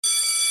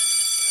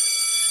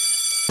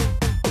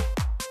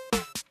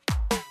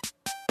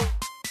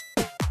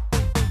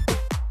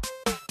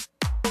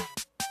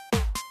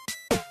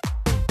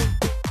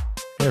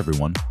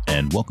everyone,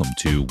 and welcome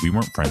to We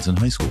Weren't Friends in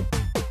High School,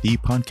 the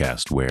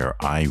podcast where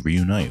I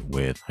reunite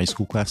with high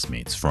school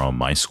classmates from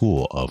my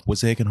school of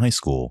Wissahickon High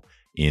School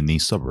in the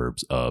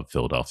suburbs of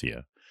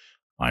Philadelphia.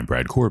 I'm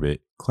Brad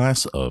Corbett,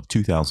 class of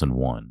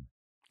 2001.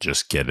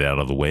 Just get it out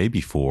of the way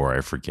before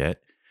I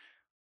forget.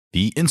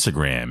 The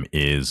Instagram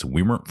is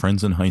We Weren't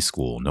Friends in High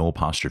School, no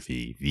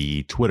apostrophe.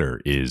 The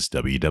Twitter is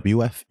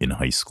WWF in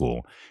High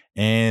School.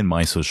 And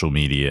my social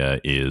media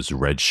is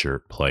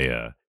Redshirt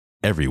Playa,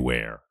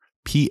 everywhere.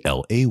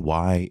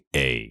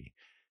 PLAYA.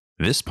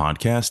 This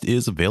podcast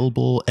is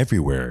available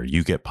everywhere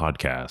you get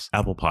podcasts.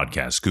 Apple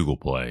Podcasts, Google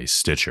Play,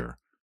 Stitcher,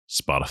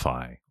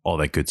 Spotify, all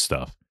that good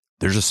stuff.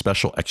 There's a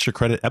special extra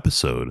credit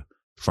episode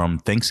from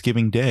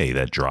Thanksgiving Day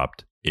that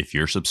dropped. If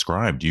you're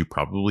subscribed, you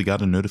probably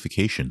got a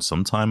notification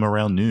sometime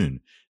around noon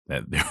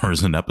that there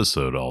was an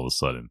episode all of a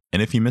sudden.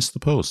 And if you missed the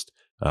post,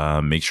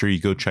 make sure you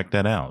go check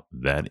that out.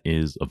 That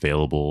is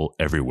available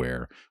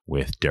everywhere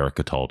with Derek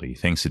Cataldi.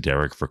 Thanks to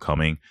Derek for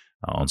coming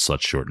on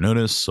such short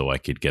notice so I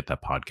could get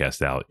that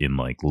podcast out in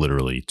like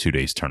literally 2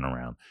 days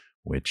turnaround,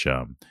 which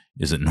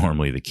isn't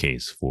normally the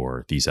case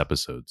for these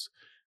episodes.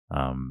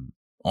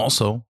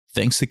 Also,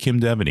 thanks to Kim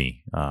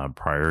Devaney.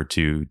 Prior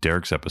to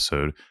Derek's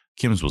episode,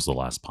 Kim's was the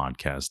last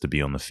podcast to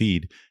be on the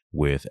feed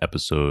with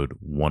episode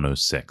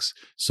 106.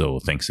 So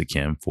thanks to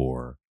Kim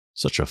for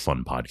such a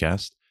fun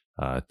podcast.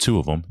 2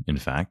 of them, in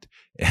fact.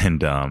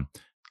 And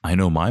I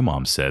know my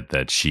mom said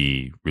that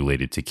she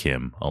related to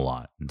Kim a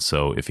lot. And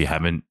so if you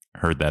haven't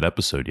heard that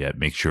episode yet,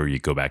 make sure you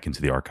go back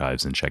into the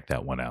archives and check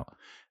that one out.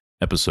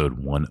 Episode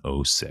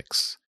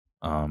 106.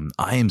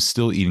 I am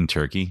still eating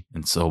turkey.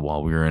 And so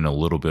while we were in a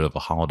little bit of a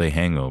holiday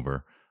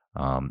hangover,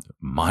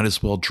 might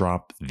as well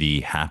drop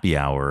the happy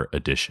hour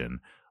edition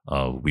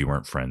of We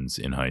Weren't Friends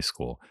in High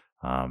School.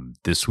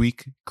 This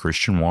week,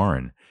 Christian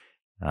Warren.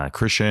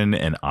 Christian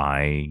and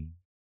I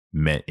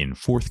met in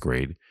 4th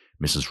grade,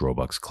 Mrs.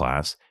 Roebuck's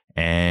class,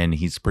 and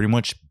he's pretty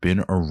much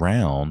been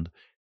around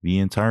the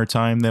entire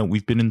time that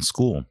we've been in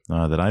school,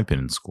 that I've been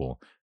in school.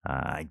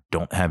 I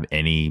don't have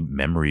any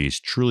memories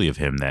truly of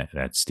him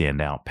that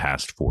stand out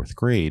past 4th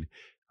grade,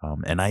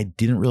 and I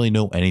didn't really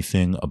know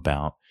anything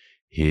about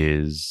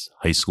his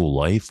high school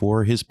life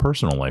or his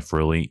personal life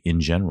really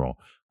in general.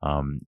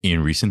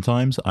 In recent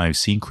times, I've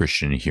seen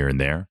Christian here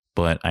and there,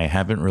 but I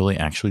haven't really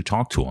actually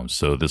talked to him.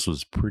 So this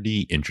was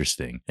pretty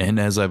interesting. And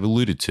as I've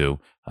alluded to,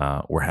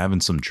 we're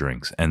having some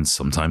drinks. And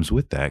sometimes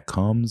with that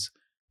comes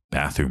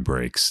bathroom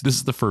breaks. This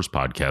is the first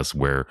podcast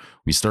where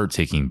we start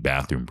taking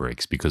bathroom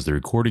breaks because the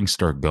recordings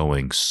start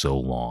going so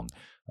long.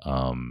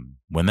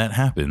 When that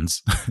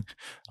happens,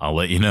 I'll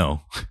let you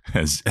know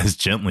as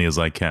gently as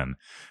I can.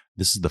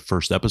 This is the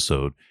first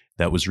episode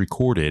that was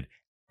recorded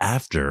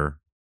after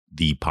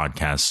the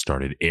podcast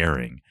started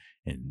airing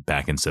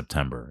back in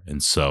September.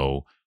 And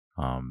so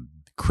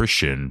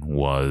Christian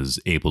was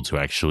able to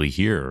actually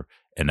hear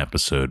an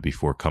episode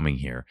before coming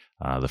here,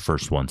 the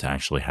first one to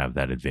actually have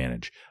that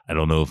advantage. I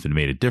don't know if it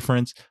made a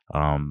difference,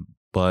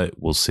 but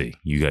we'll see.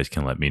 You guys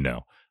can let me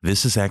know.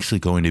 This is actually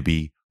going to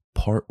be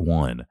part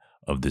 1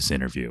 of this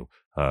interview.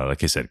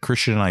 Like I said,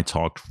 Christian and I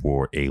talked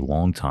for a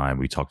long time.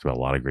 We talked about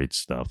a lot of great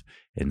stuff.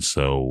 And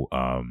so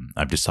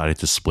I've decided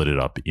to split it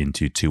up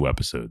into 2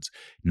 episodes.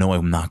 No,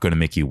 I'm not going to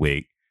make you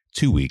wait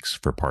 2 weeks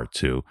for part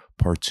 2.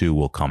 Part 2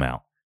 will come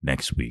out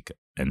next week.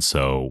 And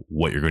so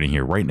what you're going to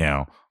hear right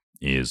now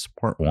is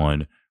part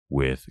 1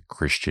 with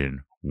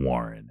Christian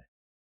Warren.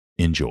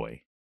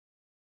 Enjoy.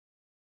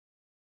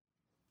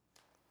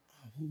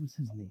 What was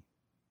his name?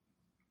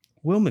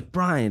 Will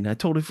McBrien. I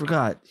totally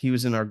forgot. He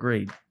was in our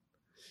grade.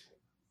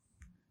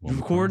 You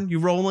recording? You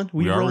rolling?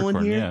 We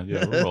rolling here?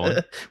 Yeah, we're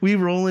rolling. We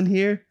rolling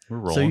here? We're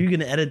rolling. So you're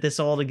going to edit this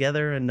all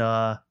together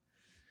and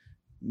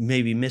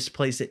maybe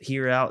misplace it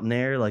here, out, and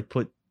there? Like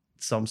put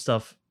some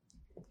stuff,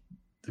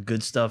 the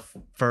good stuff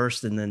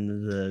first and then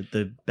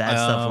the bad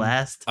stuff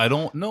last? I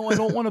don't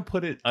want to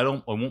put it, I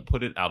won't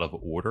put it out of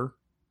order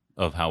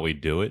of how we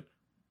do it.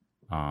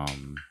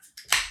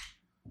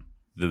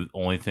 The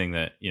only thing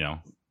that,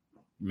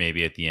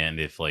 maybe at the end,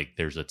 if like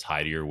there's a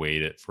tidier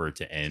way for it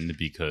to end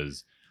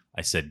because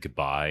I said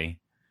goodbye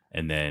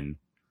and then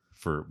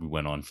we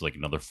went on for like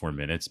another 4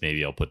 minutes.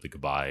 Maybe I'll put the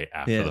goodbye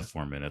after the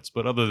 4 minutes.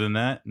 But other than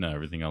that, no,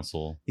 everything else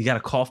will. You got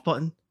a cough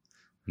button?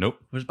 Nope.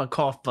 Where's my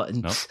cough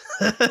button? Nope.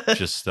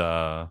 Just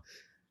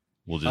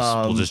we'll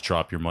just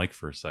drop your mic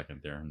for a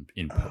second there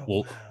and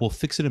we'll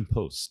fix it in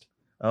post.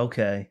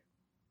 Okay.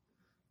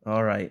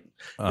 All right.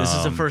 This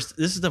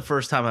is the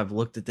first time I've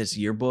looked at this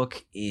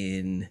yearbook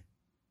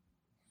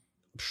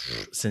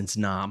since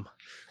Nam.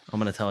 I'm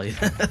going to tell you.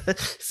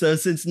 So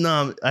since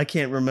Nam, I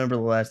can't remember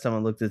the last time I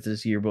looked at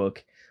this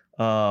yearbook.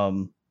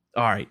 All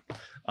right.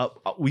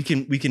 We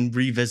can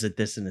revisit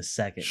this in a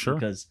second. Sure.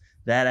 Because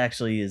that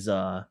actually is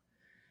a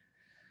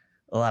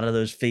lot of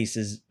those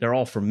faces. They're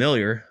all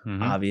familiar,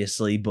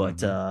 obviously,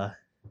 but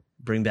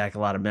bring back a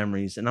lot of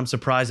memories. And I'm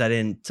surprised I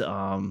didn't.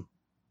 I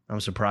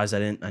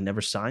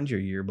never signed your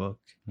yearbook.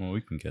 Well,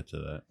 we can get to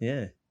that.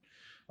 Yeah.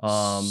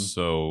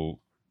 So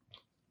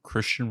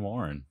Christian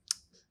Warren.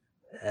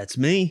 That's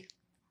me.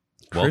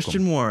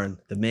 Christian Warren,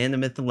 the man, the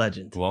myth, the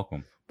legend.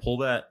 Welcome. Pull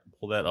that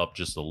up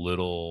just a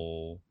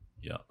little.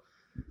 Yeah.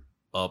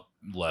 Up,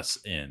 less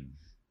in.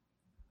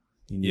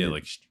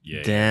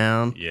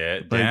 Down. Yeah,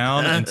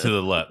 down and to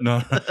the left.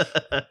 No.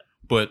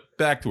 But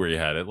back to where you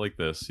had it, like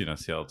this. See how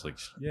it's like,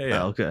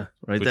 yeah. Oh, okay.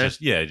 Right but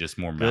there? Just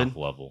more mouth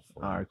level.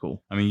 All right,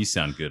 cool. I mean, you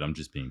sound good. I'm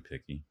just being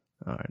picky.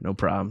 All right, no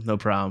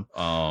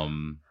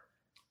problem.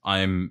 I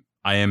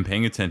am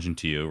paying attention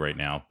to you right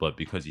now, but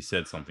because you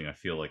said something, I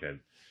feel like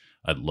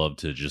I'd love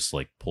to just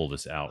like pull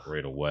this out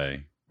right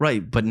away.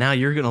 Right, but now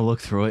you're gonna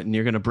look through it and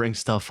you're gonna bring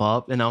stuff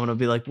up, and I'm gonna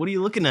be like, "What are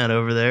you looking at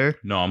over there?"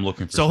 No, I'm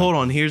looking for. So hold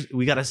on.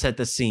 We gotta set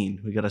the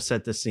scene.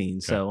 Okay.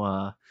 So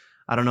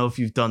I don't know if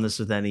you've done this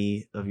with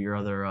any of your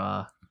other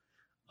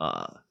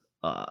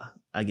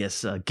I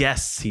guess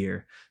guests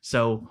here.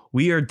 So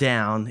we are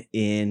down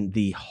in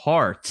the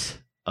heart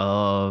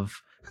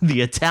of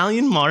the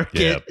Italian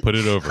market. Yeah, put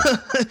it over.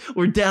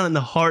 We're down in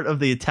the heart of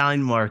the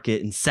Italian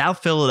market in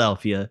South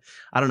Philadelphia.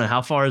 I don't know,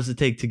 how far does it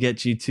take to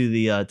get you to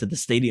the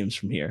stadiums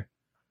from here?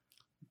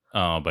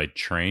 By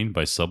train,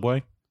 by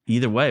subway.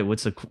 Either way,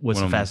 what's the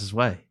fastest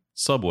way?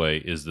 Subway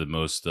is the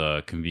most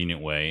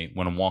convenient way.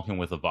 When I'm walking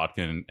with a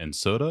vodka and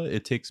soda,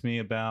 it takes me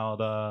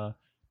about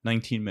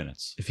 19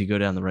 minutes. If you go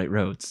down the right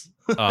roads.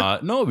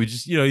 No, you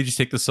just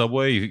take the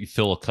subway, you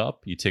fill a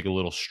cup, you take a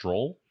little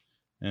stroll,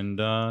 and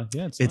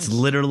it's nice.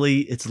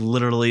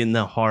 literally in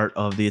the heart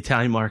of the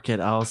Italian market.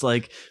 I was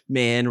like,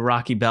 man,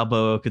 Rocky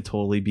Balboa could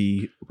totally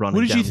be running.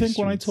 What did you think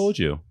when I told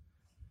you?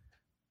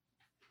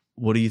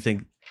 What do you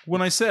think?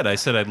 When I said I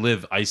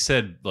live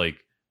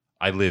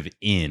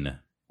in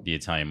the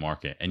Italian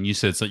market, and you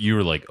said so. You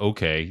were like,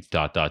 okay, ...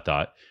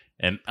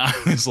 and I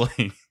was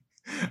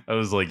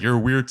like, you're a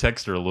weird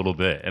texter a little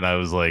bit, and I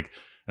was like,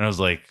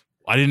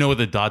 I didn't know what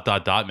the ...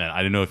 meant.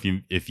 I didn't know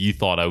if you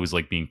thought I was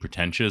like being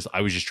pretentious.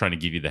 I was just trying to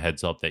give you the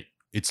heads up that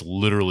it's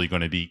literally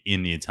going to be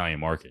in the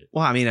Italian market.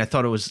 Well, I mean, I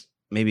thought it was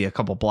maybe a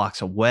couple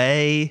blocks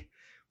away,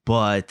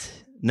 but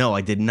no, I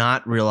did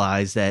not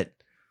realize that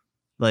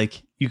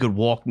like you could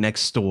walk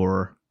next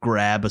door,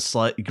 grab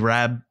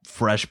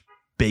fresh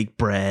baked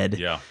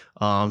bread,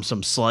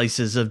 some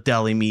slices of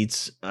deli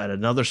meats at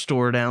another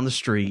store down the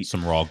street,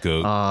 some raw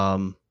goat.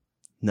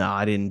 No,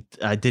 I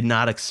did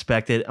not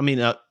expect it. I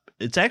mean,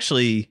 it's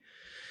actually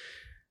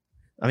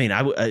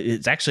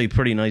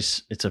pretty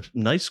nice. It's a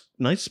nice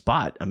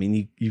spot. I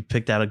mean, you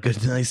picked out a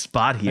good, nice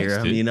spot here.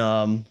 Thanks, I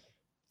mean,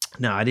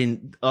 no, I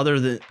didn't. Other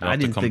than I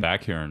didn't come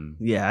back here and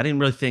I didn't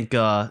really think.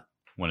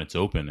 When it's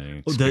open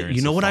and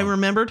you know what fun. I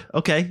remembered?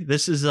 Okay,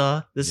 this is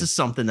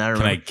something that I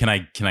remember.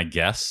 Can I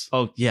guess?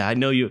 Oh yeah, I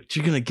know you.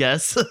 You're gonna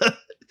guess.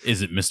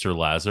 Is it Mr.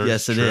 Lazar?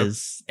 Yes, it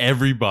is.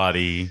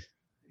 Everybody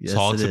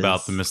talks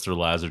about the Mr.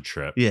 Lazar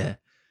trip. Yeah,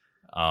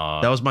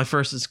 that was my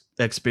first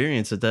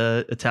experience at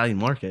the Italian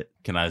market.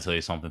 Can I tell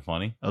you something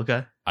funny?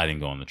 Okay, I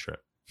didn't go on the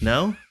trip.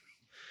 No.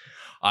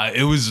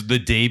 It was the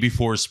day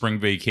before spring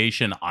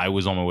vacation. I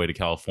was on my way to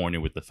California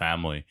with the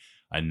family.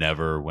 I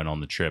never went on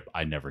the trip.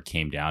 I never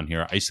came down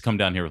here. I used to come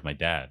down here with my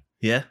dad.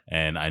 Yeah.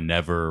 And I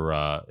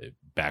never,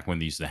 back when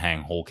they used to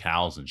hang whole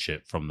cows and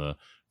shit from the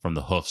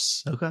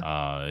hoofs.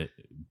 Okay.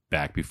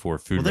 Back before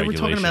food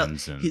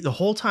regulations. The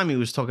whole time he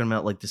was talking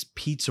about like this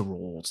pizza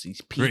rolls, these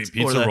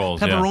pizza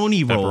rolls,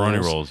 pepperoni rolls.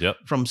 Pepperoni rolls, yep.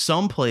 From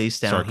some place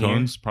down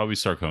here. Probably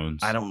Sarcones.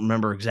 I don't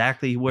remember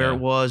exactly where it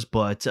was,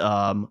 but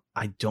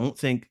I don't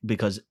think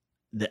because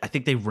I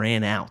think they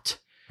ran out.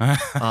 It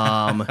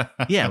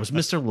was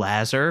Mr.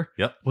 Lazar.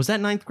 Yep. Was that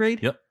 9th grade?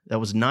 Yep. That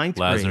was 9th grade.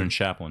 Lazar and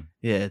Chaplin.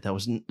 Yeah, that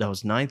was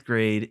 9th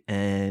grade,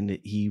 and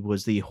he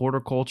was the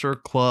horticulture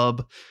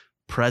club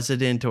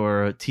president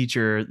or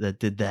teacher that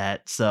did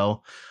that.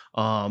 So,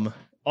 all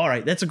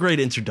right, that's a great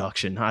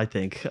introduction, I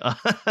think.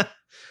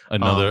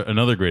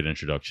 Another great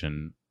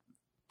introduction.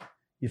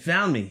 You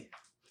found me.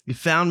 You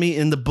found me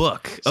in the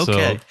book.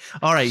 Okay.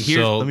 All right,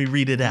 let me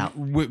read it out.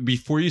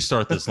 Before you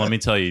start this, let me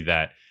tell you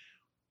that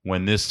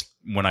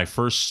when I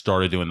first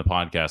started doing the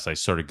podcast, I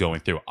started going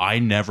through. I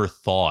never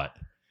thought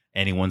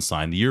anyone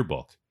signed the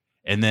yearbook.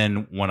 And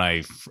then when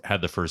I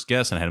had the first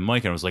guest and I had a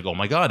mic, and I was like, oh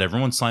my God,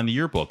 everyone signed the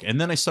yearbook.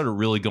 And then I started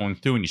really going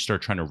through, and you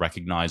start trying to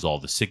recognize all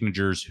the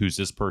signatures. Who's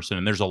this person?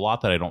 And there's a lot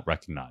that I don't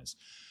recognize.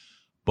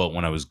 But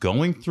when I was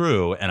going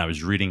through and I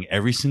was reading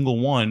every single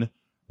one,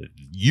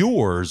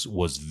 yours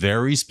was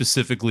very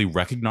specifically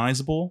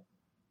recognizable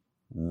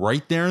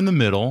right there in the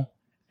middle.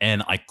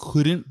 And I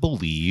couldn't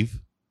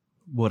believe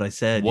what I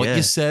said,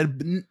 you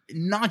said,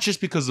 not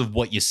just because of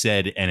what you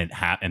said and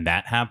and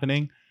that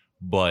happening,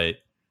 but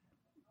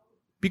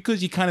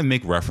because you kind of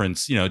make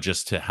reference,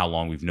 just to how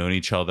long we've known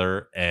each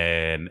other.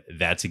 And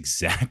that's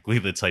exactly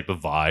the type of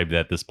vibe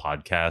that this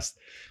podcast.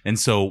 And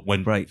so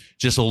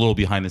just a little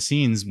behind the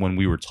scenes, when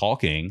we were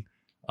talking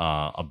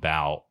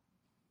about,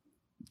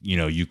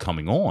 you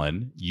coming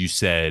on, you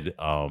said,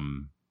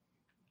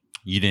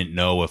 you didn't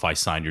know if I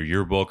signed your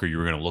yearbook or you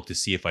were going to look to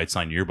see if I'd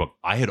signed your yearbook.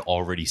 I had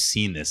already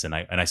seen this, and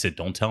I said,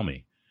 don't tell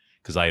me,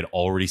 because I had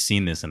already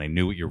seen this and I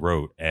knew what you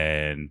wrote,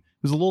 and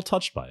was a little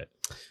touched by it.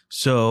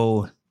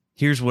 So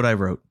here's what I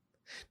wrote.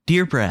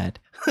 Dear Brad.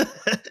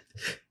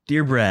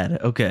 Dear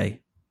Brad. Okay.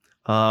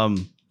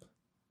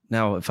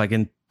 Now if I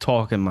can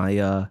talk in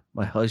my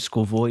my high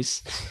school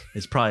voice,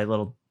 it's probably a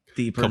little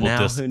deeper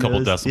now.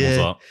 Couple decibels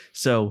up.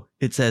 So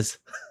it says,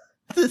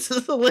 this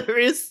is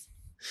hilarious.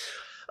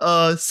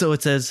 So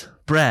it says,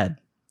 Brad,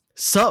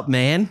 sup,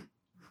 man.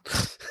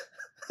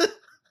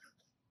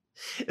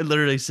 It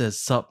literally says,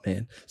 sup,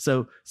 man.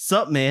 So,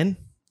 sup, man.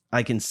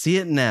 I can see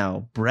it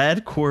now.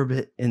 Brad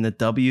Corbett in the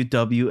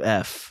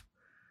WWF.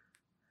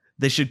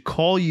 They should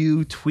call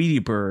you Tweety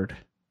Bird.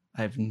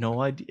 I have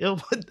no idea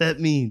what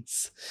that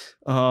means.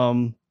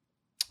 I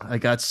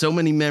got so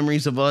many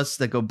memories of us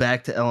that go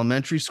back to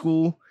elementary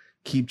school.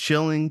 Keep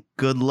chilling.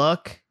 Good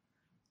luck.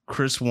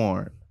 Chris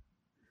Warren.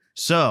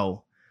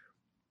 So,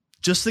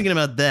 just thinking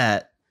about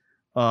that.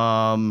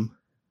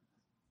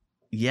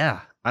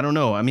 Yeah, I don't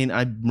know. I mean,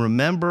 I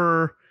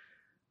remember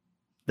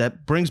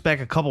that brings back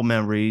a couple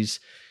memories,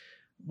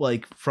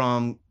 like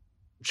from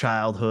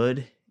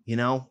childhood. You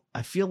know,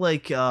 I feel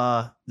like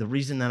the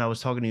reason that I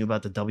was talking to you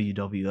about the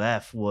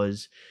WWF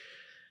was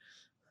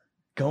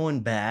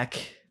going back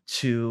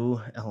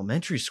to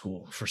elementary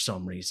school for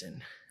some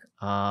reason.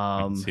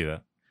 I can see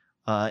that.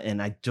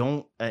 And I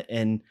don't.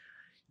 And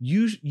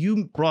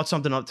you brought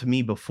something up to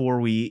me before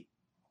we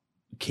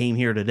came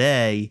here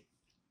today.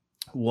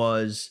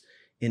 Was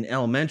in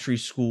elementary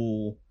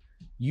school,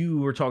 you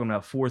were talking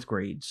about fourth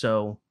grade.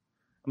 So,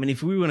 I mean,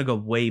 if we want to go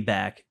way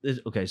back,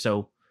 okay,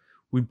 so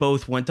we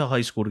both went to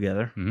high school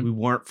together. Mhm. We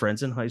weren't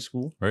friends in high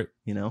school, Right.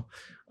 you know,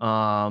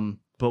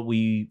 but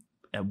we,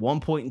 at one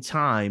point in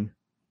time,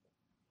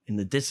 in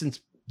the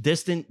distant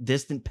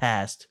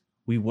past,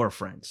 we were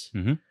friends.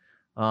 Mhm.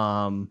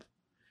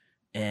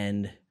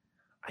 And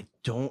I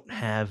don't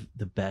have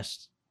the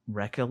best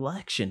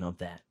recollection of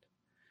that.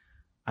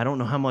 I don't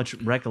know how much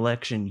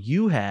recollection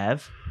you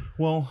have.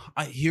 Well,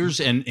 here's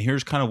kind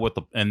of what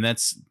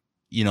that's,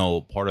 you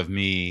know, part of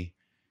me,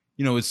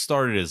 you know, it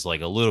started as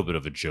like a little bit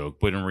of a joke,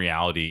 but in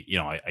reality, you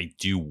know, I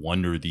do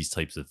wonder these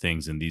types of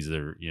things. And these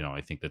are, you know,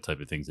 I think the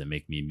type of things that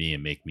make me me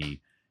and make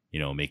me, you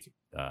know,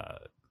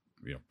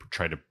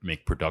 try to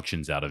make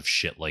productions out of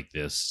shit like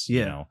this, Yeah.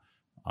 you know,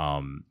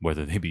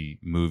 whether they be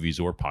movies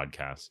or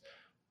podcasts.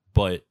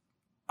 But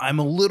I'm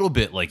a little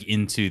bit like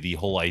into the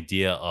whole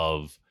idea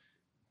of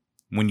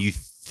when you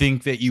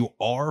think that you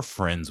are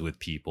friends with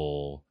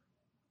people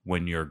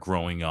when you're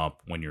growing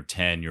up, when you're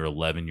 10, you're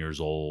 11 years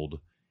old,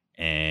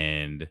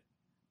 and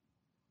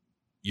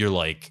you're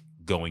like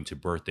going to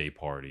birthday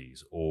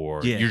parties,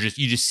 or you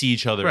just see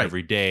each other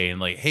every day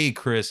and like, hey,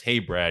 Chris, hey,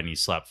 Brad, and you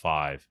slap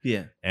five.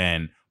 Yeah.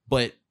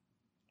 But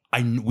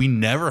we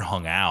never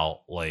hung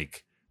out.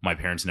 Like, my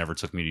parents never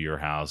took me to your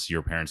house.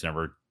 Your parents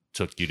never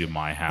took you to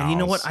my house. And you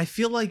know what? I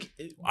feel like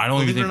I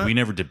don't even think we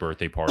never did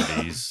birthday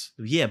parties.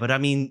 Yeah, but I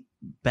mean,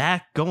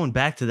 going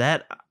back to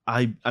that,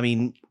 I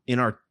mean, in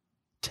our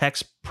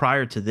text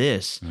prior to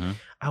this,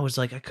 I was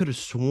like, I could have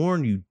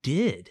sworn you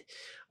did.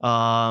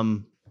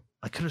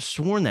 I could have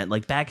sworn that,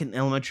 like, back in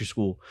elementary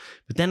school.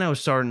 But then I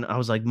was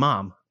like,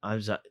 Mom, I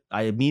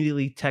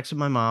immediately texted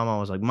my mom. I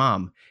was like,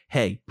 Mom,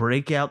 hey,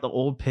 break out the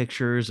old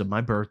pictures of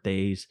my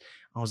birthdays.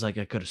 I was like,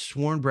 I could have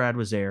sworn Brad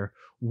was there.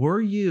 Were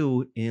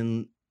you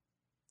in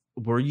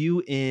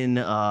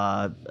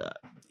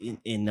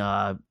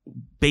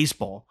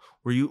baseball?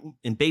 Were you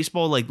in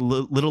baseball, like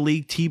little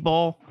league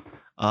t-ball?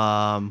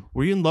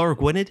 Were you in Lower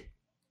Gwinnett?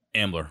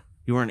 Ambler.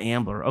 You were an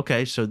Ambler.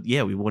 Okay, so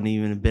yeah, we wouldn't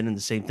even have been in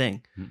the same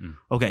thing. Mm-mm.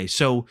 Okay,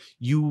 so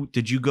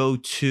did you go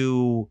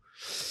to?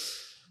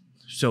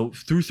 So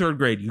through third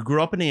grade, you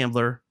grew up in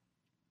Ambler.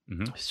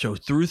 Mm-hmm. So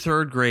through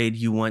third grade,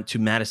 you went to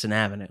Madison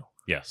Avenue.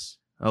 Yes.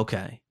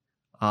 Okay.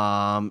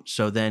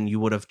 So then you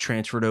would have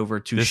transferred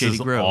over to this Shady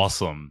is Grove.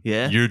 Awesome.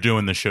 Yeah. You're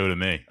doing the show to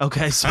me.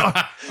 Okay. So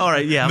all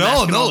right. Yeah.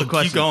 No.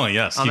 Keep going.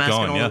 Yes. Keep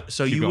going. Yeah.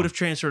 So you would have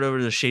transferred over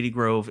to Shady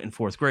Grove in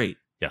fourth grade.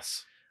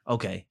 Yes.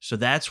 Okay. So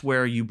that's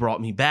where you brought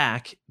me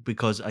back,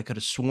 because I could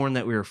have sworn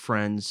that we were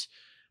friends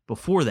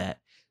before that.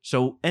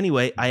 So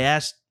anyway, I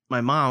asked my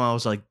mom, I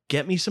was like,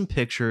 get me some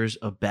pictures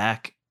of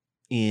back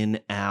in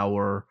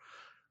our,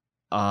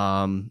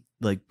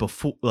 like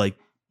before, like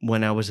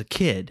when I was a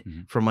kid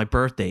for my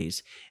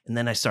birthdays. And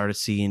then I started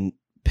seeing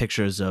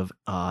pictures of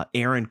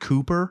Aaron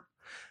Cooper,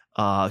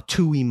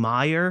 Tui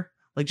Meyer,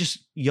 like just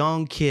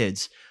young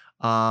kids.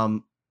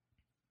 So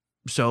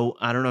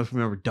I don't know if you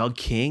remember Doug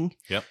King.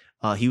 Yep.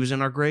 He was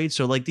in our grade.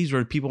 So like these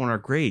were people in our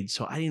grade.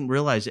 So I didn't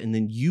realize it. And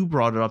then you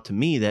brought it up to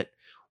me that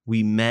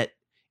we met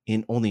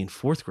only in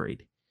fourth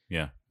grade.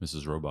 Yeah.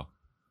 Mrs. Roebuck.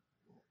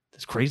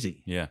 That's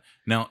crazy. Yeah.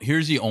 Now,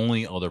 here's the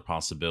only other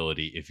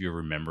possibility, if you're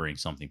remembering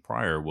something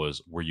prior,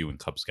 were you in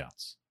Cub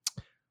Scouts?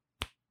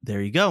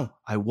 There you go.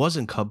 I was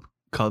in Cub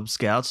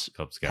Scouts.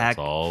 Cub Scouts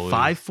always.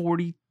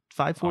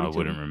 542. I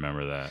wouldn't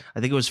remember that. I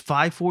think it was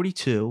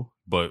 542.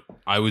 But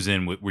I was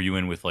were you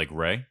in with like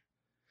Ray?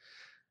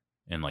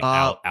 And like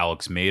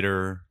Alex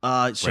Mater?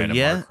 Brandon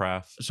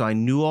Marcraft? So I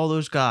knew all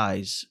those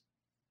guys,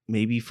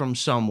 maybe from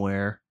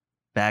somewhere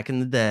back in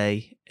the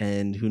day.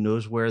 And who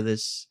knows where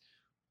these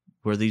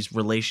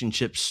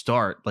relationships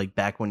start, like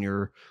back when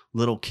you're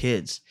little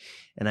kids.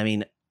 And I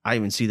mean, I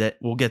even see that.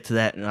 We'll get to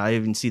that. And I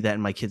even see that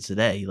in my kids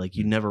today. Like,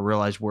 you never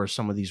realize where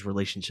some of these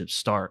relationships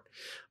start.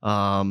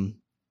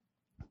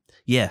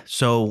 Yeah.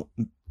 So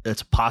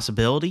it's a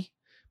possibility.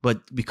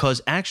 But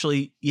because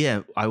actually,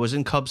 yeah, I was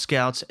in Cub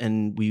Scouts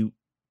and we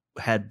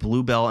had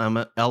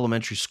Bluebell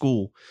Elementary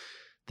School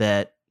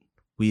that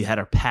we had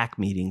our pack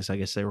meetings, I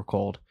guess they were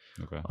called.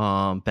 Okay.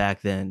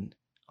 Back then.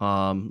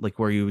 Like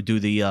where you would do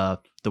the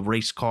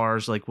race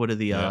cars, like what are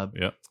the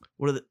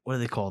what do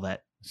they call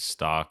that?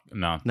 Stock?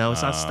 No,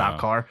 it's not stock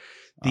car.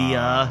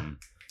 The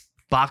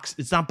box.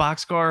 It's not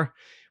box car,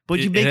 but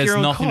you make your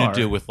own car. It has nothing to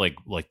do with like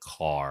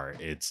car.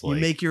 It's like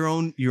you make your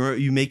own.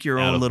 You make your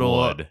own little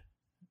wood,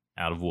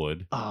 out of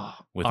wood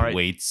with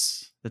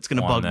weights. That's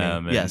gonna bug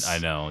me. Yes, I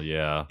know.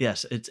 Yeah.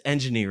 Yes, it's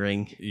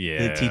engineering.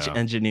 Yeah, they teach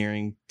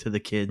engineering to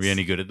the kids. Were you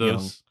any good at those?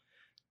 Young.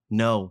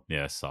 No.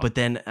 Yeah, but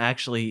then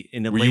actually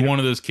were you one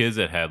of those kids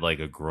that had like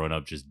a grown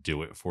up just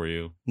do it for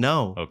you?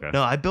 No. Okay.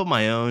 No, I built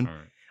my own. All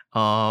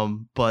right.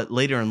 But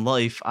later in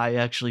life, I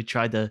actually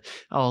tried to.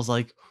 I was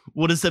like,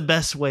 "What is the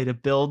best way to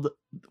build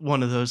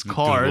one of those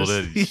cars?"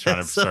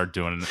 Trying to start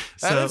doing it.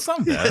 That's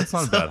not bad. That's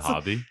not a bad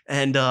hobby.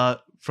 And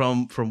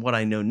from what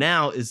I know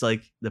now is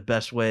like the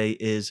best way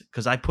is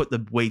because I put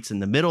the weights in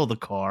the middle of the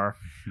car.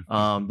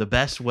 The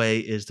best way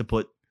is to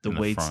put the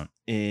weights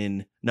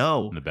in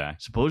the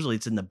back. Supposedly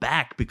it's in the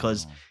back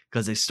because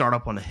they start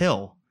up on a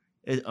hill.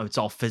 It's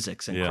all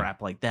physics and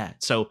crap like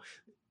that. So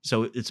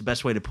it's the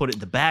best way to put it in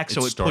the back.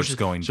 So it starts pushes,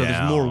 going so down.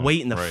 there's more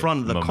weight in the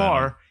front of the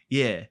car.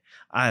 Yeah.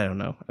 I don't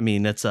know. I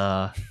mean, that's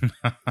I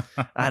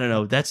don't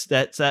know.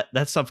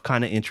 That stuff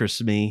kind of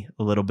interests me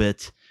a little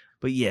bit.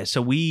 But yeah,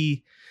 so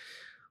we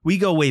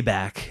go way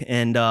back,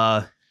 and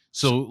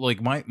so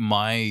like my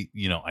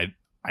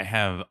I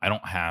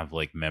don't have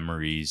like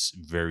memories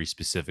very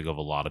specific of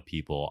a lot of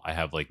people. I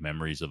have like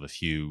memories of a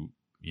few,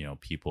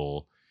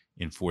 people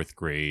in 4th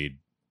grade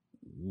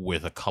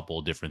with a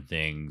couple different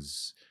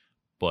things.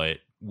 But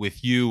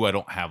with you, I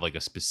don't have like a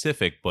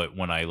specific, but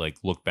when I like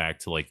look back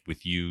to like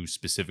with you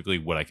specifically,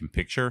 what I can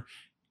picture,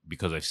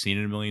 because I've seen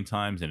it a million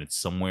times and it's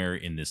somewhere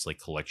in this like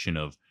collection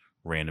of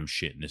random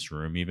shit in this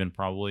room, even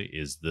probably,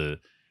 is the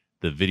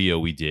video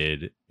we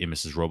did in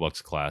Mrs.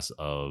 Roebuck's class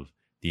of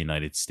the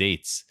United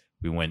States.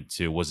 We went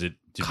to,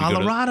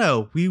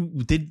 Colorado.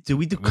 Did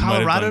we do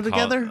Colorado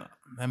together?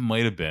 That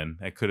might have been.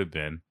 That could have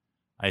been.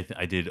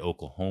 I did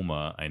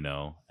Oklahoma, I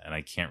know, and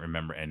I can't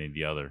remember any of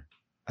the other.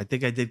 I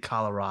think I did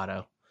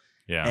Colorado.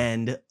 Yeah.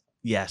 And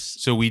yes.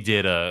 So we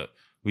did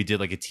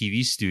like a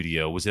TV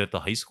studio. Was it at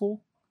the high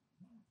school?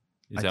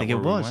 I think it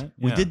was.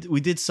 We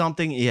did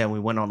something. Yeah, we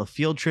went on a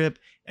field trip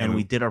and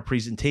we did our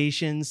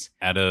presentations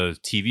at a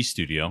TV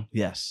studio.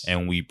 Yes.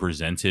 And we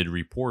presented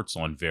reports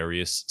on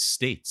various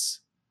states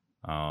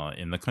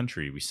in the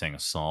country. We sang a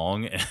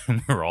song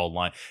and we were all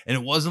lying. And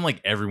it wasn't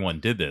like everyone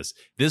did this.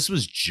 This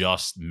was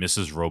just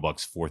Mrs.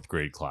 Roebuck's 4th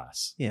grade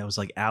class. Yeah, it was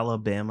like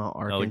Alabama,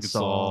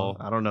 Arkansas.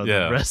 I don't know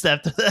the rest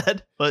after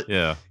that. But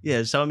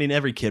yeah. So I mean,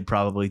 every kid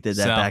probably did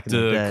that back in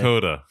the day. South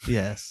Dakota.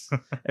 Yes.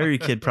 Every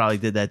kid probably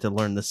did that to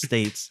learn the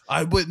states.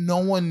 But no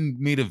one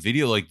made a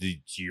video. Like, do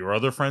your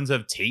other friends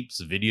have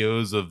tapes,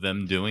 videos of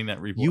them doing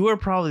that report? You are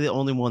probably the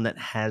only one that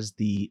has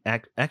the...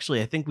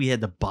 Actually, I think we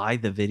had to buy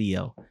the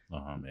video.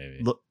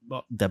 Maybe. Look,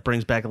 that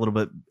brings back a little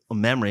bit of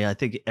memory. I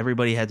think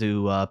everybody had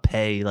to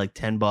pay like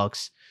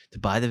 $10 to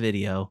buy the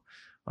video.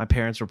 My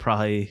parents were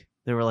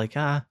they were like,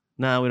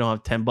 no, we don't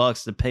have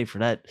 $10 to pay for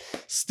that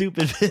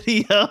stupid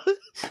video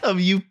of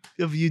you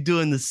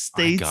doing the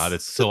states. I got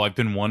it. So I've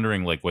been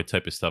wondering, like, what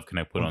type of stuff can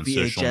I put on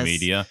VHS, social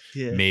media?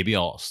 Yeah. Maybe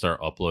I'll start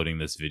uploading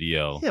this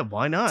video. Yeah,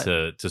 why not?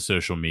 To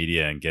social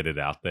media and get it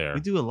out there.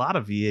 We do a lot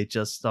of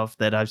VHS stuff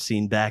that I've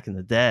seen back in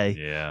the day.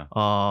 Yeah.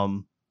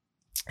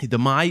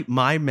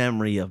 My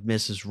memory of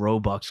Mrs.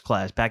 Roebuck's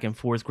class back in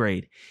 4th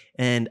grade,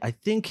 and I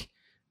think,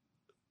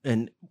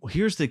 and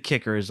here's the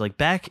kicker, is like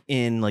back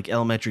in like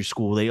elementary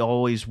school, they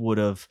always would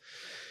have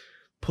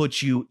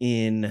put you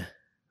in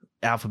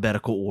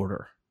alphabetical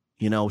order,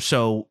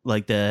 so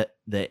like the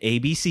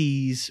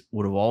ABCs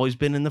would have always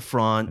been in the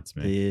front.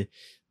 The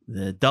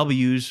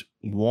W's,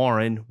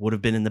 Warren, would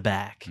have been in the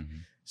back. Mm-hmm.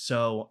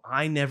 So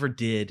I never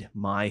did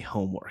my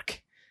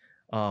homework.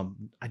 I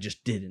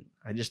just didn't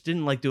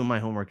like doing my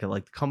homework. I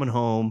liked coming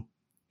home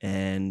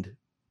and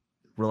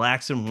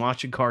relaxing,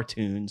 watching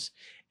cartoons,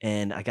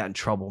 and I got in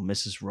trouble,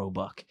 Mrs.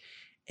 Roebuck.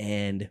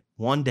 And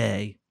one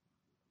day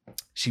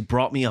she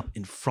brought me up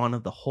in front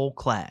of the whole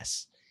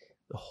class,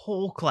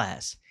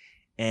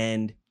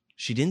 and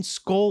she didn't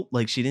scold,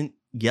 like she didn't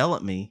yell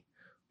at me,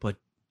 but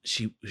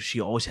she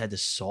always had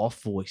this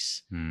soft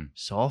voice, and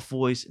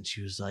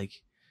she was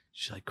like,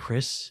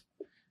 Chris,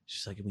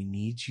 she's like, we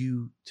need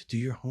you to do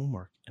your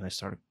homework. And I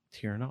started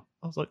tearing up.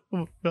 I was like, oh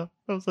my God.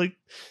 I was like,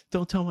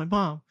 don't tell my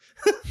mom.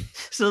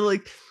 So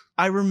like,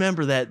 I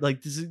remember that,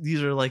 like,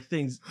 these are like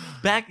things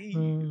back.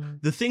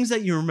 The things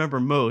that you remember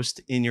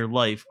most in your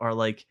life are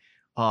like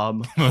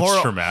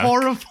horrifying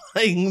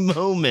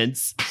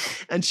moments.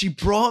 And she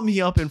brought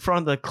me up in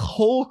front of the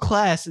whole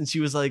class and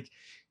she was like,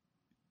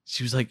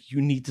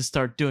 you need to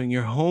start doing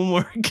your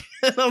homework.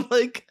 And I'm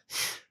like,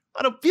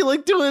 I don't feel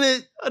like doing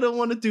it. I don't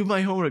want to do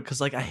my homework because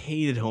like I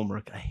hated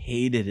homework. I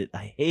hated it.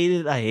 I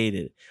hated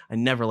it. I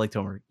never liked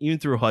homework, even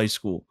through high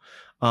school.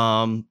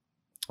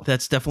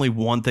 That's definitely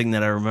one thing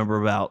that I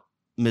remember about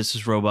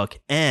Mrs. Roebuck.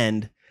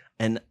 And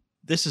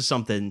this is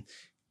something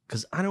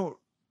because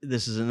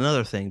this is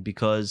another thing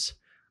because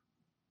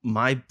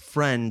my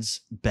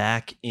friends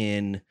back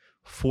in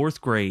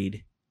fourth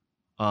grade,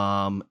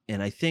 and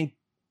I think,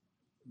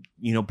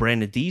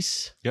 Brandon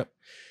Deese. Yep.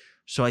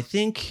 So I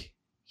think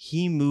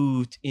he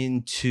moved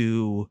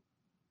into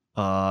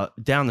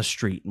down the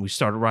street and we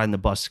started riding the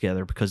bus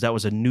together because that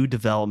was a new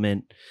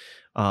development.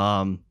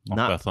 Not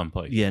Bethlehem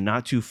Pike. Yeah,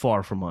 not too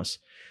far from us.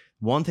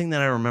 One thing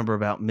that I remember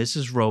about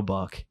Mrs.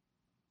 Roebuck,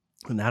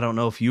 and I don't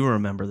know if you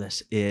remember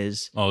this,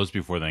 is it was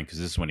before then because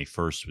this is when he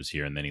first was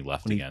here and then he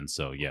left again.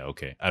 So yeah,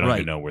 okay. I don't right.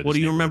 even know where. What this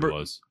do you remember?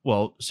 Was.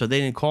 Well, so they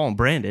didn't call him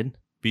Brandon.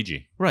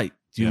 BG. Right.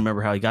 Do you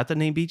remember how he got the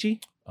name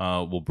BG?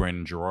 Well,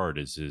 Brandon Gerard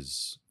is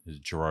his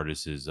Gerard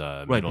is his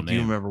right, middle but name. Do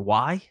you remember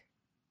why?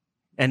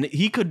 And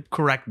he could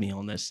correct me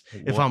on this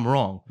if I'm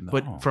wrong. No.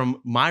 But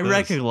from my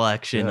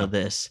recollection of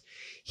this,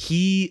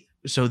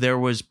 so there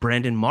was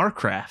Brandon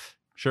Marcraft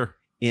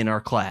in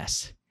our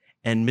class.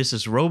 And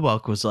Mrs.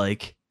 Roebuck was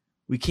like,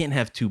 we can't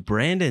have two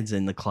Brandons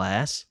in the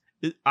class.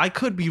 I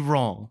could be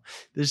wrong.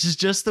 This is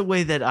just the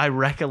way that I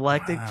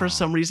recollect it for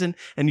some reason.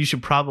 And you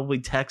should probably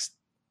text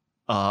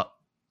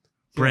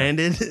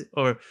Brandon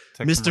or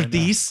text Mr.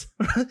 Deese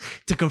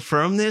to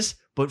confirm this.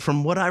 But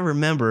from what I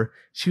remember,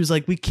 she was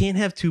like, we can't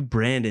have two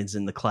Brandons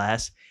in the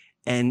class.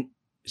 And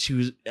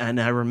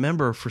I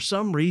remember for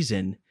some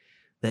reason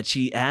that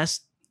she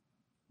asked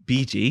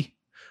BG,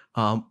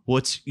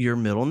 what's your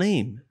middle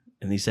name?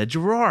 And he said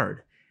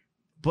Gerard.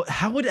 But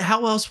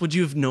how else would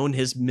you have known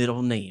his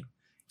middle name?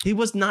 He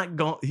did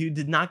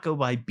not go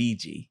by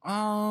BG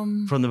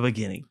from the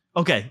beginning.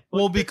 Okay.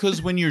 Well,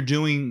 because when you're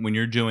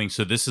doing,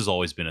 so this has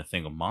always been a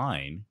thing of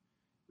mine.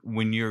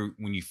 When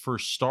you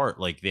first start,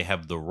 like they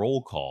have the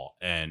roll call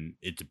and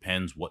it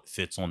depends what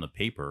fits on the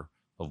paper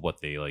of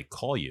what they like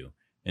call you.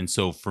 And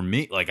so for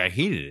me, like I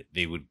hated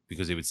it.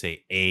 Because they would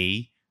say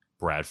A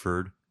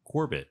Bradford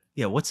Corbett.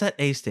 Yeah. What's that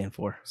A stand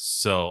for?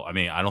 So, I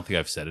mean, I don't think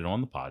I've said it on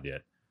the pod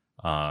yet.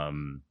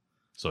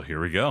 So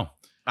here we go.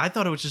 I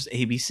thought it was just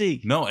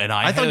ABC. No. And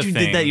I thought you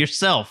did that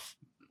yourself.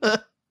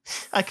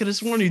 I could have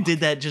sworn you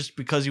did that just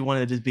because you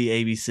wanted it to be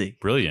ABC.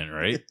 Brilliant,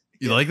 right?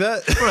 You like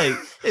that? Right.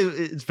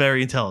 It's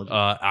very intelligent.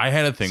 I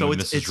had a thing with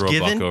Mrs.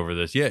 Roebuck given? over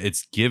this. Yeah,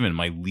 it's given.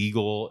 My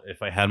legal,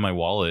 if I had my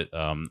wallet,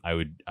 I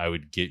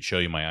would show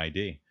you my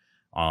ID.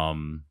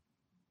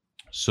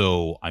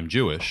 So I'm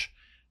Jewish,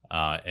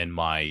 and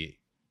my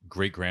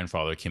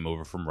great-grandfather came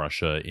over from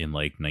Russia in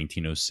like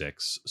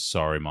 1906.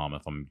 Sorry, Mom,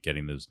 if I'm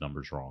getting those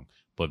numbers wrong.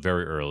 But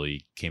very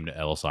early, came to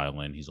Ellis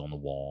Island. He's on the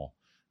wall.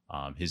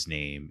 His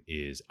name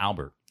is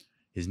Albert.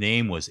 His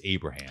name was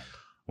Abraham.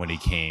 When he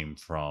came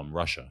from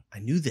Russia. I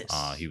knew this.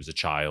 He was a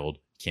child,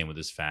 came with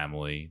his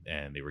family,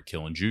 and they were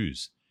killing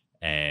Jews.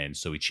 And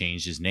so he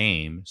changed his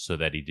name so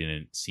that he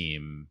didn't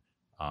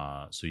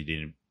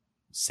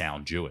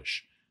sound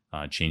Jewish.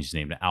 Changed his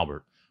name to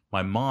Albert.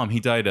 My mom,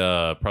 he died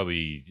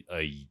probably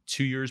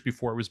 2 years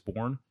before I was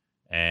born,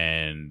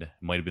 and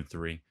might have been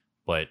 3.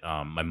 But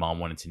my mom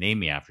wanted to name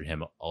me after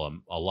him.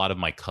 A lot of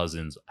my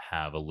cousins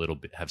have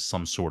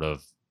some sort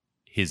of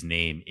his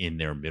name in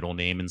their middle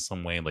name in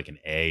some way, like an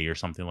A or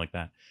something like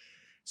that.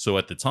 So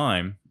at the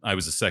time, I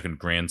was the second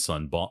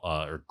grandson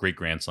or great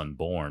grandson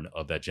born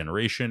of that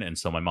generation. And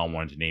so my mom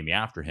wanted to name me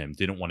after him,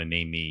 didn't want to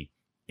name me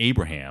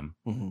Abraham.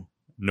 Mm-hmm.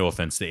 No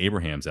offense to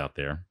Abrahams out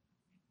there.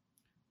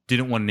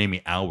 Didn't want to name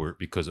me Albert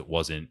because that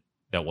wasn't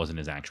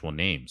his actual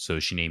name. So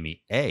she named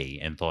me A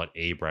and thought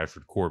A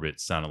Bradford Corbett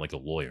sounded like a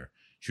lawyer.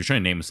 She was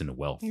trying to name us into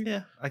wealth.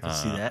 Yeah, I can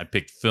see that. I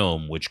picked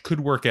film, which could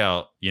work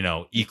out,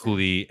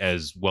 equally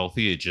as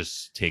wealthy. It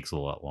just takes a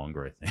lot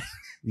longer, I think.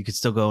 You could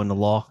still go into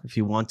law if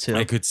you want to.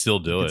 I could still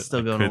do it.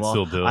 Still go into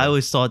law. I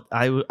always thought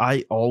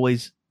I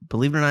always,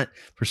 believe it or not,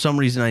 for some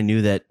reason I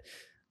knew that.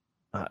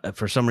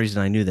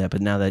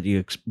 But now that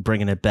you're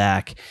bringing it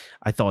back,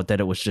 I thought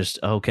that it was just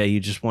okay. You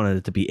just wanted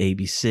it to be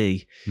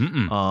ABC.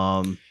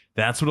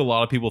 That's what a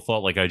lot of people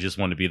thought. Like I just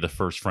wanted to be the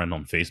first friend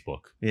on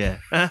Facebook. Yeah.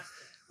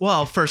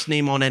 Well, first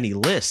name on any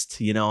list,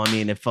 I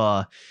mean, if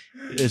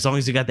as long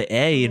as you got the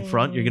A in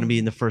front, you're going to be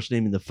in the first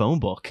name in the phone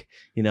book,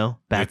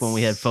 back when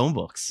we had phone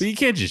books. But you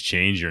can't just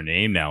change your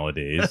name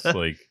nowadays.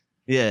 Like,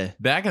 yeah,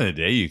 back in the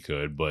day you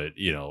could, but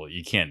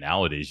you can't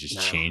nowadays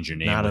just change your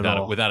name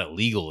without it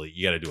legally.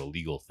 You got to do a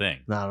legal thing.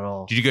 Not at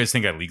all. Did you guys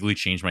think I legally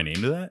changed my name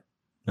to that?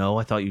 No,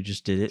 I thought you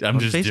just did it. I'm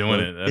just Facebook.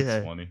 doing it.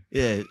 That's funny.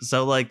 Yeah.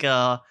 So like,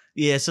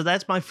 so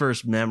that's my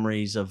first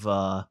memories of,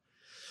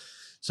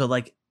 so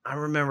like, I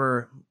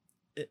remember,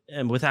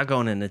 and without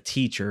going into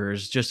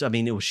teachers,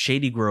 it was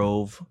Shady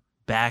Grove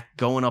back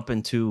going up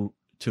into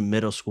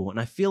middle school. And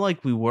I feel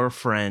like we were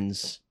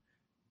friends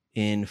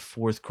in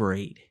 4th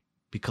grade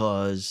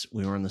because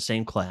we were in the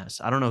same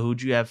class. I don't know,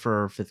 who'd you have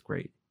for 5th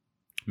grade?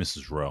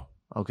 Mrs. Rowe.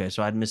 Okay,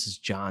 so I had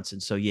Mrs. Johnson.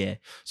 So yeah.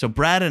 So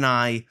Brad and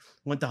I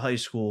went to high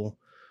school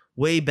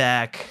way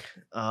back.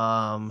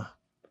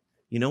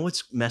 You know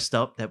what's messed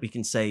up that we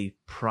can say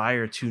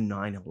prior to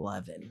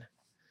 9/11?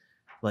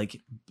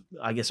 Like,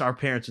 I guess our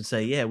parents would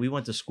say, yeah, we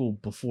went to school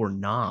before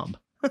Nam.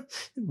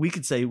 We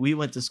could say we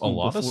went to school A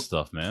lot before, of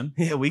stuff, man.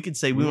 Yeah, we could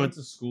say we went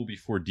to school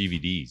before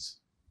DVDs.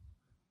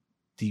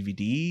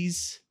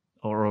 DVDs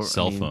or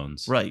cell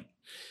phones. Right.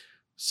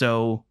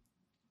 So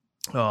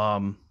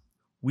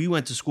we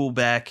went to school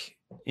back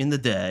in the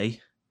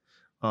day.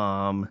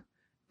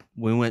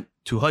 We went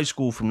to high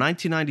school from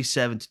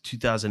 1997 to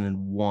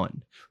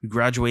 2001. We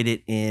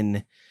graduated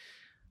in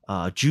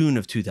June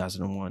of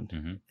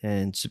 2001,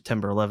 and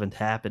September 11th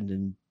happened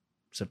in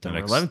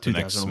September 11th,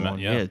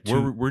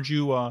 2001. Where'd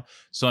you?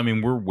 So I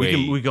mean,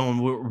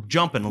 we're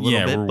jumping a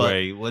little bit. We're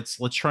way. Let's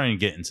try and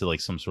get into like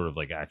some sort of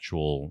like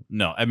actual.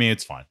 No, I mean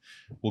it's fine.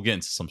 We'll get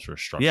into some sort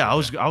of structure. Yeah, I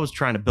was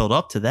trying to build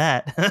up to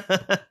that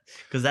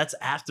because that's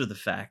after the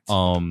fact.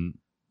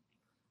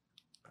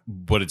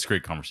 But it's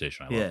great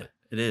conversation. I love it.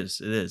 It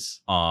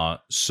is.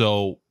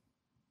 So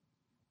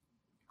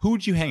who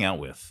would you hang out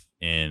with?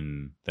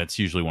 And that's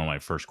usually one of my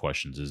first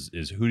questions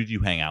is who did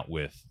you hang out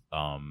with?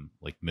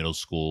 Like middle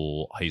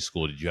school, high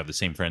school? Did you have the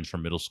same friends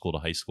from middle school to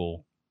high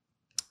school?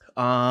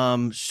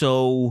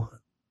 So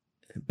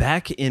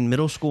back in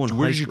middle school and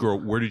where did you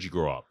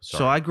grow up? Sorry.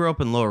 So I grew up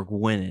in Lower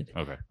Gwinnett.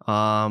 Okay.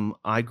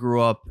 I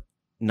grew up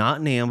not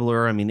in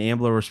Ambler. I mean,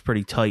 Ambler was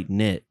pretty tight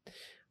knit.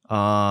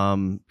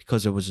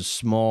 Because it was a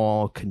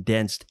small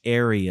condensed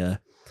area.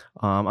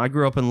 I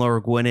grew up in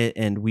Lower Gwinnett,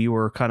 and we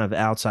were kind of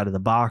outside of the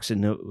box,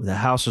 and the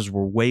houses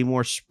were way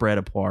more spread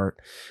apart.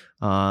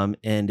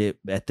 And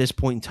at this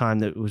point in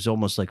time, it was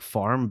almost like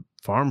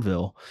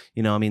Farmville.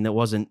 You know, I mean, there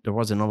wasn't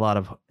a lot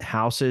of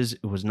houses.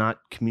 It was not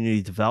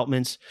community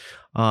developments.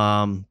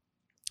 I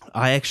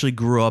actually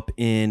grew up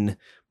in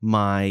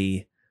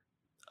my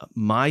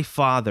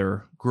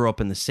father grew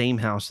up in the same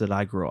house that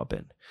I grew up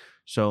in.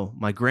 So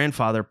my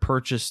grandfather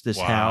purchased this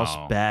house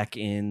back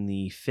in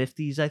the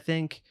 50s, I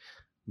think.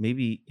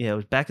 Maybe, it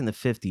was back in the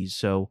 50s.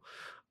 So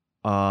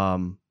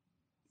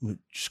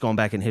just going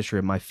back in history,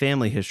 of my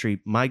family history,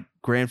 my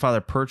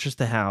grandfather purchased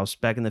the house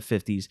back in the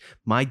 50s.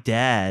 My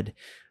dad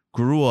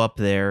grew up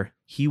there.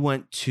 He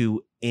went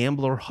to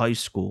Ambler High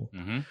School,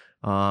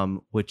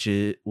 which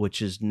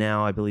is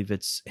now, I believe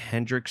it's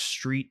Hendricks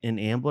Street in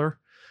Ambler,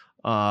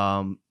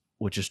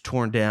 which is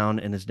torn down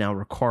and is now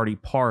Riccardi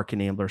Park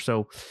in Ambler.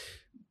 So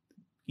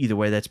either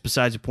way, that's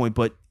besides the point.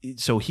 But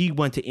so he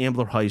went to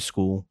Ambler High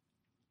School.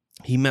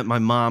 He met my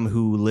mom,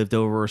 who lived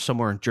over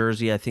somewhere in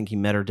Jersey. I think he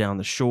met her down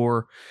the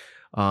shore.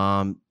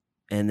 And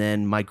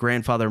then my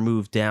grandfather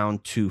moved down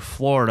to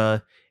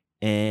Florida,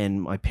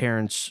 and my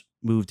parents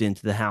moved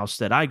into the house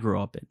that I grew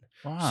up in.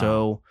 Wow.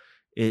 So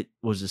it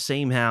was the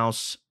same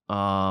house,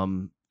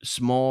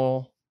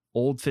 small,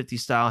 old 50s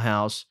style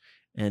house,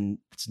 and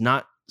it's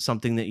not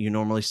something that you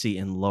normally see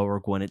in Lower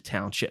Gwinnett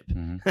Township.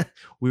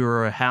 We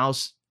were a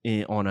house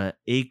on an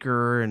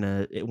acre and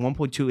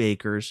 1.2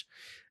 acres,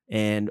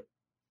 and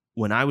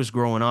when I was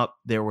growing up,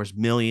 there was $1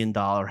 million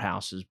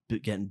houses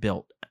getting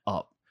built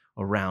up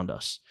around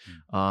us,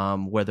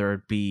 whether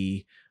it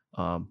be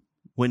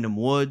Wyndham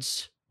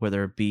Woods,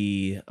 whether it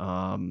be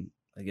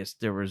I guess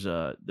there was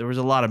a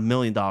lot of $1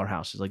 million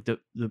houses. Like the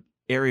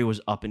area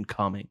was up and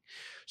coming,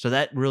 so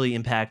that really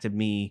impacted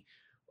me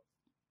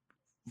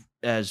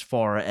as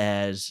far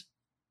as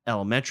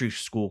elementary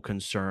school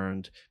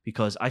concerned,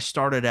 because I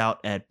started out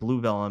at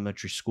Bluebell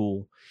Elementary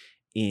School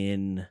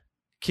in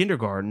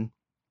kindergarten.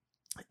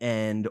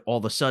 And all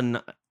of a sudden,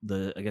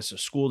 the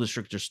school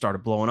district just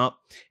started blowing up,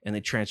 and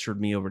they transferred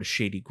me over to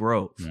Shady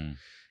Grove.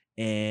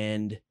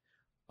 And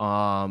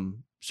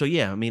so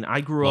yeah, I mean,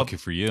 I grew up. Lucky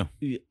for you,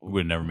 we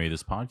would have never made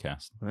this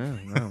podcast.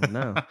 Well,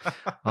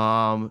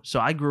 no. So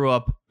I grew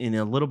up in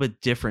a little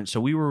bit different. So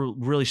we were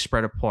really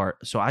spread apart.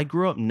 So I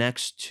grew up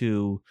next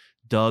to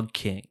Doug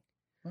King.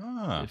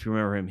 If you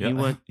remember him,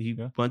 he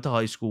went to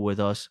high school with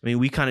us. I mean,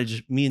 we kind of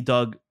me and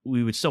Doug,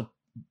 we would still.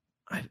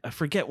 I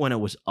forget when it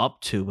was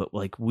up to, but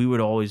like we would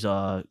always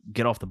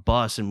get off the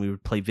bus and we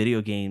would play video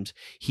games.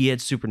 He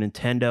had Super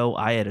Nintendo.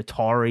 I had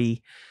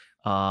Atari.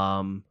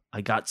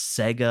 I got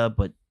Sega,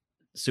 but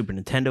Super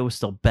Nintendo was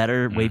still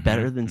better, way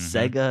better than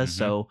Sega.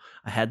 So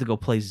I had to go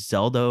play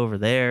Zelda over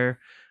there.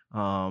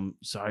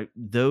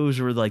 Those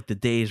were like the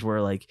days where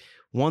like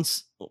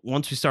once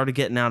we started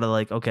getting out of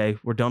like, okay,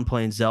 we're done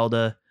playing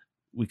Zelda,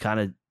 we kind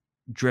of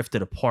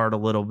drifted apart a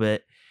little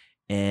bit.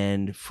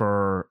 And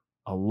for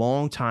a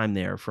long time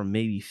there, from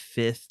maybe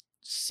 5th,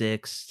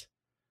 6th,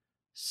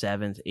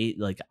 7th, 8th,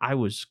 like I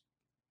was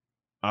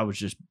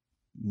just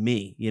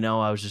me, you know.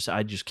 I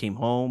just came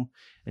home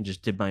and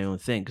just did my own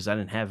thing because I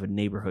didn't have a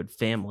neighborhood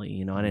family,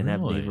 you know. I didn't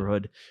have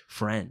neighborhood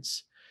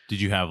friends.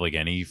 Did you have like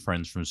any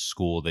friends from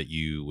school that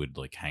you would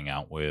like hang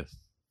out with?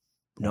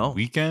 No.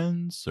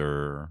 Weekends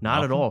or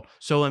not at all.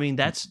 So I mean,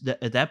 at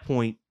that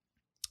point,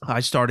 I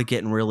started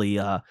getting really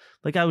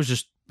like I was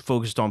just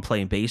focused on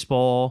playing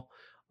baseball.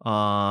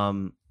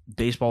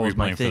 Baseball was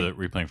my thing.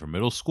 Were you playing for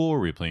middle school or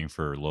were you playing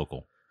for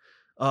local?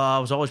 I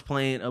was always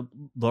playing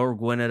Lower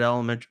Gwinnett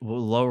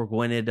Lower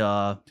Gwinnett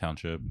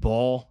Township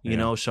ball, you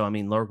know. So I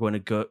mean, Lower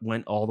Gwinnett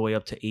went all the way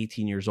up to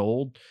 18 years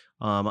old.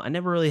 I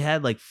never really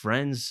had like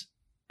friends.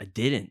 I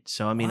didn't.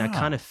 So I mean, I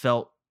kind of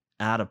felt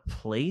out of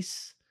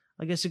place,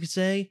 I guess you could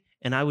say.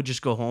 And I would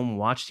just go home and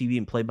watch TV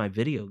and play my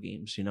video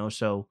games, you know.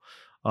 So,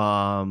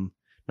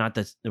 not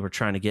that we're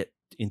trying to get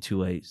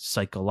into a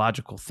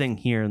psychological thing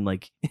here and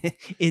like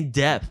in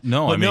depth.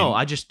 No, but no,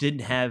 I just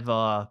didn't have.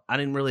 I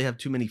didn't really have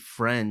too many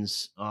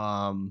friends.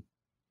 And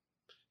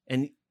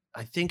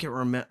I think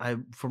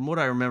from what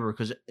I remember,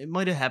 because it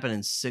might have happened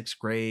in 6th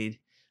grade.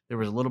 There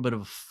was a little bit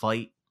of a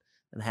fight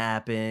that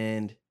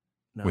happened.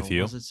 No, with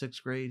you? Was it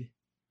 6th grade?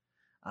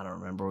 I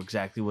don't remember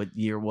exactly what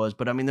year it was,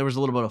 but I mean, there was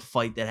a little bit of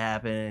fight that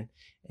happened,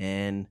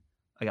 and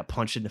I got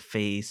punched in the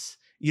face.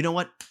 You know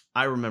what?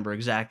 I remember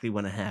exactly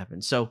when it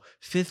happened. So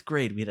 5th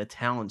grade, we had a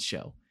talent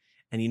show,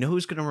 and you know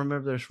who's going to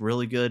remember this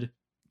really good?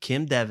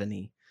 Kim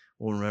Devaney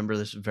will remember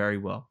this very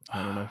well.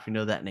 I don't know if you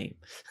know that name.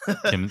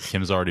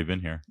 Kim's already been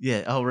here.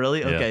 Yeah. Oh,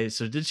 really? Yeah. Okay.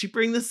 So did she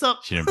bring this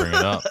up? She didn't bring it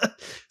up.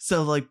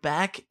 So like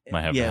back,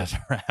 Might have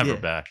her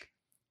back.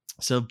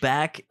 So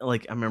back,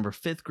 like I remember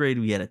 5th grade,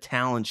 we had a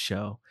talent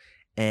show.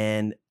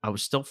 And I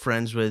was still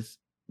friends with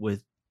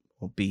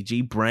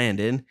BG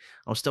Brandon.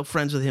 I was still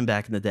friends with him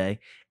back in the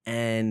day.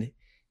 And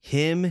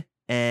him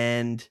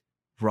and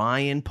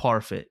Ryan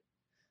Parfit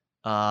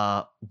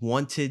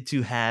wanted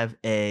to have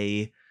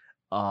a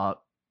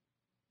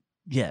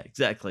yeah,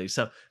 exactly.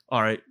 So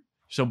all right.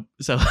 So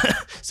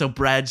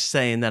Brad's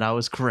saying that I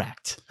was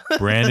correct.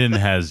 Brandon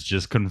has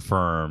just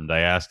confirmed. I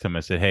asked him,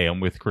 I said, hey,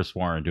 I'm with Chris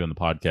Warren doing the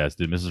podcast.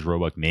 Did Mrs.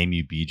 Roebuck name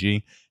you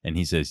BG? And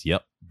he says,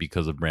 yep,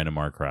 because of Brandon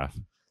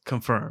Marcraft.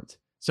 Confirmed.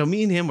 So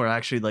me and him were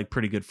actually like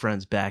pretty good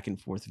friends back in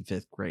 4th and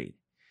 5th grade.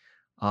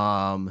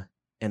 And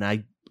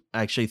I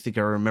actually think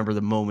I remember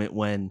the moment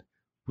when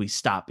we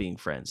stopped being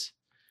friends.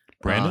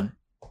 Brandon?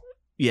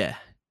 Yeah.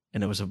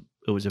 And it was a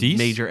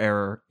major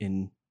error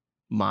it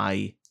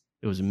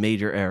was a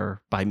major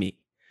error by me.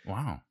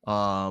 Wow.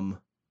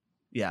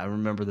 Yeah, I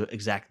remember the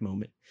exact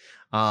moment.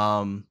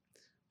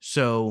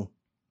 So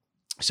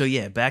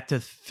yeah, back to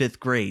 5th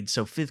grade.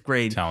 So 5th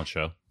grade, talent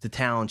show. The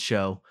talent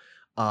show.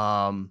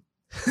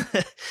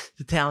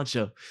 The talent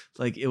show.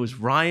 Like it was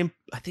Ryan.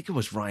 I think it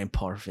was Ryan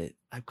Parfit.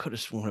 I could have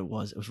sworn it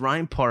was. It was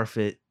Ryan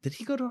Parfit. Did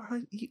he go to our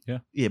high?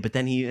 Yeah, but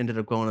then he ended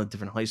up going to a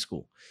different high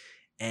school,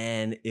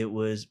 and it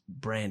was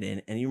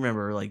Brandon. And you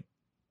remember, like,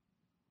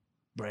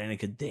 Brandon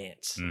could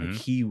dance. Mm-hmm.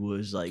 Like he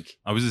was like,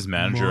 I was his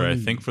manager, I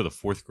think, for the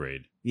 4th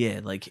grade. Yeah,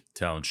 like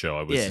talent show.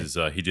 I was his.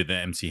 He did the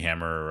MC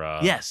Hammer.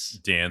 Yes.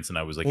 Dance, and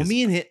I was like, well,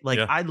 me and him, like,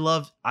 I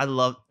loved,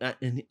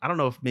 and I don't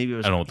know if maybe it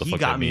was. I don't know what the fuck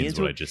that means.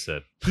 What I just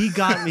said. He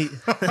got me.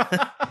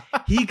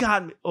 He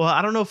got me. Well,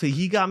 I don't know if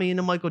he got me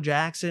into Michael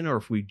Jackson or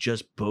if we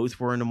just both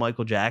were into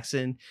Michael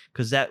Jackson,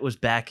 because that was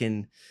back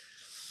in.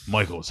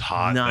 Michael was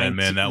hot,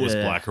 man. That was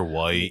Black or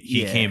White.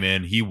 He came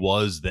in. He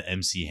was the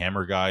MC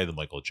Hammer guy, the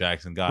Michael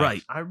Jackson guy.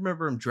 Right. I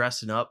remember him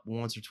dressing up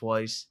once or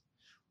twice.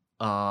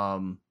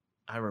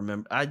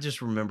 I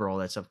just remember all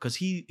that stuff because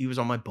he was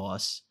on my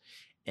bus,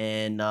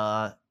 and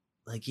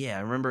like, yeah,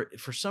 I remember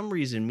for some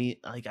reason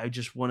I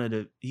just wanted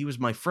to. He was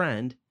my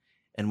friend,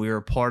 and we were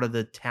a part of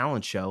the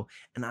talent show,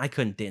 and I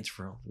couldn't dance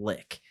for a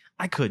lick.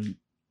 I couldn't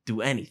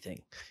do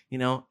anything. You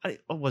know, I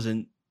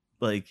wasn't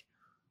like.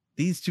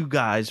 These two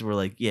guys were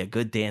like, yeah,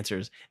 good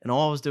dancers. And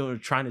all I was doing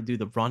was trying to do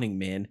the Running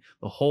Man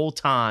the whole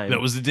time.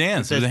 That was the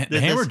dance. The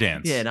hammer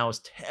dance. Yeah, and I was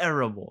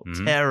terrible,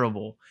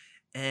 terrible.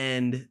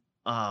 And,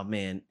 oh,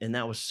 man. And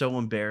that was so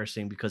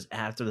embarrassing because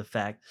after the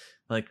fact,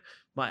 like,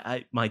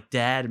 my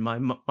dad and my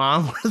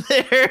mom were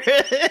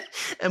there.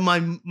 And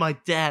my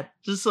dad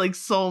just, like,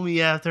 saw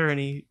me after.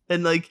 And he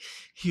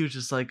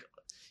was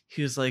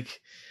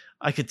like,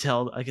 I could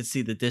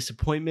see the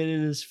disappointment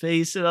in his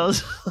face, and I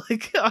was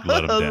like,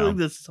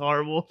 this is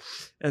horrible.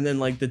 And then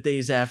like the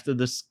days after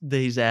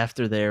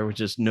there were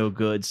just no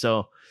good.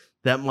 So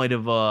that might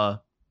have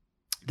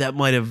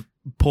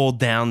pulled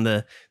down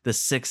the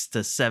 6th to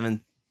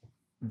 7th,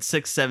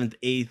 7th,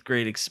 8th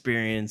grade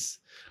experience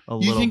a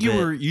little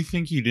bit. You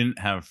think you didn't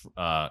have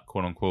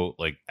quote unquote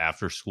like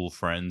after school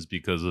friends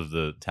because of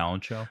the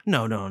talent show?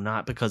 No,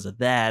 not because of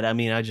that. I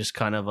mean, I just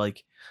kind of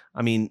like,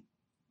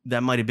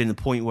 that might have been the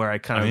point where I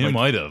kind of. It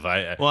might have.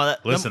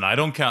 Listen, I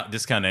don't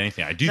discount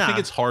anything. I do think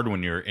it's hard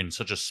when you're in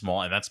such a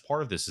small, and that's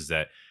part of this is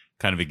that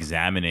kind of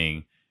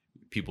examining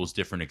people's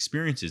different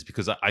experiences,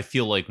 because I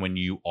feel like when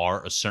you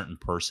are a certain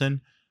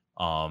person,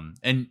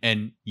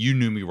 and you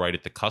knew me right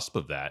at the cusp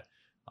of that,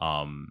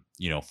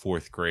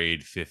 4th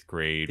grade, 5th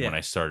grade, when I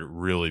started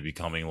really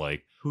becoming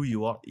like who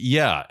you are.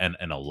 Yeah, and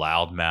a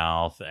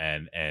loudmouth,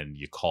 and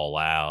you call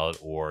out,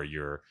 or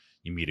you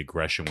meet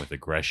aggression with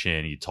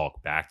aggression, you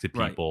talk back to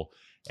people. Right.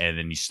 And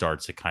then you start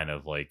to kind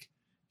of like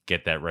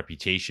get that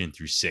reputation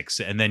through 6,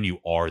 and then you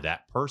are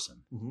that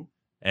person. Mm-hmm.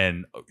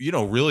 And,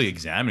 really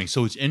examining.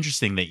 So it's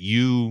interesting that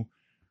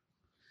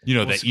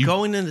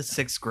going into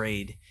 6th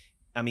grade,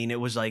 it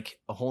was like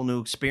a whole new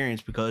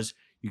experience because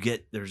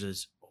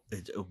there's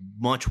a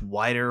much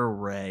wider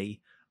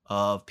array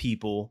of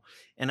people.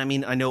 And I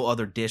mean, I know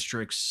other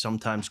districts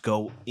sometimes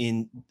go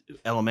in,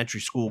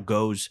 elementary school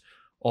goes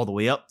all the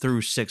way up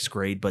through 6th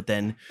grade, but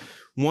then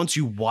once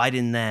you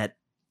widen that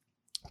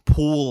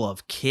pool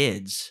of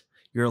kids,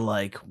 you're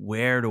like,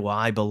 where do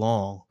I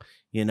belong?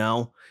 You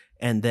know?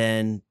 And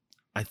then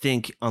I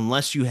think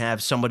unless you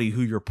have somebody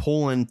who you're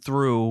pulling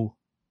through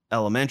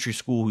elementary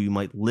school, who you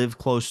might live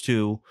close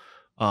to,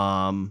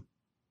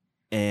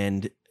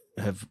 and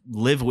have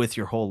lived with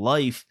your whole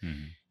life,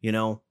 you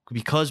know,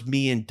 because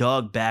me and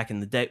Doug back in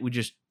the day,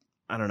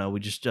 I don't know,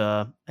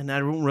 and I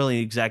don't really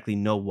exactly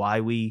know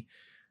why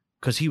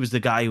because he was the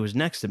guy who was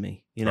next to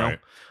me, you know,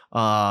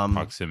 right.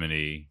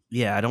 Proximity.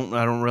 Yeah. I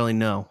don't really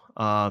know.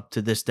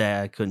 To this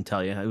day, I couldn't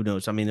tell you. Who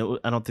knows? I mean,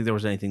 I don't think there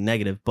was anything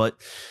negative, but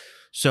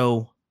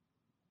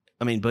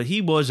but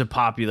he was a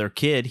popular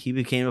kid. He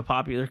became a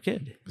popular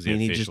kid. I mean,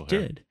 he just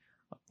did.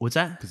 What's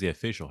that? Because he had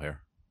facial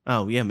hair.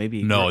 Oh, yeah,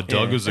 maybe. No,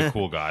 Doug was a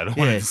cool guy. I don't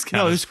want to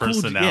discount his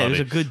personality. Cool. Yeah, he was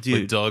a good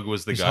dude. But Doug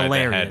was the guy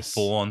that had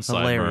full-on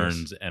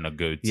sideburns and a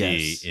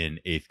goatee in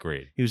 8th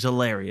grade. He was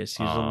hilarious.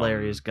 He was a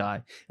hilarious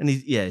guy. And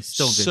he's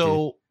still a good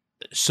dude.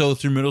 So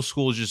through middle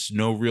school, just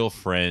no real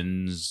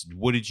friends.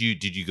 What did you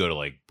go to,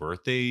 like,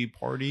 birthday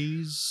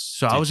parties?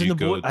 So I was in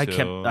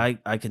the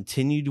I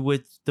continued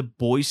with the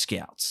Boy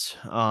Scouts.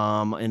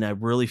 And I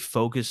really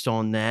focused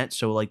on that.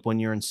 So like when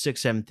you're in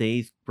 6th, 7th,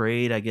 8th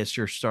grade, I guess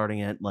you're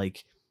starting at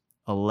like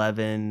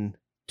 11,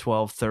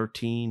 12,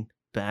 13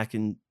 back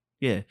in,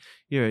 you're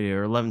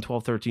 11,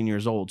 12, 13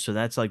 years old. So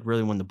that's like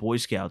really when the Boy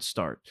Scouts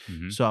start.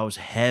 So I was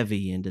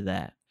heavy into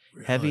that,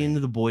 heavy into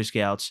the Boy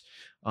Scouts.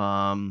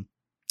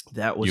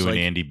 That was you like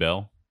and Andy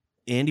Bell.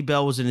 Andy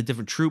Bell was in a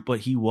different troop,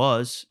 but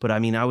I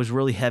mean, I was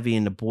really heavy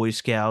into Boy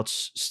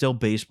Scouts, still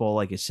baseball.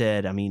 Like I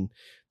said, I mean,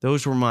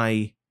 those were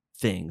my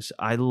things.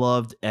 I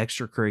loved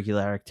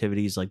extracurricular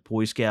activities like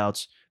Boy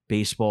Scouts,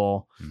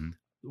 baseball.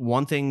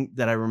 One thing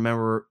that I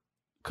remember,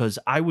 because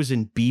I was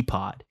in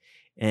B-Pod,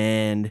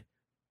 and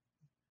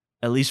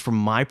at least from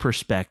my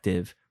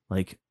perspective,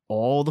 like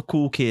all the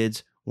cool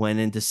kids went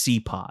into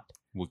C-Pod.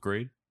 What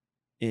grade?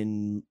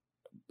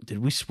 Did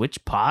we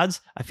switch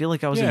pods? I feel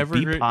like I was in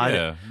B-Pod.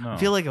 Yeah, no. I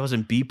feel like I was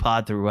in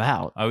B-Pod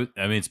throughout. I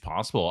mean, it's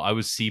possible. I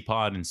was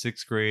C-Pod in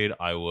 6th grade.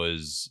 I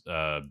was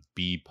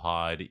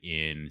B-Pod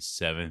in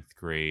 7th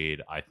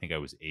grade. I think I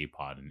was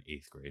A-Pod in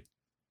 8th grade.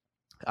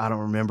 I don't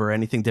remember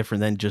anything different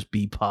than just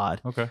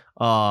B-Pod. Okay.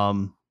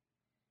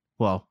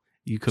 Well,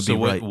 you could be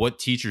right. So what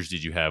teachers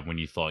did you have when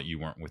you thought you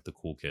weren't with the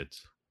cool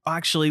kids?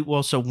 Actually,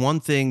 so one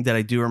thing that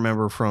I do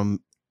remember from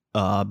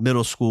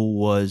middle school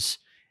was,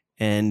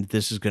 and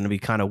this is going to be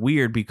kind of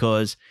weird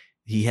because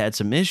he had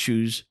some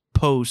issues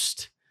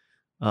post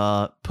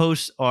when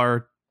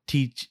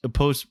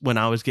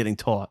I was getting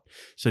taught.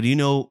 So do you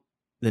know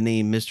the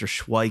name Mr.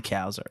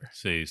 Schweighauser?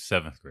 Say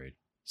 7th grade.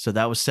 So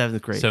that was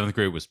 7th grade. 7th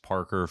grade was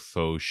Parker,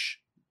 Foch,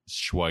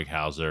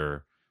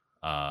 Schweighauser,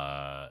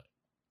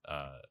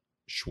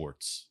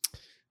 Schwartz.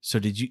 So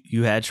did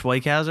you had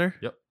Schweighauser?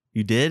 Yep.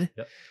 You did?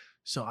 Yep.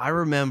 So I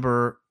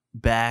remember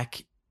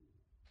back.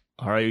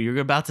 All right, you're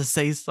about to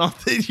say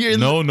something.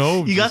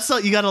 No. You got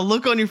a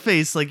look on your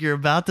face like you're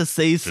about to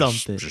say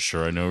something. Just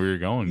sure I know where you're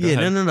going. Go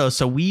ahead. No.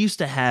 So we used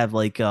to have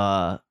we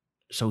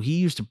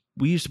used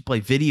to play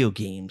video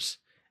games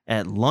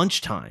at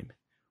lunchtime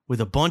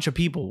with a bunch of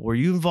people. Were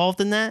you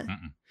involved in that?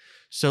 Mm-mm.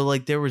 So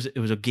like it was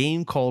a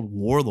game called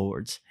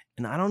Warlords,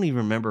 and I don't even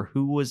remember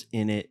who was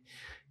in it.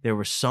 There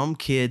was some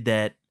kid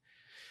that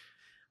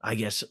I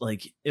guess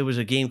like it was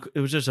a game. It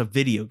was just a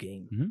video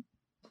game. Mm-hmm.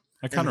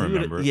 I kind of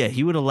remember. Yeah,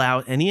 he would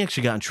allow, and he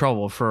actually got in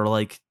trouble for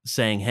like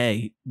saying,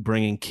 "Hey,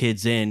 bringing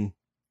kids in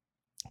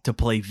to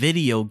play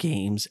video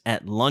games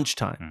at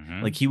lunchtime."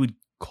 Mm-hmm. Like he would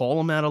call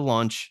them out of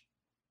lunch,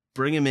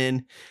 bring them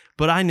in,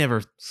 but I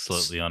never.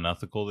 Slightly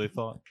unethical, they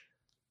thought.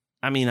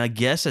 I mean, I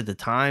guess at the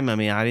time, I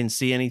didn't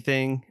see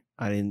anything.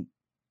 I don't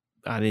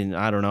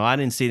know. I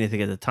didn't see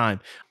anything at the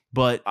time,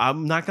 but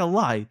I'm not gonna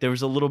lie. There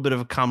was a little bit of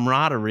a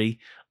camaraderie.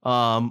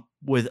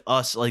 With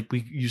us, like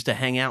we used to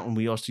hang out and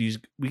we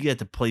get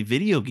to play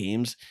video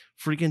games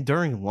freaking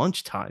during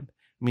lunchtime.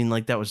 I mean,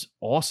 like that was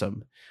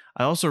awesome.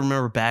 I also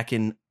remember back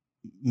in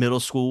middle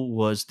school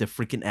was the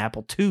freaking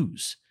Apple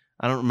IIs.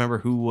 I don't remember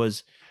who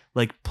was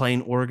like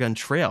playing Oregon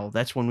Trail.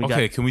 That's when we got.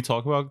 Okay, can we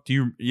talk about?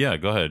 Yeah,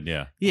 go ahead.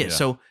 Yeah.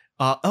 So,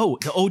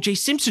 the O.J.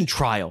 Simpson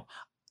trial.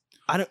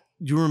 Do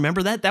you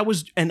remember that? That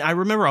was, and I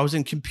remember I was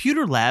in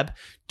computer lab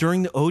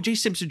during the O.J.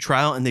 Simpson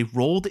trial, and they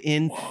rolled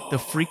in the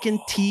freaking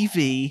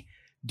TV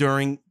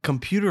during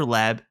computer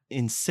lab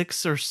in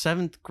 6th or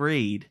 7th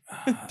grade.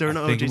 During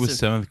I think it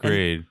was 7th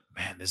grade.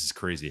 Man, this is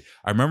crazy.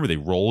 I remember they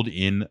rolled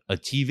in a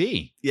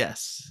TV.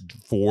 Yes.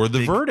 For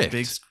the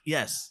verdict.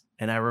 Yes.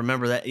 And I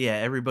remember that. Yeah,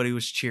 everybody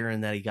was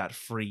cheering that he got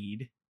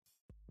freed.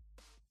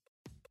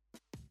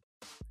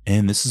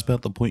 And this is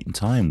about the point in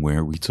time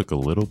where we took a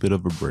little bit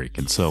of a break.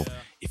 And so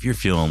if you're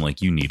feeling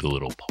like you need a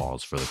little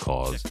pause for the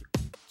cause,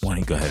 why don't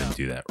you go ahead and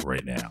do that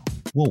right now?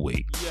 We'll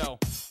wait. Yo,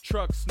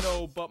 trucks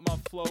know, but my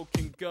flow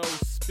can go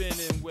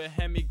spinning with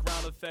Hemi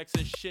ground effects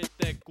and shit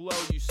that glow.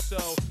 You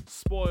so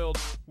spoiled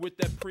with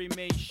that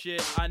pre-made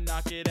shit. I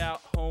knock it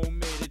out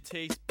homemade, it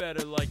tastes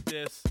better like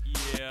this.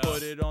 Yeah.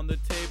 Put it on the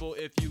table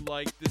if you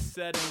like the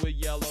setting with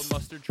yellow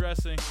mustard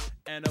dressing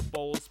and a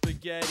bowl of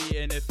spaghetti.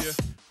 And if you're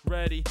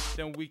ready,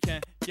 then we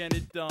can get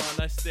it done.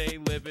 I stay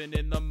living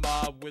in the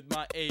mob with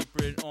my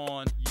apron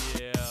on.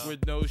 Yeah.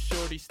 With no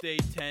shorty, stay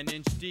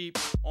 10-inch deep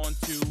on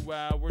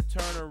 2-hour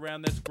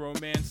turnaround. That's grown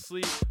man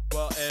sleep.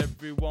 While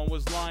everyone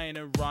was lying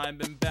and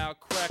rhyming about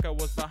crack, I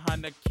was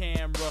behind the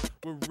camera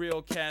with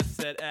real cats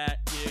that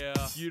act.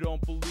 Yeah. You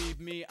don't believe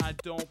me, I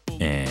don't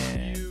believe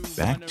And you.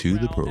 back to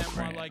the Running around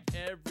program. like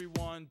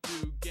everyone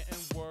do, getting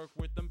work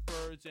with them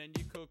birds and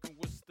you cooking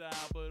with style.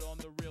 But on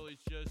the real,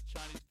 it's just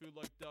Chinese food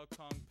like duck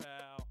kung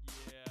pao.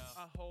 Yeah.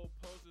 I hold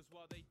poses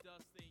while they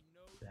dust they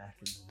know. Back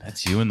in the-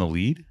 That's you in the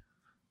lead?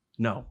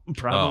 No,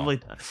 probably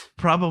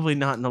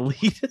not in the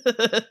lead.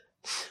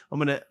 I'm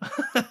gonna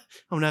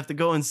have to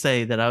go and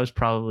say that I was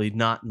probably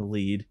not in the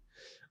lead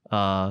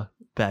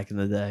back in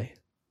the day.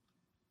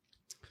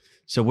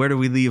 So where do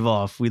we leave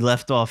off? We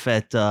left off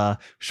at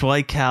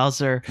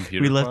Schweighauser.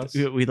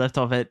 Computer We left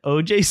off at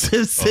O.J.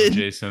 Simpson.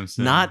 O.J.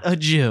 Simpson. Not a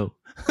Jew.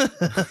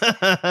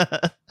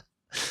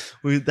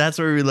 That's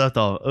where we left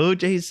off.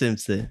 O.J.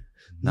 Simpson.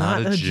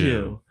 Not a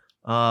Jew.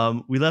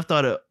 We left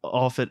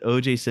off at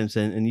O.J.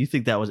 Simpson, and you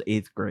think that was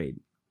 8th grade.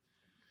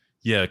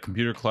 Yeah,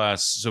 computer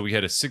class. So we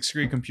had a 6th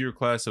grade computer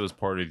class that was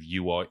part of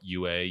UA,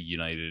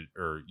 United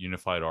or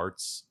Unified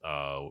Arts.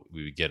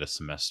 We would get a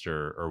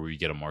semester, or we would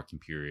get a marking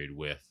period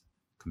with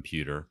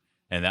computer,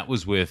 and that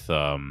was with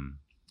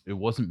it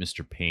wasn't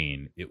Mr.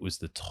 Payne, it was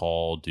the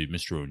tall dude,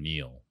 Mr.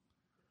 O'Neill.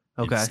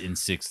 Okay. in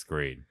 6th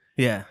grade.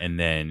 Yeah. And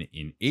then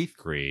in 8th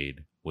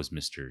grade was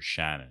Mr.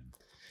 Shannon.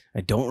 I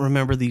don't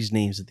remember these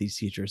names of these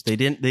teachers. They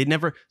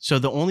never. So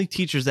the only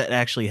teachers that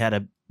actually had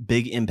a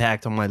big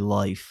impact on my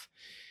life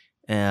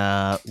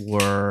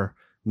were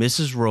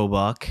Mrs.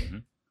 Roebuck,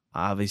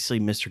 obviously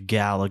Mr.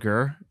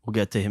 Gallagher. We'll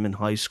get to him in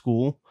high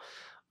school.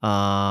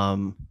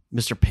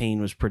 Mr. Payne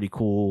was pretty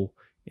cool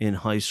in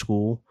high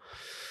school.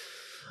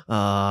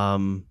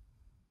 So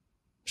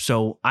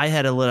I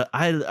had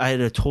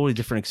a totally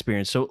different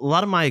experience. So a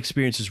lot of my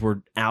experiences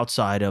were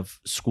outside of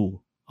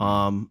school.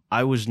 I've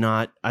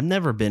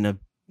never been a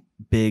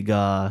big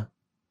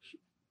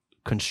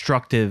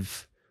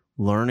constructive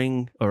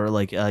learning, or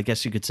like I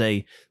guess you could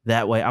say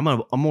that way.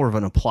 I'm more of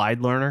an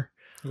applied learner.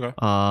 Okay.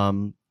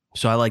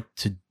 So I like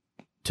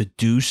to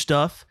do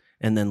stuff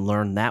and then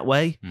learn that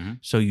way. Mm-hmm.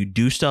 So you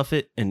do stuff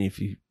it, and if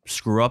you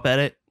screw up at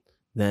it,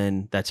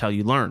 then that's how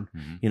you learn.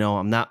 Mm-hmm. You know,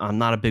 I'm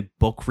not a big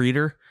book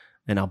reader,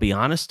 and I'll be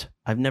honest,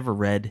 I've never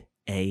read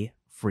a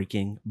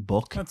freaking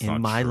book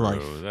in my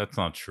life. That's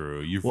not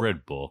true. You've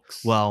read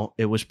books. Well,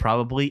 it was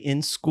probably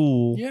in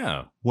school.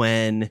 Yeah.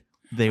 When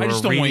they were I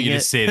just don't reading want you it.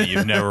 to say that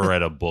you've never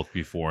read a book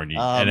before, and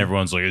and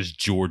everyone's like, "It's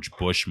George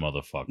Bush,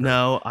 motherfucker."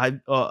 No, I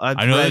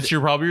know that's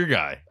probably your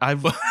guy.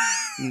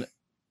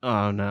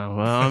 Oh no!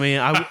 Well, I mean,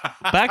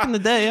 back in the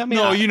day, I mean,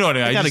 no, you know what I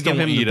mean. I got to give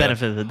him the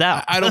benefit of the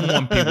doubt. I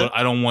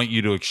don't want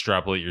you to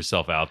extrapolate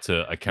yourself out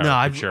to a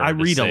caricature. No, I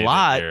read a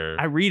lot.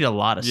 I read a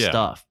lot of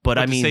stuff, but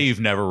I mean, say you've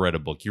never read a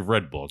book. You've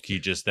read book.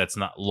 That's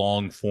not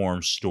long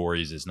form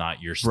stories. Is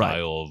not your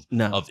style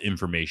of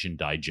information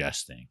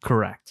digesting.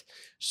 Correct.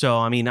 So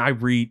I mean, I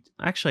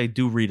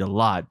do read a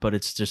lot, but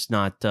it's just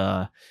not.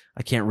 I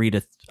can't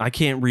read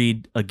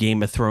a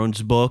Game of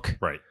Thrones book.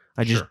 Right.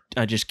 I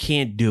just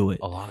can't do it.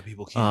 A lot of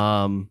people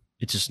can't.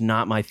 It's just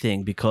not my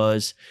thing,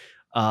 because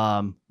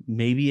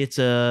maybe it's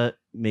a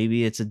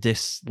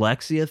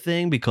dyslexia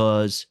thing,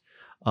 because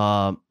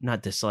not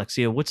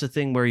dyslexia. What's the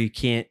thing where you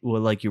can't,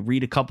 like you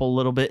read a couple a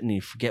little bit and you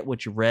forget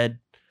what you read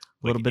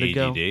a little bit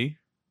ago? ADD?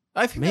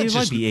 I think Maybe that's it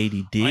might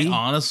be ADD. I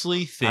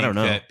honestly think I don't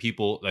know.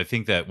 I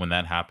think that when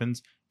that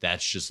happens,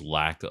 that's just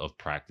lack of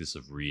practice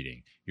of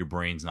reading. Your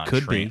brain's not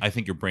Could trained. be. I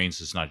think your brain's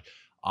just not.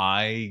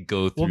 I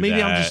go through. Well, maybe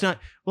that. I'm just not.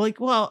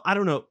 Well, I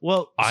don't know.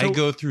 Well, I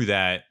go through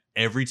that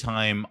every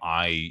time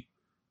I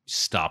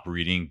stop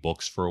reading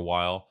books for a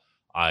while.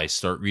 I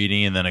start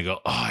reading and then I go,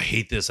 oh, I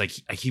hate this. I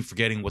keep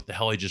forgetting what the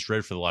hell I just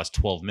read for the last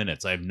 12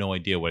 minutes. I have no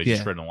idea what I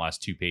just read in the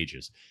last 2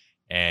 pages.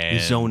 And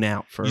you zone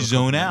out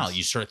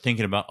You start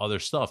thinking about other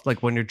stuff.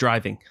 Like when you're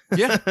driving.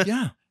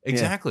 Yeah,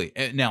 exactly.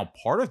 And now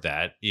part of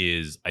that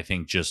is, I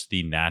think, just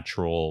the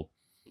natural,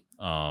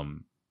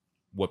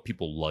 what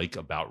people like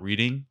about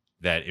reading,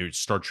 that it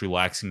starts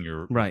relaxing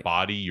your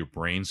body, your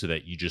brain, so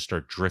that you just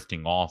start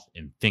drifting off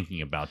and thinking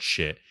about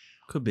shit.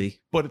 Could be.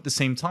 But at the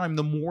same time,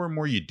 the more and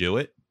more you do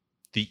it,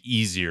 the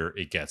easier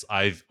it gets.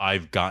 I've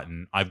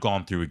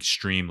gone through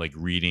extreme like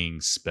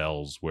reading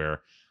spells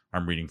where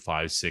I'm reading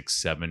 5, 6,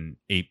 7,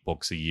 8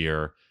 books a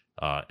year.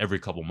 Every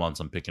couple months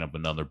I'm picking up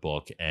another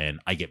book, and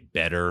I get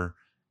better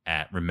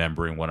at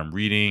remembering what I'm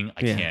reading.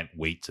 I can't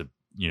wait to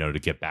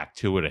get back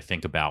to it. I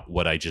think about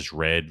what I just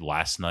read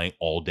last night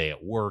all day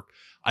at work.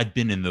 I'd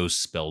been in those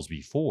spells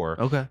before.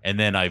 Okay. And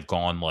then I've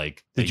gone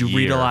like Did you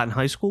read a lot in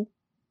high school?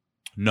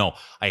 No,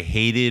 I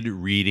hated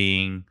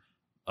reading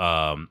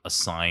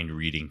assigned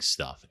reading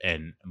stuff,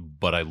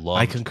 but I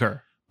I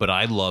concur. But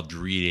I loved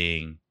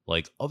reading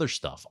like other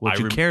stuff. What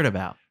you cared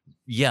about.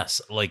 Yes,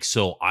 like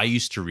so I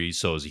used to read.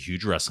 So I was a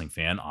huge wrestling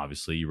fan.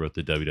 Obviously, you wrote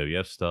the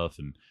WWF stuff,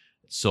 and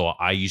so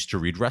I used to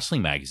read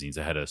wrestling magazines.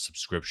 I had a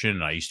subscription,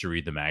 and I used to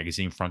read the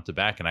magazine front to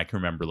back. And I can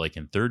remember, like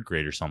in third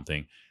grade or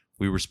something,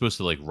 we were supposed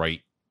to like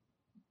write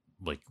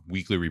like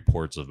weekly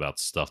reports about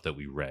stuff that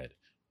we read,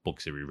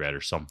 books that we read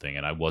or something.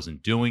 And I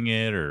wasn't doing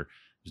it, or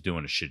was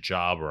doing a shit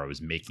job, or I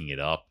was making it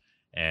up.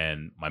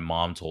 And my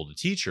mom told the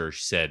teacher,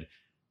 she said,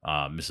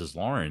 Mrs.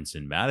 Lawrence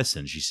in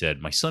Madison, she said,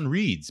 my son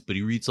reads, but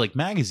he reads like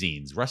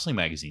magazines, wrestling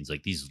magazines,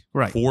 like these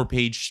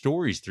 4-page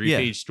stories,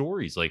 3-page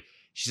stories. Like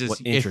she says,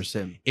 what interests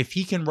him. If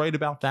he can write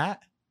about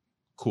that,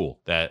 cool.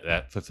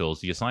 That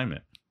fulfills the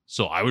assignment.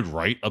 So I would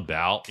write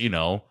about,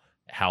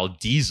 how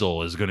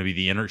Diesel is going to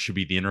be should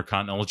be the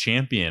Intercontinental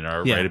Champion,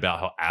 or write about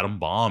how Adam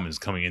Bomb is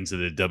coming into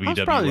the WWF. I was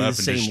probably the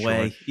same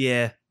way.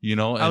 Yeah.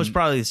 I was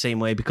probably the same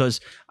way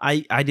because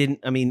I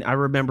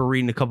remember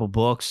reading a couple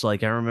books.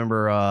 Like I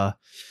remember a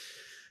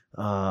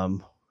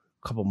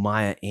couple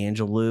Maya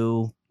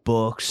Angelou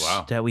books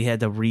that we had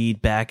to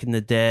read back in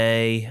the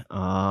day.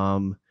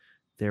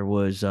 There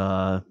was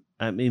I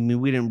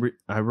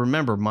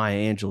remember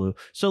Maya Angelou.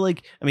 So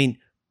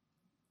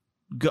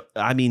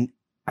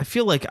I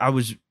feel like I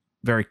was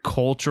very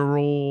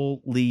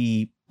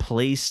culturally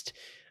placed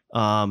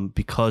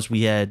because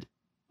we had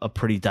a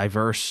pretty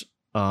diverse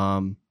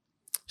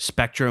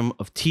spectrum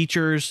of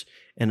teachers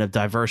and a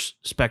diverse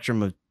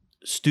spectrum of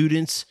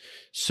students.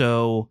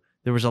 So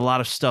there was a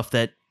lot of stuff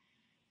that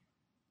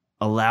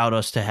allowed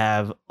us to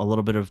have a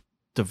little bit of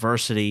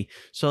diversity.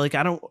 So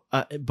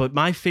but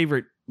my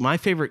favorite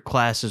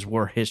classes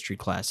were history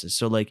classes.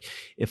 So like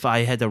if I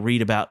had to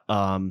read about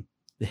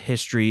the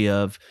history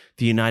of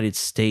the United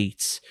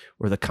States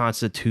or the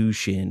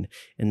Constitution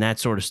and that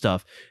sort of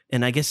stuff.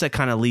 And I guess that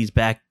kind of leads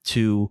back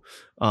to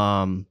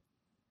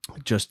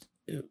just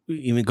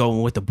even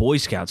going with the Boy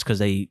Scouts, because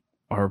they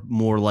are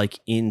more like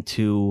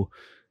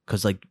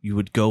because like you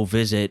would go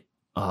visit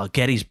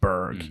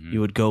Gettysburg, Mm-hmm.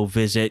 you would go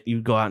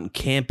out and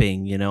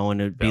camping,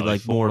 and it'd be Valley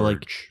like more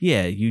like, Forge,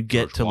 you'd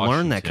get George to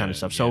learn that kind of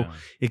stuff. So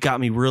it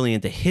got me really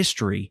into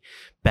history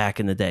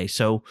back in the day.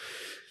 So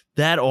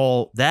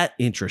that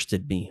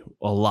interested me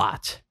a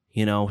lot,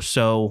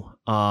 so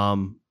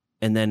and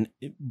then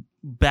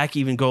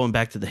going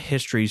back to the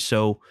history.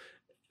 So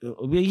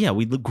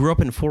we grew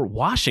up in Fort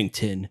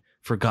Washington,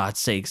 for God's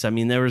sakes. I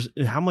mean,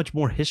 how much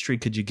more history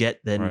could you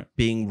get than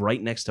being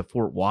right next to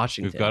Fort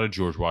Washington? We've got a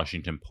George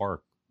Washington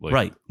Park.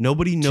 Right.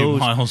 Nobody knows. 2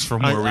 miles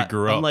from where we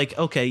grew up. I'm like,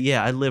 okay,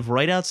 I live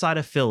right outside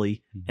of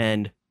Philly,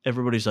 and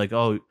everybody's like,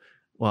 oh,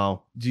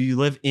 well, do you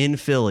live in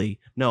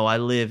Philly? No, I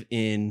live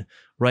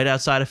right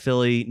outside of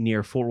Philly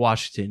near Fort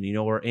Washington. You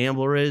know where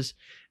Ambler is?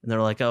 And they're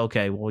like, oh,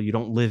 okay, well, you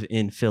don't live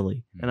in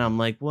Philly. And I'm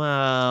like,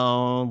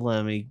 well,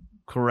 let me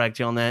correct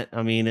you on that.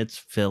 I mean, it's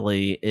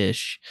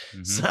Philly-ish.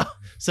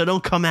 So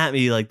don't come at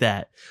me like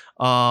that.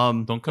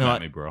 Don't come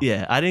at me, bro.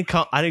 Yeah, I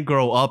didn't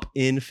grow up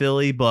in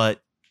Philly,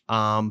 but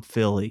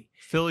Philly.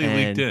 Philly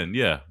leaked in.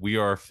 Yeah, we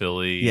are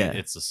Philly. Yeah,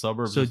 it's a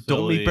suburb. So of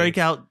Philly.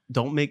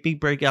 Don't make me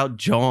break out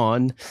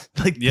John.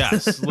 Like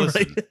yes,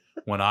 listen.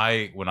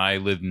 Right? When I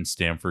lived in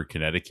Stamford,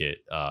 Connecticut,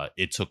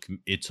 it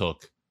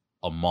took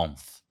a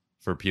month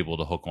for people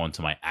to hook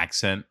onto my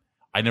accent.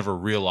 I never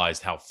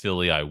realized how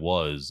Philly I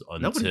was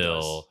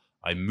until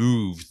I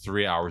moved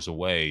 3 hours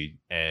away,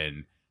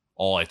 and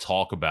all I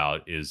talk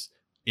about is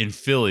in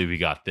Philly we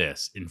got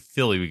this, in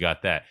Philly we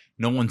got that.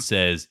 No one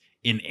says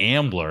in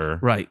Ambler,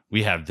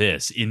 we have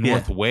this. In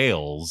North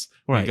Wales,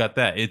 we got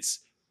that. It's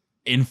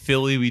in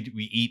Philly,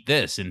 we eat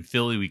this. In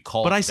Philly, we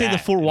call. But it I say that. the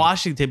Fort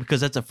Washington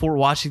because that's a Fort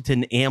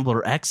Washington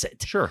Ambler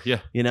exit. Sure,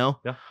 yeah, Yeah.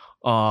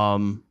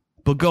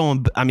 But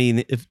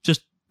if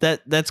just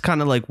that's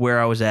kind of like where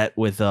I was at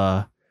with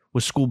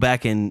school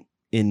back in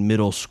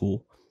middle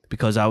school,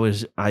 because I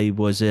was a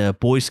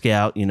Boy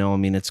Scout.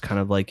 It's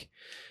kind of like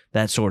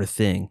that sort of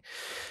thing.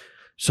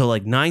 So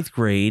like 9th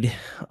grade,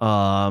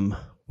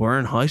 we're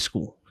in high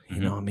school.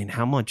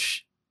 How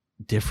much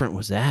different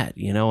was that?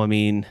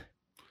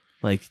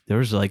 Like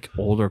there's like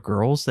older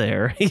girls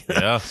there.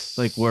 Yes.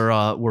 Like we're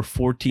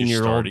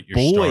 14-year-old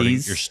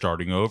boys. You're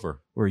starting over.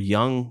 We're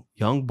young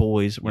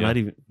boys. We're not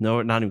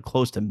even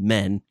close to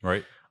men.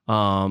 Right.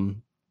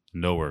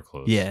 Nowhere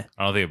close. Yeah.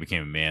 I don't think I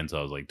became a man until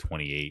I was like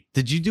 28.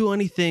 Did you do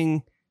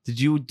anything? Did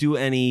you do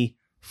any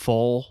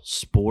fall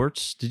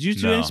sports? Did you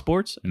do any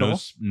sports?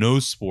 No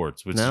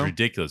sports, which is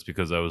ridiculous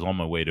because I was on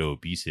my way to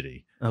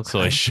obesity. Okay. So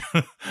I should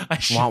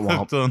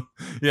have done.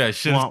 Yeah, I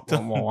should have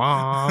done.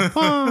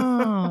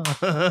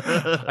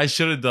 I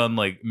should have done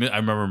like I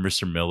remember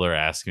Mr. Miller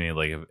asking me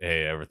like,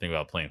 "Hey, ever think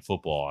about playing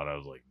football?" And I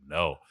was like,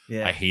 "No."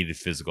 Yeah. I hated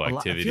physical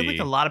activity. I feel like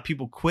a lot of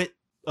people quit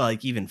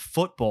like even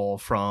football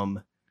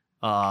from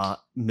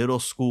middle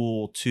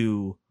school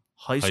to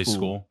high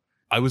school.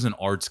 I was an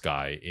arts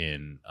guy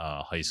in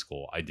high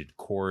school. I did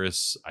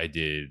chorus. I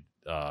did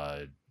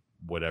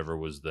whatever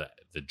was the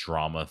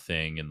drama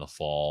thing in the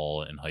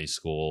fall in high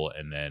school,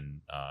 and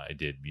then I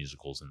did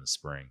musicals in the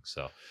spring.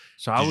 So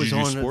I was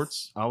on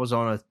sports. I was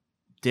on a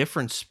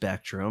different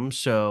spectrum.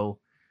 So,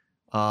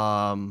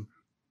 so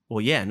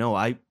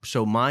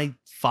my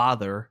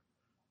father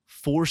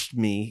forced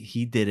me.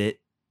 He did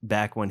it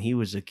back when he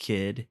was a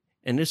kid,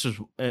 and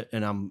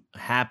and I'm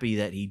happy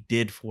that he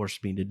did force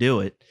me to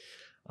do it.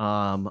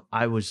 I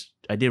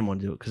didn't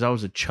want to do it because I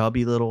was a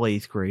chubby little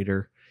 8th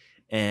grader,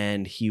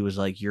 and he was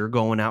like, "You're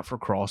going out for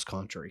cross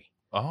country."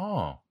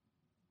 Oh,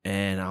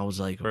 and I was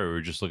like, "Right, we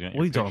were just looking at."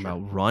 What are you talking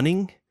about?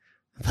 Running?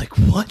 I'm like,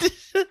 what?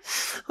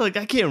 Like,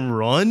 I can't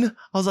run.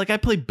 I was like, I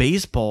play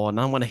baseball and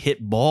I want to hit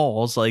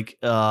balls like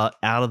out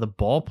of the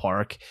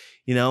ballpark,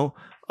 you know.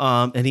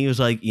 And he was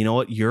like, you know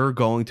what? You're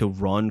going to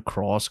run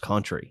cross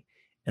country,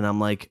 and I'm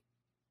like,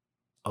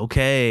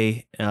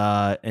 okay.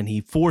 And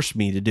he forced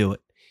me to do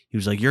it. He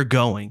was like, you're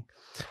going.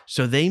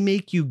 So they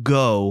make you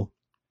go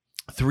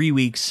 3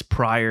 weeks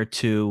prior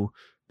to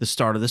the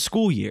start of the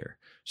school year.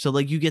 So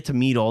like you get to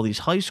meet all these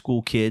high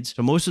school kids.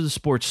 So most of the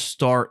sports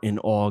start in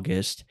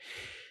August.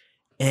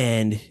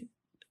 And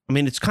I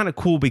mean, it's kind of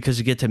cool because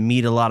you get to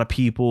meet a lot of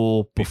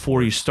people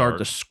before you start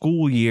the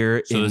school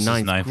year in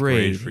ninth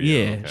grade. For you.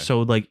 Yeah. Okay.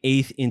 So like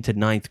 8th into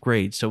 9th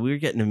grade. So we were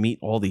getting to meet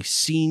all these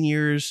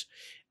seniors.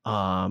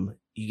 You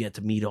get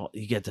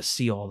to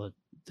see all the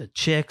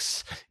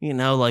chicks, you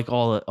know, like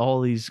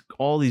all these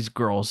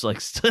girls.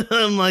 Like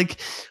I'm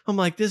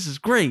like, this is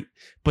great.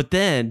 But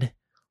then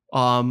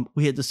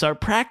we had to start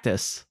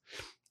practice.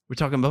 We're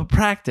talking about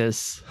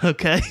practice,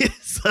 okay?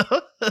 So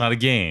not a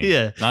game.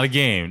 Yeah. Not a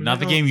game. Not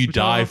the game you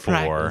die for.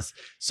 Practice.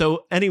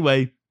 So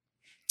anyway,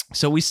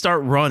 so we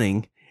start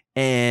running,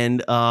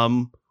 and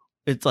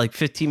it's like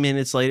 15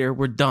 minutes later,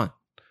 we're done.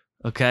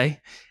 Okay.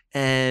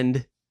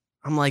 And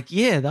I'm like,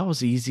 yeah, that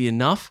was easy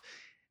enough.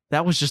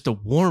 That was just a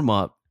warm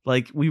up.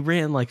 Like we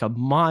ran like a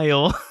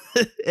mile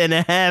and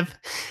a half,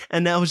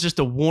 and that was just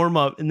a warm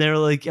up. And they're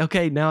like,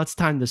 okay, now it's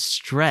time to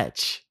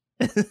stretch.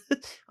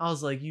 I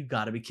was like, you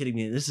gotta be kidding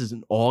me. This is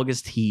an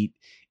August heat.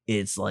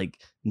 It's like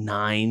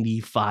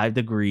 95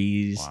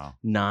 degrees, wow.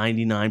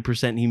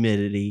 99%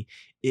 humidity.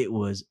 It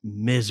was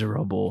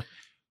miserable.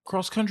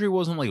 Cross country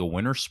wasn't like a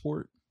winter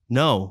sport?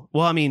 No.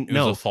 Well, I mean, it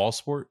was a fall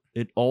sport?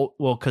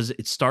 Because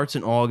it starts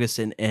in August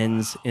and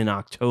ends in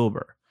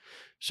October.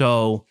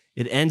 So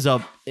it ends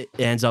up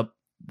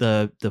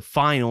the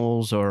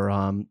finals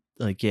or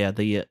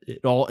it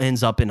all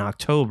ends up in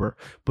October.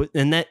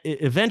 And that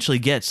it eventually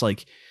gets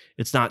like,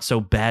 it's not so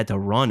bad to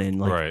run in,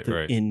 like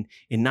right. in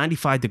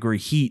 95-degree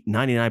heat,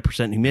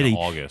 99% humidity. In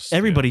August,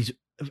 everybody's.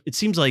 Yeah. It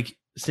seems like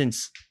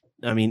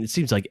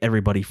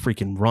everybody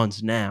freaking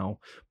runs now,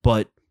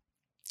 but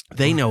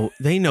they know.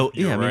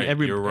 Yeah, right, I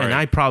mean, right. And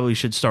I probably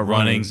should start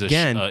running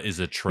again. Is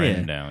a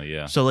trend now.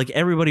 Yeah. So like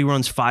everybody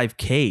runs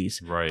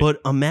 5Ks, right?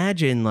 But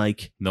imagine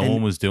like no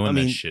one was doing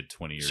that shit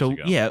 20 years ago.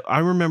 So yeah, I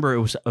remember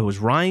it was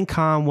Ryan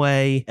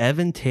Conway,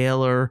 Evan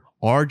Taylor,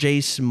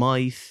 R.J.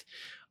 Smythe.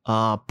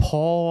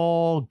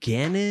 Paul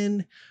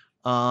Gannon.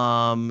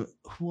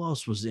 Who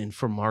else was in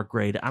from our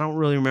grade? I don't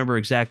really remember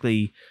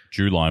exactly.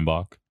 Drew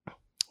Leinbach.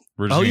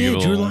 Drew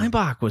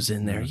Leinbach was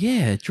in there.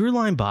 Yeah, Drew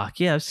Leinbach.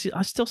 Yeah,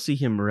 I still see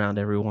him around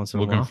every once in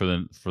a while.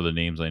 Looking for the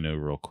names I know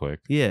real quick.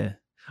 Yeah.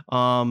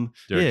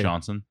 Derek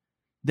Johnson.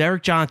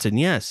 Derek Johnson.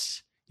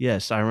 Yes,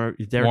 I remember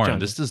Derek Warren, Johnson.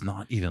 This does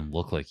not even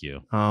look like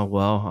you. Oh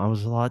well, I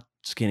was a lot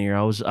skinnier.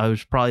 I was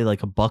probably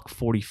like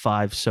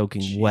 $145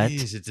 soaking wet.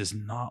 It does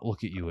not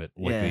look at you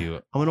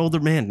you. I'm an older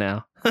man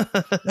now. No,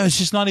 it's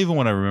just not even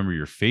what I remember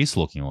your face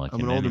looking like. I'm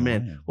an older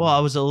man. Well, I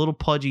was a little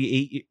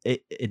pudgy.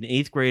 In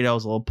 8th grade, I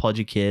was a little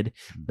pudgy kid.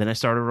 Then I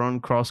started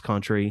running cross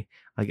country.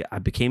 I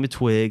became a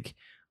twig.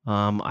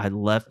 I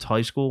left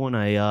high school and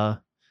I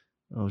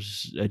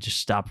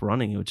just stopped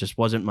running. It just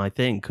wasn't my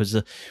thing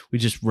because we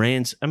just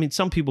ran. I mean,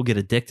 some people get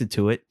addicted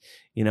to it,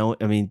 you know.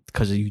 I mean,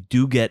 because you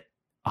do get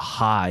a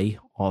high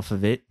off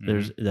of it.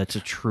 Mm-hmm. That's a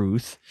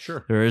truth.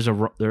 Sure, there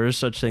is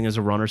such thing as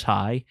a runner's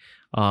high.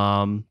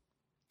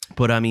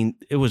 But I mean,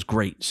 it was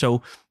great.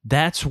 So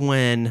that's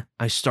when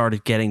I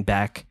started getting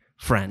back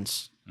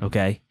friends.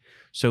 Okay,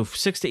 so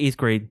 6th to 8th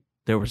grade,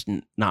 there was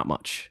not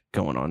much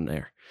going on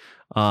there.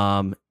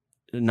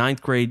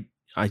 9th grade,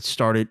 I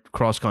started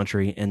cross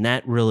country, and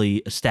that really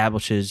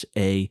establishes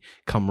a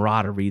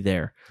camaraderie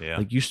there. Yeah.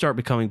 Like you start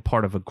becoming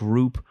part of a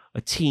group,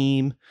 a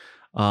team,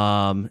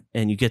 and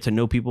you get to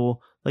know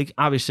people. Like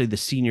obviously the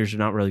seniors are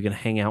not really going to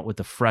hang out with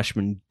the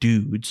freshman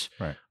dudes.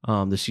 Right.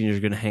 The seniors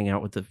are going to hang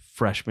out with the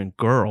freshman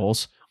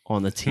girls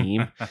on the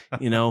team,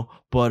 you know,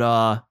 but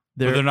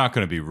they're not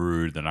going to be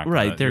rude. They're not gonna,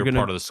 right. They're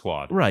part of the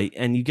squad. Right.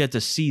 And you get to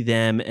see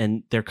them,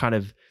 and they're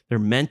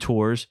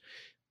mentors.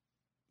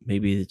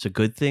 Maybe it's a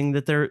good thing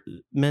that they're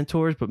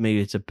mentors, but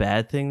maybe it's a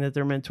bad thing that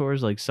they're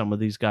mentors. Like some of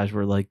these guys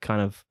were like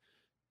kind of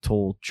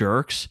total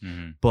jerks,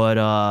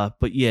 but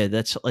yeah,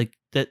 that's like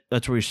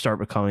that's where you start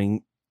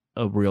becoming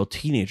a real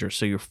teenager.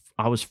 So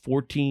I was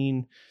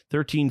 13,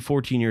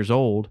 14 years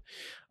old.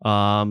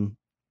 That's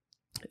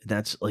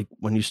like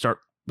when you start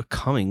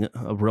becoming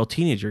a real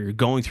teenager. You're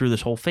going through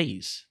this whole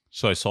phase.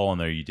 So I saw in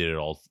there you did it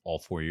all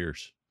 4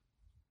 years.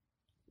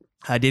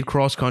 I did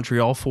cross country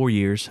all 4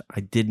 years. I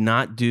did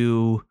not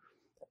do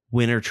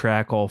winter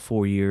track all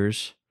 4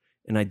 years,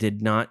 and I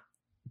did not.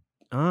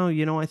 Oh,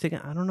 I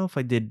don't know if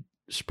I did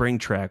spring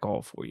track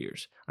all 4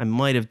 years. I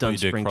might have done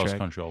spring cross track.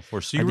 country all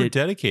 4. So you were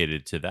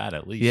dedicated to that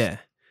at least. Yeah.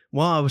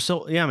 Well, I was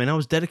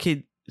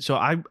dedicated. So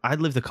I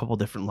lived a couple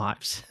different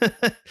lives.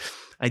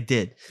 I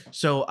did.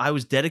 So I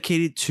was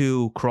dedicated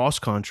to cross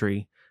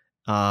country.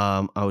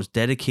 I was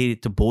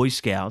dedicated to Boy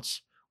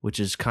Scouts, which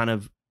is kind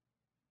of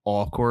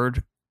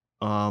awkward.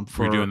 Were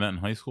you doing that in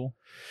high school?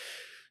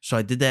 So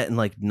I did that in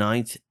like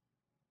ninth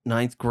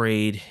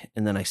grade,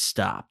 and then I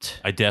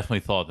stopped. I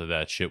definitely thought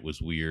that shit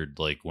was weird.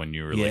 Like when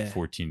you were like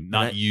 14,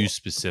 not you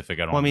specific.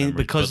 I don't. Well, I mean,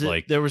 remember, because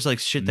like there was like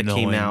shit that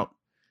came out.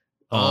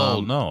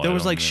 No, there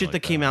was like shit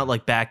that came out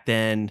like back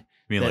then.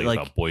 I mean, that, like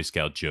about Boy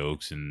Scout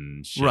jokes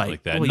and shit right.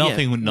 like that. Well,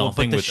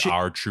 nothing with shit,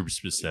 our troop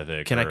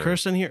specific. Can I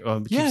curse in here?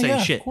 Keep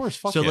saying shit. Of course.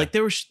 Fuck so yeah. like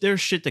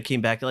there's shit that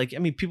came back. Like, I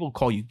mean, people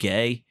call you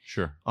gay.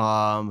 Sure.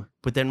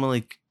 But then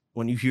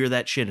when you hear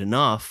that shit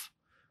enough,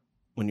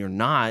 when you're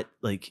not,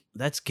 like,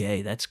 that's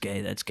gay. That's gay.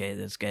 That's gay.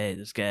 That's gay.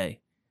 That's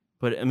gay.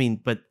 But I mean,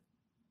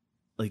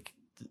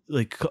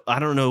 like I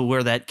don't know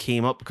where that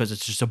came up, because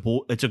it's just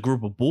it's a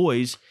group of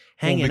boys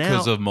hanging out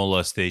because of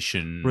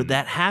molestation. Where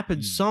that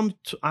happened.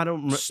 I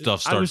don't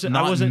stuff starts.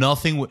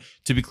 Nothing.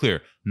 To be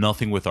clear,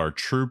 nothing with our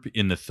troop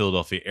in the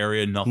Philadelphia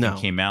area. Nothing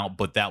came out.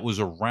 But that was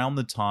around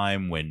the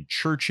time when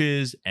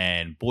churches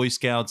and Boy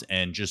Scouts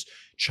and just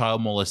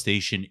child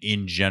molestation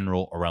in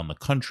general around the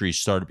country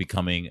started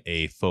becoming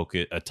a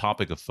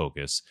topic of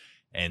focus.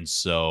 And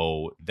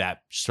so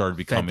that started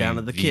becoming down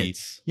to the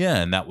kids. Yeah,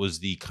 and that was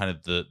the kind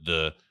of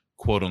the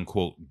quote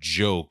unquote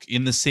joke,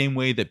 in the same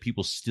way that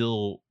people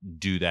still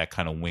do that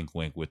kind of wink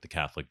wink with the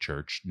Catholic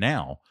Church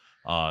now.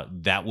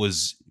 That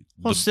was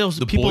people still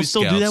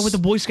do that with the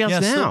Boy Scouts now.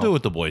 Yeah, still do it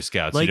with the Boy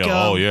Scouts. Like,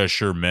 oh yeah,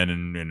 sure, men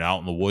and out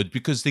in the woods,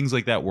 because things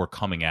like that were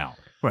coming out.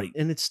 Right,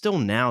 and it's still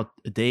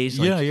nowadays.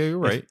 Like, yeah, you're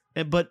right.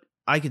 But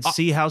I could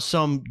see how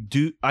some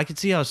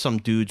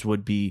dudes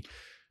would be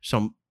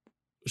some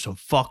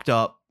fucked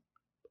up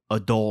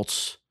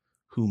adults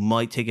who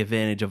might take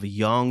advantage of a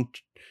young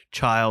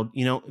child,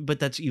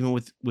 but that's even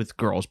with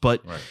girls.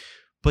 But right.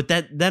 But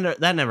that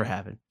never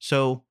happened.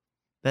 So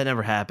that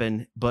never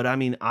happened. But I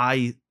mean,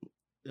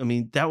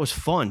 that was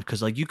fun,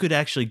 because like you could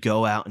actually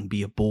go out and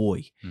be a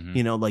boy.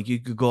 Mm-hmm. Like you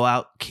could go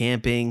out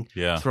camping,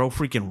 throw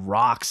freaking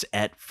rocks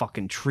at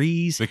fucking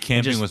trees. The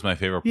camping was my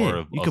favorite part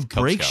of you could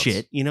break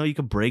shit. You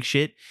could break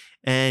shit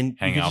and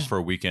hang out for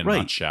a weekend,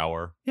 not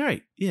shower.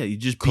 Right. Yeah. You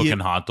just cooking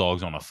hot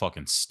dogs on a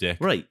fucking stick.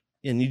 Right.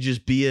 And you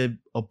just be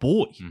a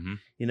boy, mm-hmm.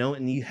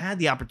 And you had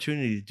the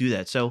opportunity to do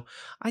that. So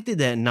I did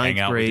that in ninth grade.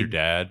 Hang out with your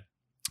dad,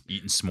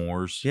 eating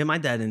s'mores. Yeah, my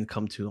dad didn't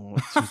come too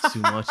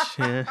much.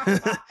 Yeah.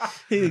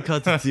 He didn't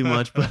cut to too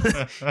much, but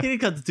he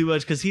didn't cut to too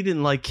much because he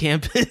didn't like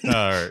camping. All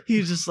right. He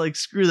was just like,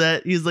 screw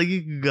that. He was like,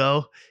 you can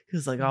go. He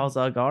was like, I was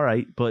like, all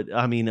right. But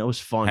I mean, it was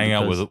fun. Hang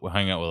out with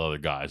other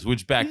guys,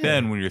 which back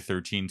then when you're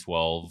 13,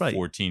 12,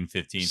 14,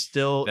 15,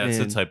 still that's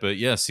the type of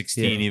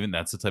 16 even,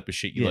 that's the type of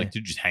shit you like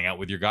to just hang out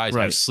with your guys,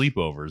 have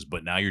sleepovers,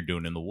 but now you're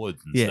doing it in the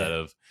woods instead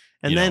of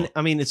and then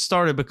I mean, it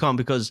started to become,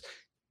 because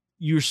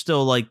you're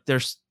still like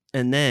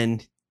and then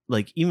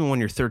like even when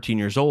you're 13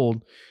 years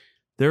old,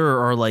 there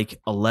are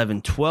like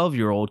 11,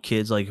 12-year-old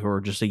kids like who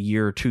are just a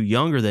year or two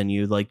younger than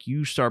you. Like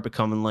you start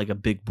becoming like a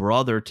big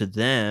brother to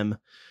them.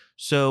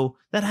 So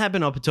that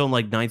happened up until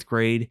like ninth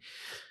grade.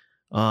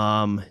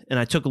 And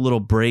I took a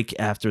little break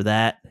after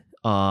that.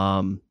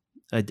 I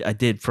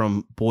did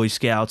from Boy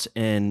Scouts,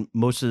 and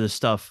most of the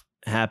stuff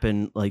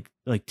happened like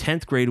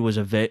 10th grade was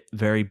a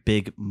very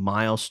big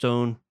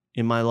milestone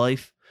in my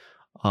life.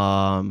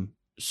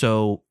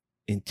 So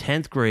in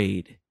 10th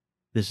grade,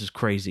 this is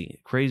crazy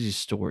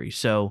story.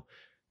 So,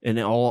 and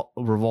it all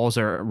revolves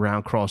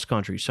around cross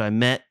country. So I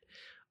met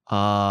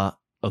a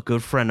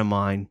good friend of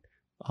mine,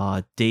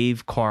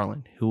 Dave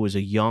Carlin, who was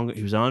he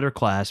was an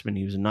underclassman.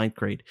 He was in ninth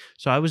grade.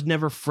 So I was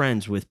never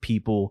friends with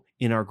people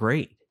in our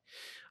grade.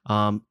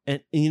 And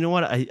you know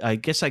what? I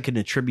guess I can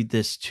attribute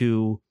this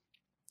to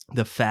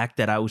the fact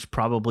that I was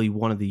probably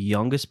one of the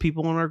youngest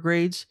people in our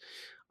grades.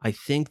 I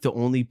think the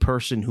only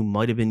person who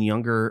might have been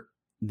younger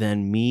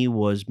than me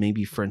was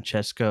maybe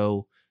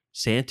Francesco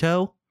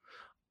Santo.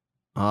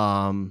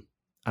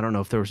 I don't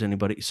know if there was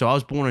anybody. So I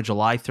was born on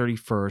July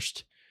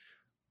 31st,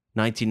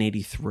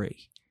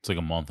 1983. It's like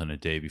a month and a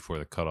day before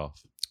the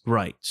cutoff.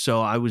 Right. So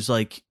I was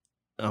like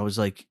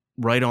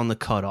right on the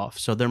cutoff.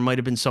 So there might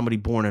have been somebody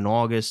born in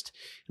August,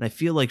 and I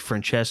feel like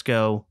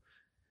Francesco,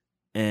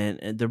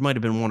 and there might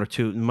have been one or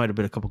two. There might have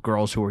been a couple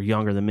girls who were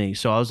younger than me.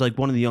 So I was like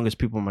one of the youngest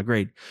people in my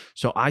grade.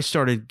 So I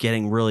started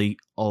getting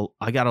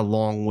I got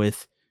along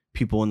with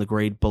people in the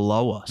grade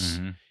below us.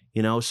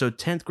 Mm-hmm. So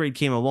 10th grade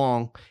came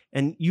along,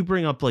 and you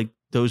bring up like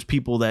those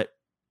people that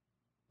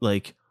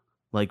like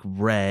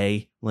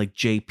Ray, like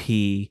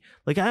JP,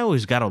 like I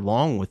always got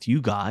along with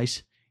you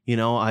guys.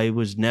 I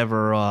was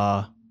never,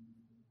 I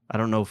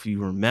don't know if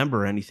you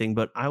remember anything,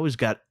 but I always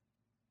got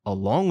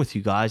along with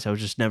you guys. I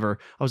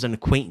was an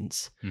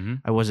acquaintance. Mm-hmm.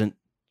 I wasn't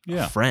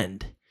Yeah. a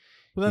friend.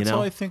 Well, that's You know?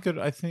 how I think it.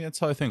 I think that's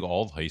how I think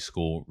all of high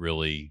school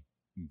really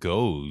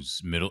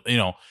goes.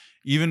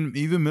 Even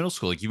middle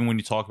school. Like even when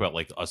you talk about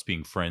like us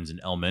being friends in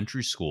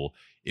elementary school,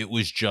 it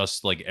was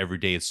just like every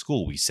day at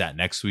school we sat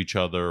next to each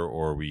other,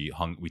 or we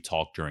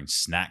talked during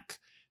snack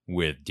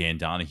with Dan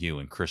Donahue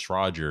and Chris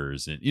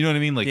Rogers, and you know what I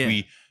mean.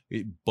 Like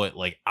but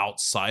like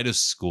outside of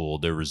school,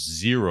 there was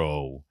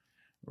zero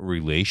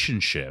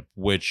relationship,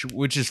 which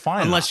is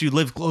fine Unless you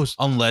live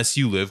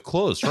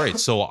close. Right?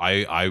 So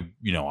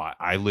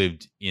I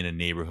lived in a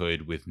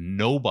neighborhood with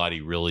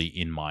nobody really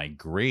in my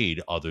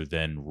grade other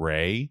than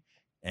Ray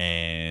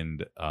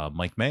and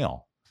Mike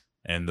Mail,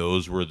 and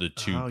those were the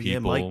two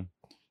people.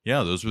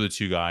 Those were the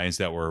two guys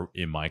that were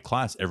in my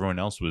class. Everyone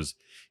else was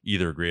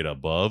either a grade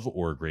above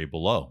or a grade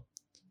below.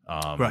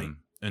 Right.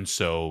 And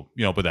so,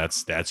 but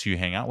that's who you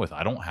hang out with.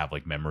 I don't have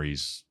like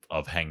memories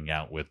of hanging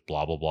out with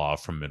blah blah blah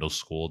from middle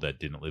school that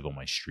didn't live on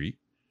my street.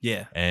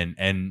 Yeah.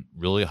 And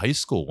really high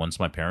school, once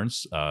my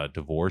parents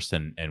divorced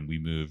and we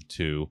moved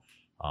to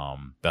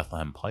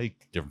Bethlehem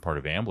Pike, different part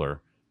of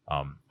Ambler,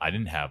 I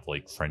didn't have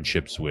like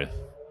friendships with,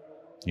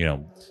 There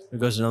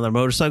goes another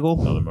motorcycle.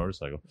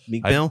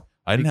 Meek Mill.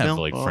 I didn't Meek have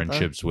Mill, like all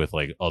friendships with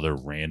like other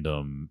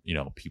random,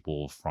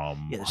 people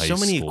from Yeah, there's high so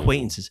many school.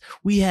 acquaintances.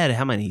 We had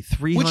how many?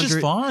 300, Which is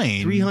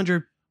fine.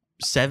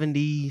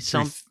 370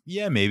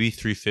 something. Maybe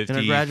 350, In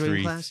a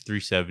graduating class?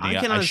 370. I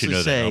can I should honestly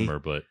know say- that number,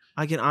 but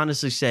I can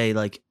honestly say,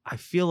 like, I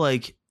feel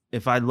like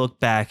if I look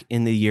back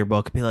in the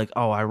yearbook, I'd be like,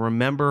 oh, I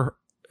remember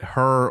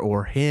her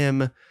or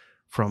him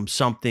from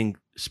something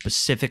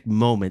specific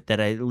moment that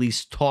I at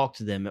least talked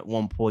to them at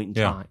one point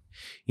in Yeah. time.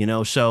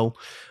 So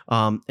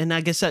and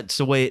I guess that's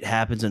the way it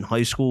happens in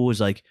high school, is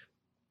like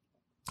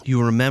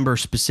you remember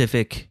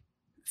specific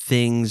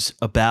things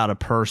about a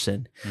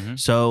person. Mhm.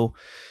 So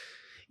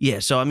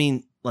I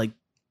mean, like,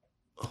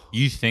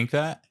 you think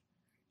that,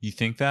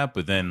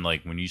 but then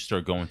like when you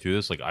start going through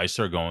this, like I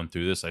started going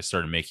through this, I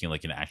started making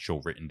like an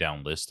actual written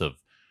down list of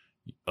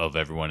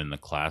everyone in the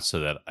class so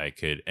that I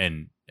could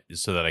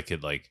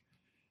like.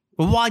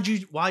 well, why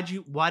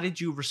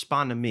did you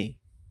respond to me?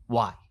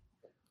 Why?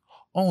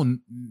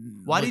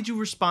 Why did you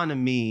respond to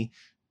me?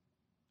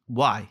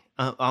 Why?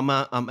 I'm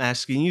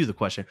asking you the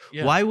question.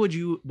 Yeah. Why would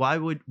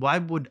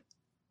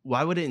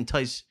it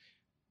entice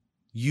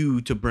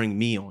you to bring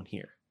me on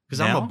here?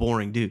 Because I'm a Now?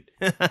 boring dude.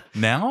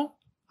 Now?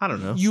 I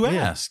don't know. You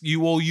Yeah. asked.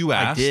 You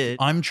asked. did.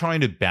 I'm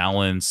trying to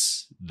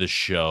balance the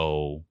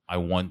show. I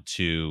want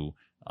to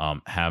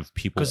have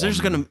people, Because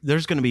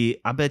there's gonna be,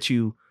 I bet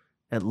you,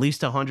 at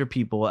least 100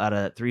 people out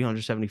of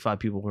 375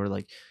 people who are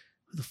like,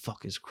 who the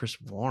fuck is Chris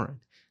Warren?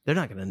 They're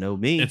not gonna know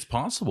me. It's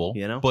possible,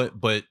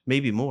 but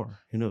maybe more.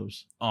 Who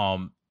knows?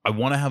 I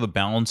want to have a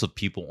balance of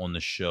people on the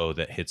show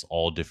that hits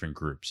all different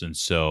groups. And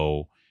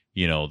so,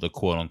 the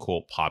quote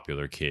unquote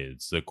popular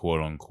kids, the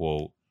quote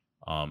unquote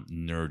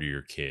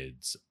nerdier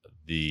kids,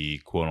 the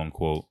quote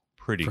unquote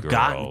pretty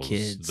Forgotten girls,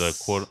 kids.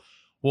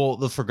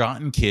 the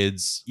forgotten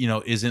kids,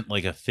 isn't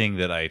like a thing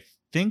that I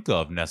think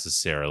of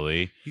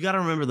necessarily. You got to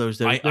remember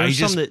those. I There's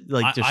just- some that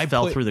like just I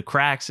fell put- through the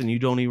cracks, and you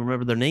don't even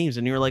remember their names,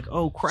 and you're like,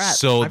 "Oh crap!"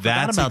 So I forgot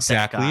that's about that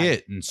exactly guy.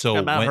 it. And so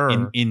About when,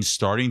 her. in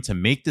starting to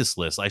make this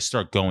list, I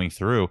start going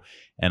through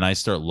and I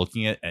start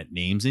looking at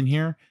names in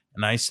here.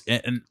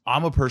 And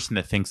I'm a person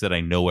that thinks that I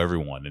know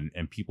everyone,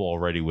 and people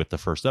already with the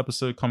first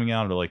episode coming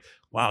out are like,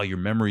 wow, your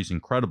memory's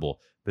incredible.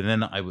 But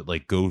then I would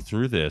like go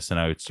through this and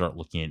I would start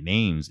looking at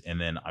names, and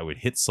then I would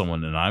hit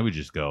someone and I would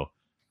just go,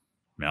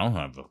 man, I don't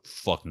have a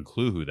fucking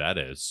clue who that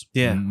is.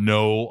 Yeah.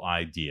 No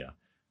idea.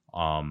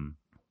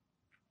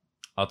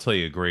 I'll tell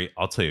you a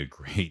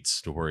great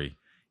story.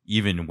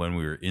 Even when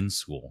we were in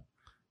school.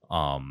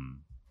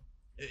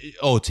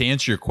 To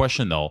answer your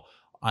question though,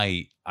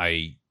 I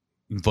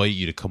invite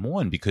you to come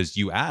on because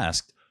you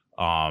asked.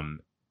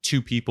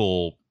 Two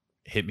people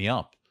hit me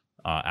up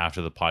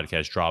after the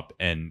podcast dropped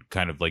and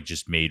kind of like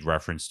just made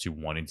reference to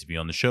wanting to be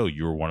on the show.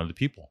 You were one of the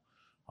people.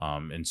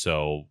 And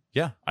so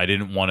yeah, I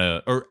didn't want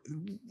to, or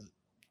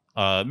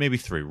maybe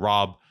three.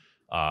 Rob,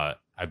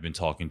 I've been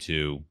talking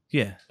to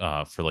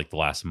for like the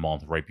last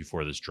month right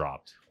before this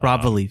dropped.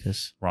 Rob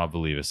Valivas.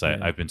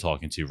 I've been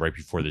talking to right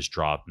before this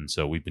dropped, and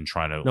so we've been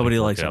trying to Nobody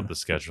work likes out him. the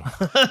schedule.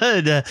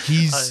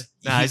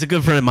 he's a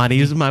good friend of mine. He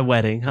was at my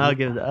wedding. I'll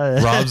give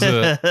Rob's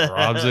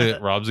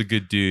a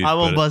good dude. I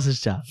won't but buzz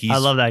his chop. I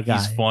love that guy.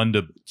 He's fun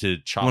to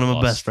chop. One of my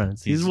bust. best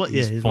friends. He's one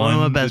of fun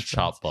my best to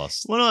chop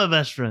bust. One of my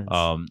best friends.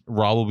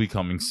 Rob will be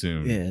coming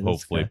soon, Yeah, that's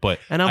hopefully. good. But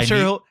And I'm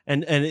sure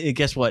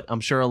guess what? I'm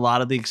sure a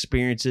lot of the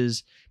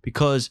experiences,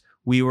 because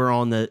we were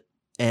on the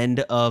end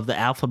of the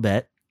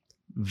alphabet,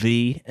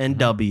 V and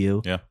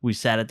W. Yeah. We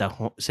sat at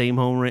the same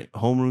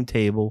homeroom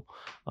table.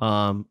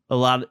 A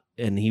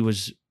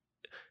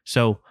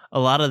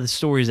lot of the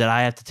stories that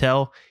I have to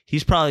tell,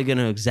 he's probably going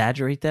to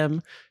exaggerate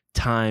them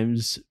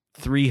times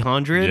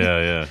 300.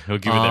 yeah, he'll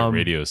give you that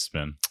radio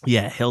spin.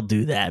 Yeah, he'll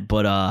do that.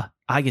 But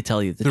I could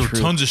tell you the There truth. were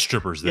tons of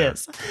strippers there.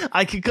 Yes,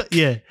 I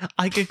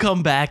could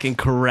come back and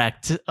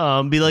correct.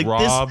 Be like,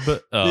 Rob,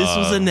 this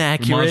was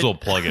inaccurate. We might as well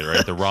plug it,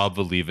 right? The Rob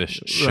Valiva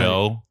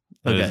Show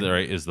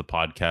Okay. is the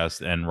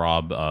podcast, and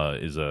Rob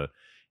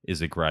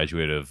is a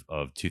graduate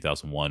of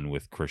 2001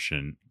 with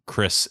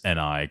Chris and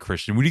I.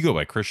 Christian, what do you go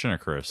by, Christian or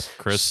Chris?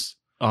 Chris.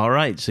 All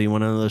right, so you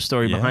want to know the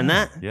story behind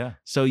that? Yeah.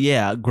 So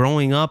yeah,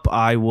 growing up,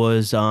 I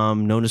was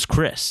known as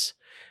Chris.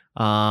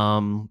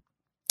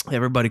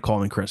 Everybody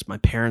called me Chris. My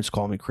parents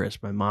called me Chris.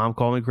 My mom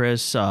called me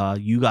Chris.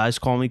 You guys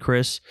call me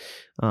Chris.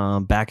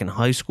 Back in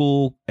high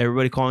school,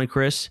 everybody called me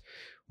Chris.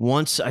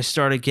 Once I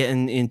started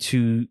getting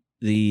into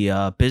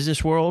the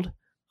business world,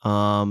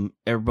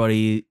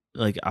 everybody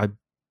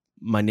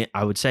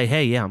I would say,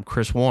 hey, yeah, I'm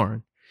Chris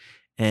Warren.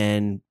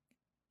 And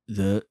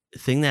the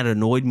thing that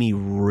annoyed me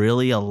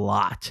really a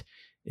lot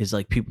is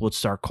like people would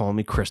start calling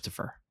me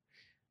Christopher.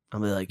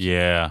 I'd be like,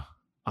 Yeah.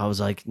 I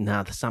was like,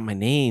 nah, that's not my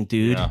name,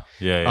 dude.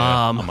 Yeah.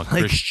 I'm a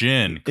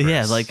Christian. Chris.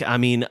 Yeah, like, I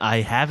mean, I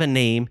have a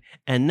name,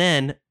 and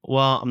then,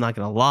 well, I'm not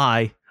gonna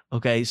lie.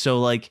 Okay, so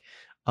like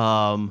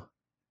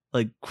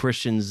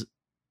Christian's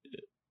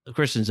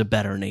a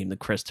better name than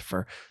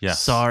Christopher.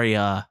 Yes. Sorry,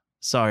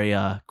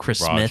 Chris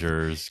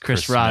Smith.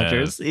 Chris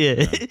Rogers. Smith.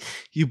 Yeah.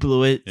 You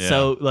blew it. Yeah.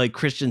 So like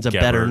Christian's a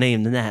better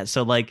name than that.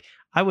 So like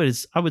I would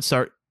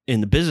start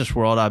in the business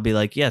world. I'd be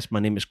like, yes, my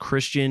name is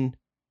Christian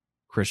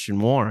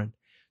Warren.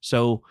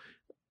 So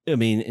I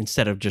mean,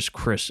 instead of just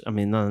Chris, I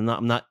mean, no,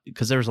 I'm not,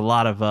 because there's a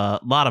lot of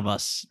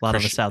us out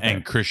there.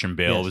 And Christian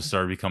Bale was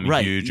started becoming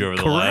Right. huge over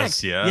the Correct.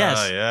 last,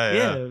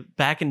 Yeah.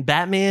 Back in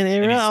Batman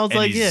era, And I was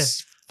like, yeah.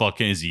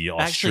 Fucking, is he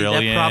Actually,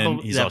 Australian?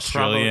 He's that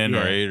Australian,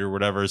 probably- right? Or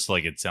whatever. It's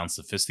like, it sounds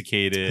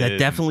sophisticated. That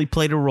definitely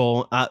played a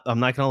role. I'm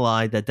not gonna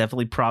lie. That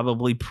definitely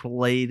probably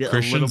played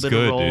Christian's a little bit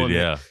good, of a role. dude.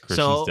 Yeah. Christian's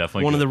So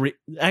definitely one good. of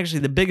the actually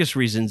the biggest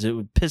reasons it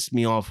would piss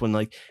me off when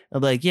like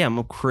I'm like, yeah, I'm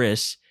a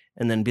Chris,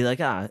 and then be like,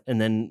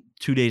 and then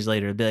 2 days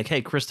later it'd be like,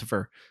 hey,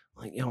 Christopher.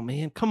 I'm like, yo,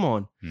 man, come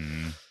on,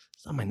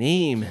 it's not my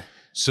name.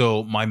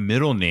 So my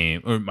middle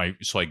name,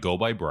 so I go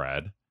by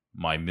Brad.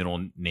 My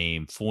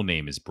full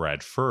name is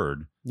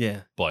Bradford.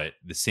 Yeah, But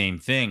the same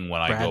thing when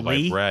I go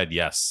Bradley? by Brad,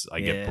 yes, I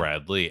Yeah. get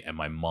Bradley, and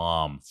my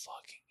mom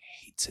fucking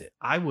hates it.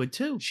 I would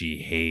too. She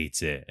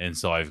hates it. And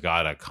so I've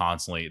got to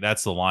constantly,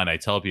 that's the line I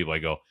tell people. I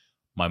go,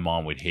 my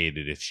mom would hate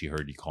it if she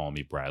heard you calling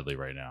me Bradley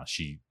right now.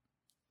 She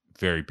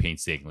very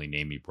painstakingly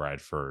named me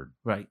Bradford.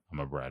 Right. I'm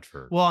a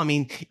Bradford. Well, I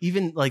mean,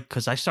 even like,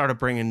 because I started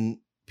bringing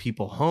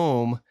people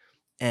home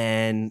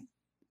and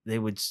they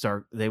would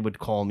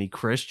call me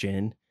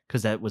Christian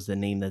because that was the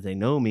name that they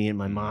know me. And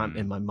my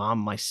mom,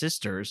 my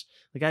sisters,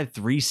 like I have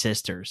 3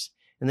 sisters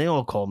and they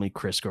all called me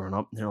Chris growing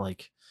up. And they're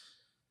like,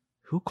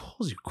 who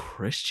calls you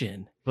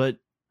Christian? But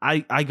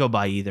I go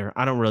by either.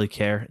 I don't really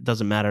care. It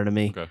doesn't matter to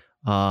me. Okay.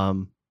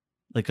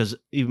 Like, cause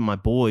even my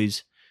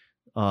boys,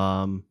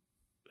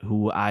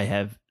 who I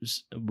have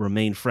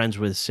remained friends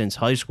with since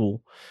high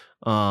school,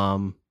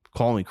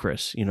 call me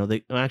Chris. You know, they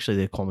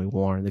call me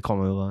Warren. They call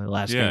me my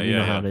last name. You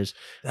know how it is.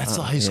 That's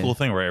the high school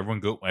thing, right?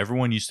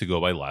 Everyone used to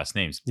go by last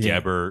names. Yeah.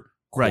 Gebbert,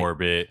 Right.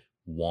 Corbett,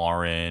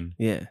 Warren.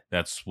 Yeah.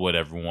 That's what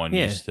everyone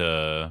Yeah. used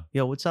to.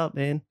 Yo, what's up,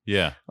 man?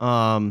 Yeah.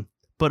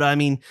 But I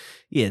mean,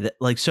 yeah,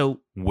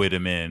 so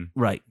Whitteman,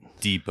 right.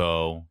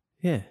 Depot.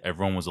 Yeah.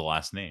 Everyone was a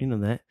last name. You know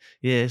that.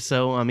 Yeah.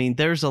 So I mean,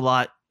 there's a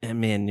lot,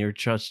 and man, you're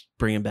just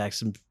bringing back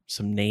some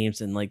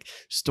names and like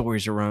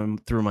stories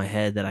around through my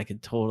head that I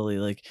could totally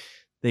like.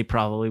 They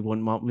probably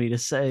wouldn't want me to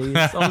say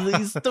some of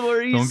these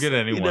stories. Don't get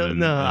anyone.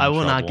 No, I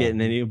will not trouble.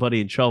 get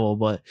anybody in trouble.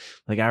 But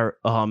like,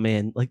 oh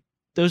man, like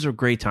those were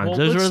great times. Well,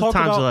 those let's were the talk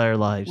times about- of our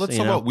lives. Let's you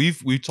talk know? about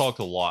we've talked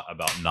a lot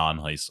about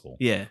non-high school.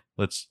 Yeah.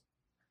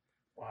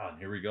 Wow,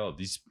 here we go.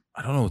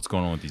 I don't know what's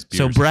going on with these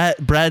beers. So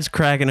Brad's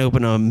cracking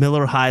open a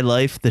Miller High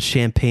Life, the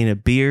champagne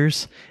of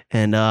beers,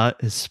 and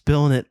is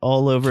spilling it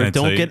all over. Can I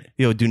tell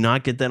you- Do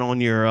not get that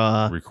on your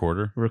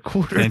recorder.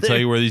 recorder. Can I tell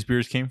you where these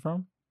beers came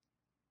from?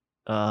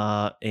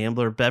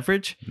 Ambler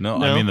Beverage. No,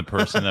 I mean the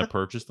person that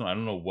purchased them. I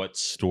don't know what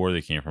store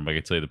they came from, but I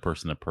can tell you the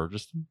person that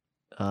purchased them.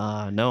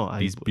 No.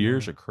 These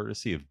beers are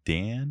courtesy of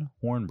Dan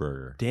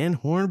Hornberger. Dan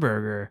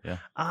Hornberger.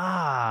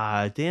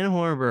 Yeah. Dan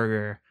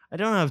Hornberger. I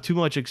don't have too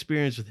much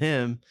experience with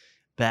him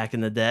back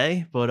in the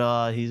day,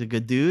 but he's a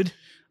good dude.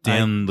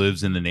 Dan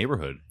lives in the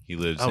neighborhood. He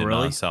lives in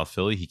really? South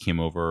Philly. He came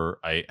over.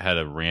 I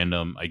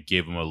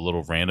gave him a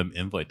little random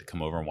invite to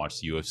come over and watch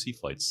the UFC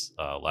fights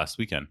last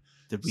weekend.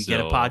 Did we get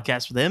a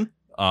podcast with him?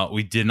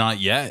 We did not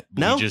yet.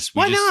 No?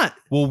 Why not?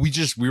 Well,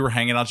 we were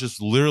hanging out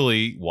just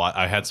literally.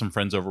 I had some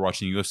friends over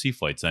watching UFC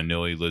fights. I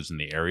know he lives in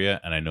the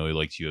area, and I know he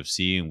likes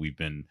UFC, and we've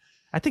been.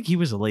 I think he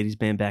was a ladies'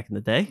 man back in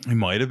the day. He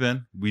might have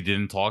been. We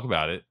didn't talk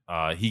about it.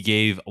 He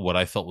gave what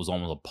I felt was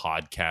almost a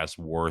podcast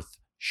worth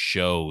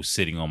show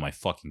sitting on my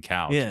fucking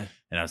couch. Yeah.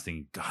 And I was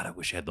thinking, God, I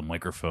wish I had the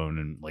microphone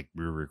and like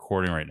we were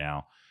recording right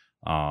now.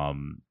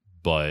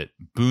 But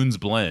Boone's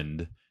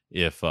Blend,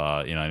 if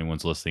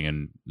anyone's listening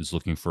and is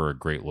looking for a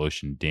great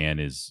lotion, Dan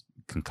is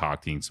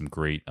concocting some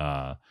great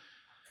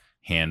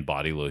hand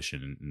body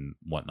lotion and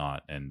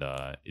whatnot. And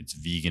it's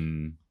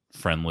vegan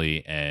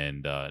friendly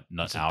and nut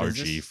It's a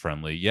allergy business?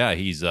 friendly. Yeah,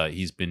 he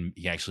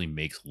actually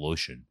makes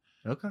lotion.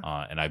 Okay.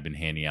 And I've been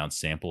handing out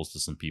samples to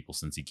some people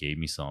since he gave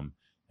me some,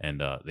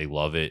 and they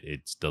love it.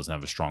 It doesn't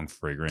have a strong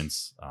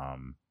fragrance.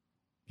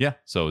 Yeah,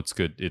 so it's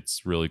good.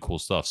 It's really cool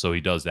stuff. So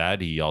he does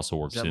that. He also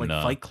works Is that in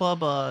like Fight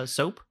Club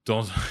soap?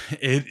 Don't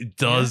it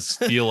does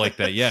feel like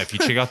that. Yeah, if you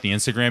check out the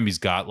Instagram, he's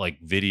got like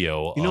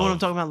video. You know what I'm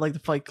talking about, like the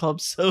Fight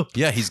Club soap.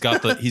 Yeah, he's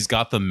got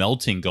the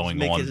melting going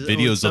Make on. his own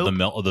Videos of the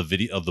soap?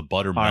 video of the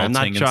butter All right, melting.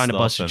 I'm not trying to and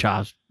bust your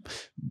stuff.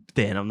 chops,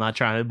 Dan. I'm not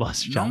trying to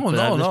bust your chops. No, but no,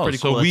 that's no. pretty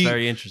So cool. we- That's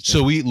very interesting.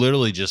 So we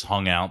literally just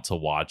hung out to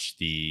watch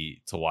the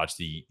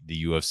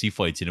UFC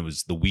fights, and it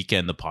was the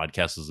weekend the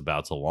podcast was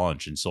about to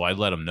launch, and so I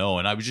let him know,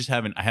 and I was just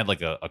I had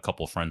like a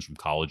couple of friends from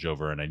college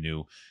over, and I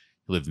knew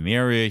he lived in the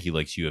area, he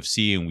likes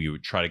UFC, and we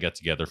would try to get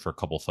together for a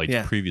couple of fights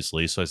Yeah.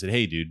 previously. So I said,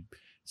 hey, dude.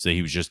 So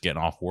he was just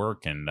getting off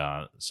work, and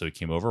so he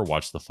came over,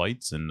 watched the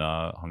fights, and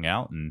hung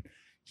out, and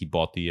he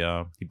bought the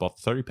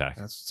 30-pack.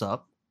 that's what's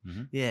up.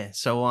 Mhm. Yeah.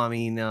 So I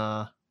mean,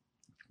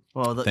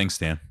 Thanks,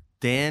 Dan.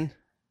 Dan,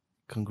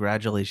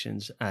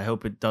 congratulations. I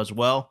hope it does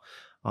well.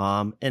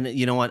 And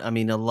you know what? I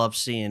mean, I love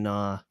seeing.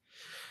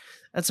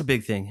 That's a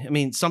big thing. I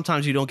mean,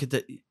 sometimes you don't get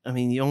to. I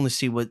mean, you only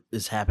see what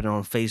is happening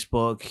on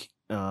Facebook.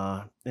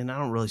 And I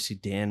don't really see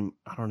Dan.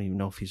 I don't even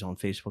know if he's on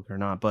Facebook or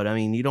not. But I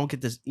mean, you don't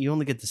get this. You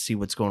only get to see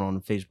what's going on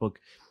Facebook.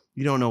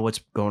 You don't know what's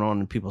going on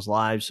in people's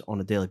lives on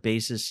a daily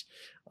basis.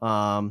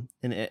 And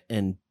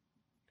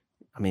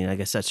I mean, I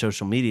guess that's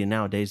social media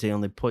nowadays. They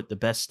only put the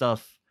best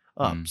stuff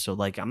up. Mm. So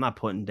like, I'm not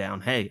putting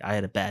down, hey, I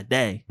had a bad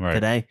day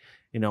today.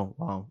 You know,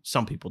 well,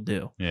 some people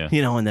do. Yeah.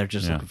 You know, and they're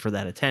just Yeah. looking for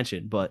that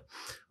attention. But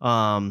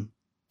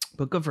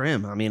good for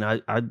him. I mean,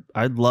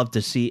 I'd love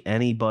to see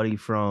anybody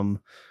from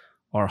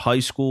our high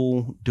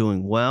school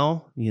doing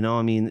well. You know,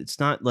 I mean, it's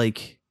not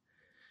like.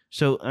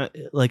 So,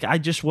 like, I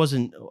just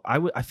wasn't.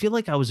 I feel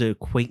like I was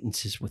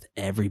acquaintances with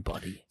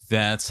everybody.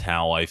 That's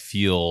how I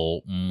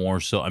feel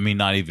more so. I mean,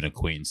 not even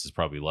acquaintances,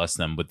 probably less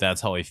than, but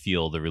that's how I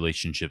feel the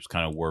relationships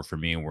kind of were for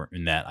me. Were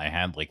in that I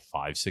had like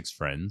 5-6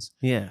 friends,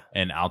 Yeah,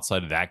 and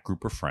outside of that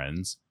group of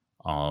friends,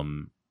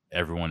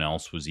 everyone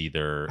else was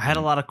either I had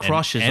a lot of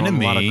crushes an on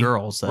a lot of enemy,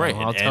 girls. Though, right?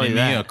 I'll An tell you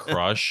enemy, that. a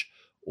crush,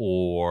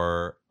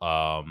 or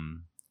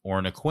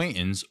an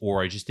acquaintance,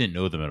 or I just didn't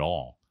know them at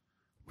all.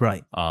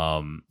 Right.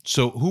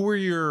 So who were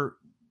your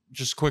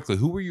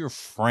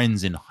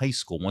friends in high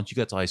school? Once you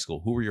got to high school,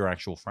 who were your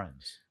actual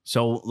friends?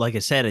 So, like I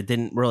said, it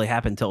didn't really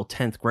happen until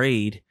 10th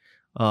grade.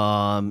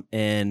 And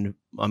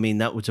I mean,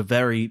 that was a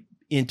very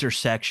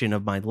intersection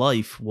of my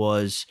life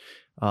was,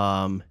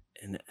 and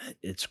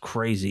it's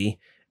crazy.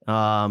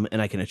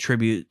 And I can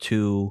attribute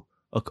to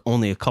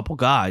only a couple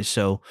guys.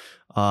 So,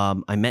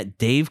 I met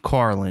Dave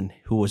Carlin,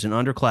 who was an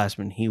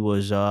underclassman. He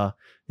was, the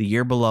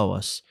year below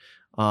us.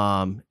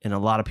 And a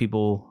lot of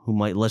people who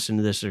might listen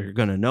to this are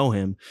going to know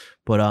him,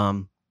 but,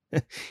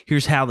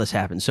 here's how this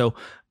happened. So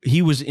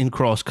he was in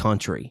cross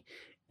country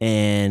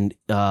and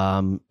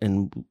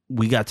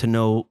we got to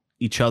know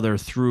each other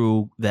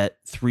through that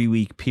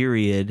 3-week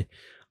period,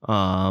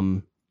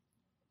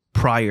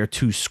 prior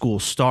to school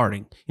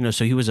starting, you know,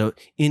 so he was a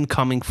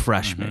incoming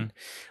freshman.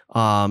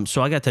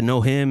 So I got to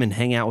know him and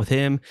hang out with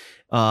him.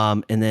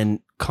 And then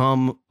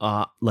come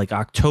like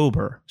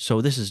October.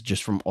 So this is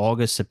just from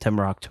August,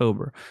 September,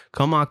 October.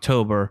 Come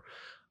October,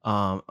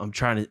 I'm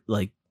trying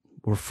to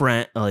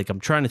I'm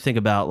trying to think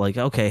about like,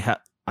 okay,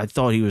 I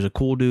thought he was a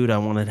cool dude. I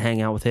wanted to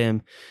hang out with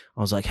him.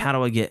 I was like, how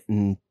do I get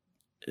to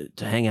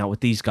hang out with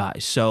these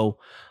guys? So,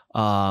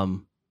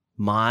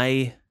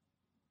 my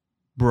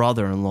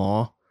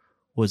brother-in-law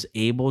was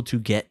able to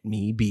get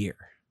me beer.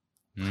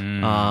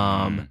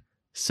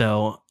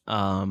 So,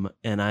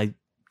 and I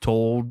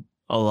told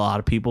a lot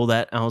of people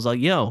that I was like,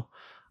 yo,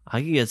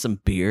 I can get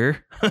some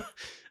beer.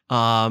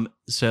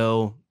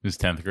 So It was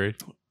 10th grade.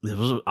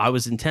 I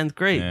was in 10th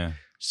grade. Yeah.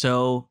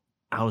 So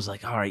I was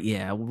like, all right,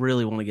 yeah, I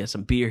really want to get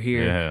some beer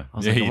here. Yeah. I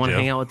was Yeah, like, I you want to do.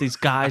 hang out with these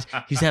guys.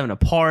 He's having a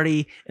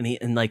party, and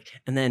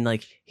then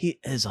he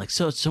is like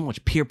so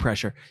much peer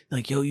pressure.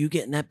 Like, yo, you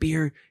getting that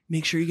beer?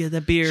 Make sure you get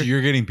that beer. So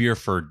you're getting beer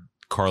for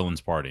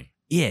Carlin's party.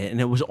 Yeah,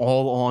 and it was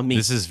all on me.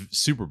 This is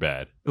super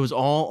bad. It was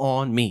all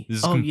on me.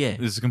 This is yeah.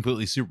 This is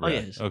completely super Oh yeah.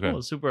 bad. It's, Okay.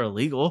 well, super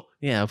illegal.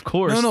 Yeah, of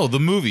course. No, the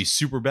movie's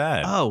super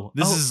bad.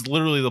 This is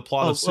literally the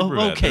plot of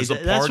Superbad. Okay, There's a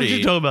that's what party.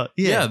 you're talking about.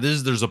 Yeah,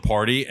 there's a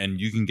party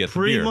and you can get the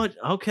pretty beer. much.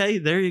 Okay,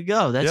 there you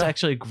go. That's Yeah.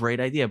 actually a great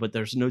idea, but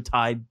there's no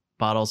Tide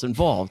bottles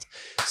involved.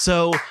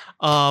 So,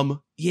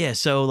 yeah.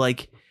 So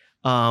like,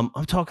 I'm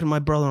talking to my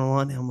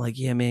brother-in-law, and I'm like,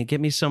 yeah, man, get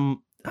me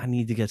some. I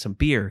need to get some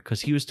beer because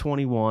he was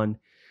 21.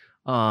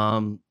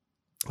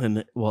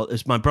 And well,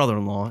 it's my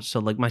brother-in-law. So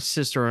like my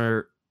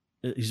sister,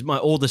 he's my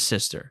oldest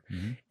sister,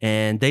 Mhm.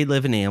 and they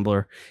live in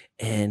Ambler.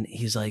 And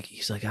he's like,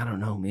 I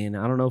don't know, man.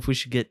 I don't know if we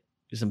should get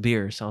some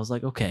beer. So I was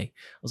like, okay.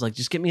 I was like,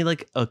 just get me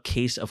like a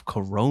case of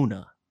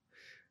Corona.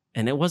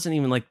 And it wasn't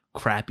even like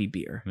crappy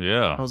beer.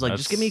 Yeah. I was like,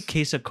 just give me a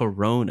case of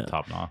Corona.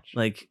 top notch.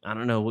 Like, I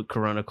don't know what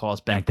Corona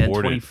cost back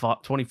Imported. then.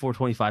 $24,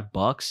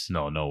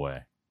 $25. No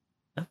way.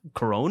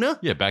 Corona?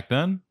 Yeah, back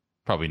then,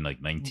 probably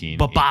like 19.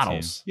 But 18.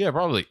 bottles. Yeah,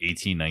 probably like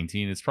 18,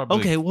 19. It's probably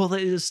Okay, well,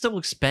 it's still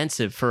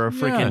expensive for a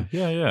freaking.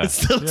 Yeah.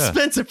 It's still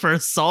expensive for a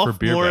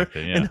sophomore back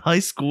then, in high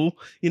school.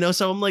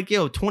 So I'm like,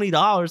 yo,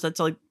 $20. That's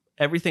like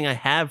everything I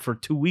have for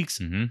 2 weeks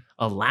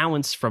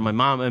allowance from my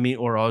mom. I mean,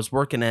 or I was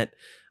working at,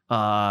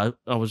 I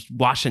was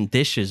washing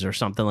dishes or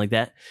something like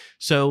that.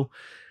 So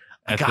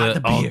I got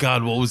the beer. Oh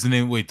God, what was the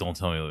name? Wait, don't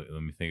tell me.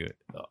 Let me think of it.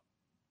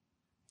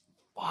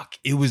 Fuck!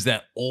 It was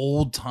that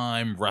old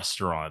time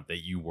restaurant that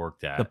you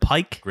worked at. The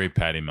Pike. Great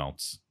patty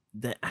melts.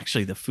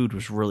 Actually, the food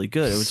was really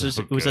good. It was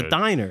So it was a good.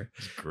 diner.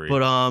 Great.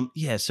 But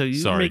yeah. So you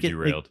Sorry, make it.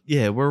 derailed.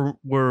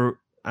 We're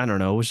I don't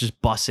know. It was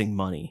just bussing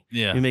money.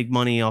 Yeah. We make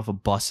money off of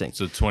bussing.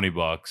 So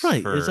 $20.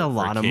 Right, For, it's a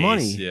lot of case.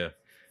 money. Yeah.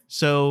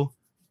 So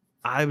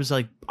I was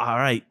like, all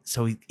right.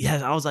 So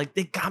I was like,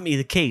 they got me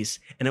the case,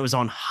 and it was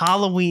on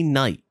Halloween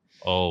night.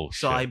 Oh.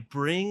 So shit. I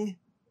bring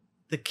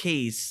the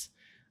case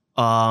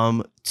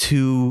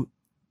to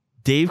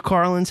Dave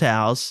Carlin's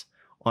house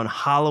on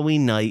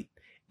Halloween night,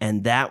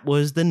 and that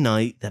was the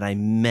night that I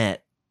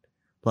met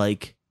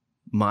like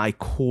my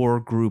core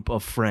group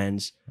of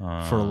friends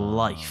for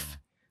life.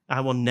 I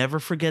will never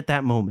forget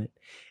that moment.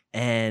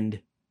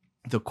 And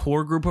the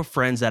core group of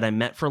friends that I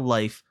met for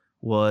life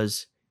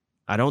was,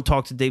 I don't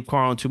talk to Dave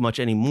Carlin too much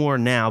anymore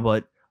now,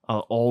 but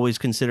I'll always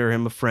consider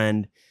him a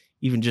friend,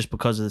 even just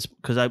because of this,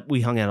 because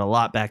we hung out a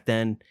lot back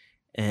then,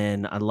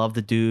 and I love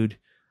the dude.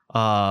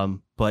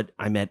 But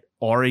I met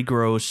Ari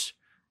Gross,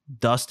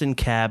 Dustin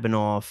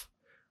Kabanoff,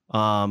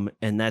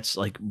 and that's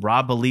like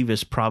Rob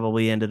Believus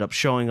probably ended up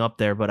showing up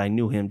there, but I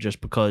knew him just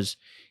because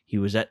he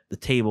was at the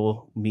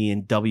table, me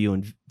and W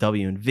and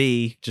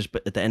V, just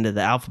at the end of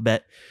the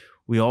alphabet.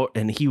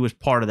 And he was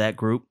part of that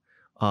group.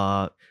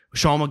 Sean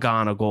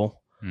McGonigal.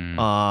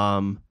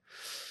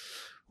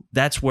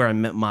 That's where I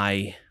met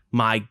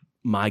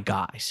my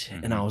guys.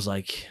 And I was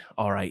like,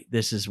 all right,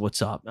 this is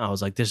what's up. I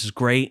was like, this is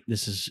great.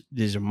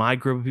 These are my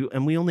group of people.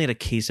 And we only had a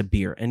case of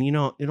beer. And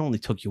it only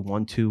took you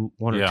one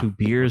or two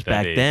beers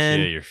back age. then.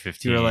 Yeah, you're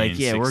 15. You were like,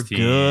 yeah, 16, we're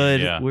good.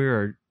 Yeah. We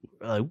were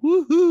like,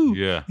 woohoo.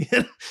 Yeah.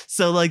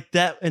 So like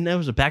that, and that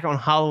was back on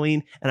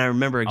Halloween. And I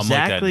remember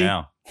exactly.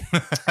 I'm like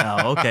that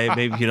now. Oh, okay.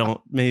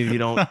 Maybe you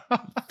don't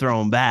throw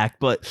them back,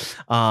 but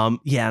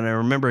yeah. And I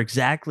remember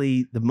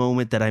exactly the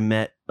moment that I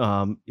met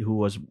who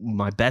was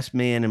my best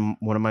man in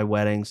my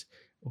wedding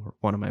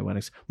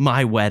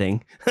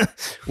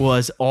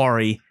was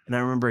Ari. And I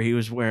remember he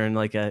was wearing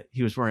a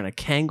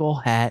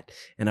Kangol hat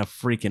and a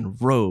freaking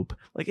robe.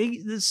 Like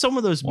there's some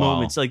of those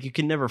moments like you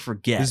can never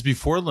forget. This is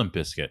before Limp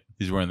Bizkit.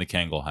 He's wearing the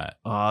Kangol hat.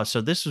 So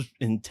this was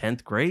in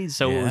 10th grade.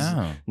 So it was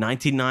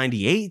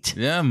 1998.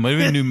 Yeah,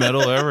 maybe new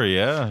metal era.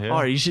 Yeah. All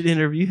right, you should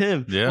interview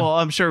him. Yeah. Well,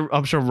 I'm sure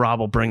Rob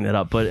will bring that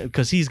up, but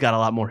because he's got a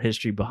lot more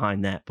history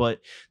behind that.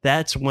 But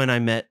that's when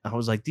I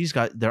was like, these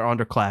guys, they're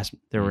underclassmen.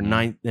 They were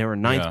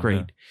ninth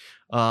grade.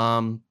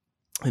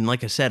 And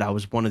like I said, I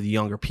was one of the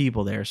younger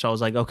people there. So I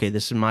was like, okay,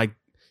 these are my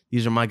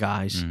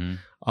guys.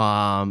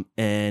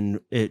 And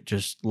it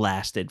just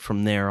lasted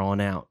from there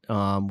on out.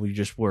 We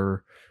just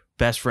were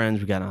best friends.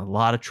 We got in a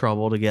lot of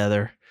trouble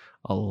together.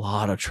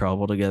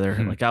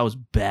 Like I was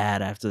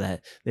bad after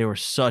that. They were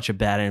such a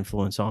bad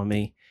influence on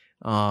me.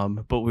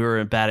 But we were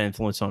a bad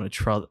influence on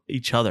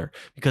each other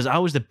because I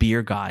was the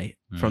beer guy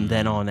from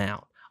then on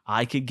out.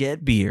 I could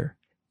get beer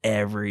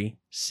every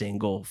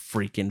single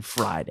freaking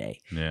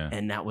Friday. Yeah.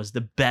 And that was the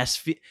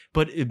best,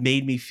 but it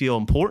made me feel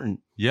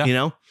important.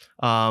 Yeah.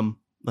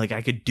 Like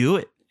I could do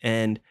it,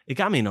 and it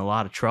got me in a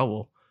lot of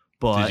trouble.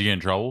 But did you get in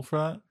trouble for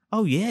that?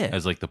 Oh yeah.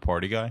 As like the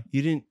party guy?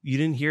 You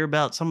didn't hear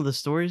about some of the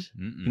stories?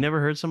 Mm-mm. You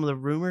never heard some of the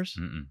rumors?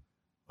 Mm-mm.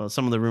 Well,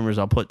 some of the rumors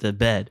I'll put to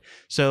bed.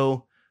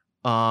 So,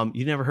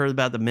 you never heard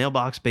about the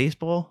mailbox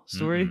baseball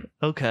story?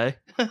 Mm-mm. Okay.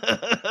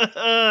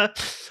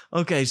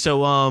 Okay,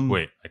 so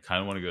wait, I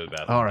kind of want to go to the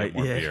bathroom. all right, get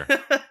more yeah.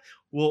 beer.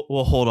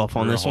 We'll hold off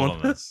on this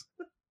one.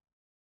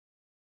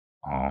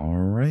 All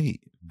right.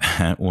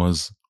 That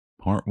was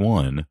part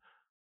 1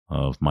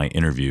 of my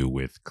interview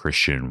with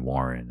Christian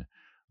Warren.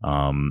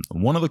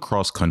 One of the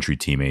cross-country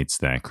teammates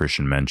that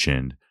Christian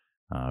mentioned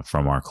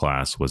from our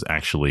class was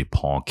actually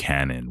Paul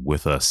Cannon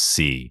with a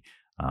C.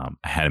 I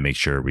had to make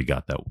sure we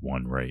got that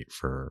one right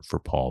for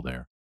Paul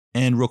there.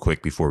 And real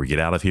quick, before we get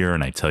out of here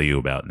and I tell you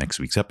about next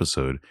week's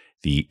episode,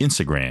 the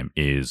Instagram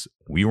is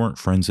We Weren't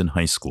Friends in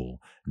High School,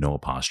 no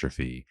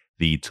apostrophe.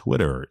 The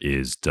Twitter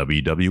is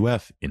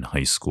WWF in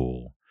High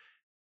School.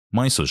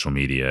 My social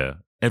media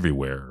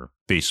everywhere,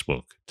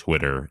 Facebook,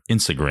 Twitter,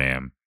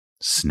 Instagram,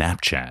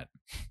 Snapchat,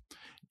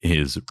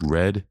 is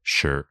Red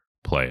Shirt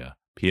Playa,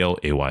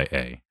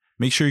 Playa.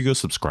 Make sure you go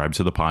subscribe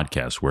to the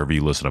podcast wherever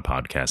you listen to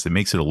podcasts. It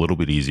makes it a little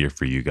bit easier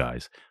for you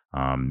guys.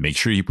 Make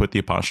sure you put the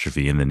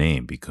apostrophe in the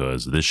name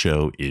because this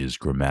show is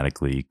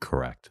grammatically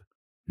correct.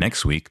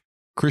 Next week,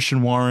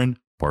 Christian Warren,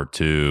 part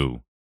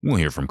 2. We'll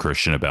hear from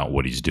Christian about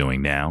what he's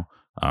doing now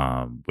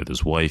with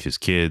his wife, his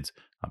kids,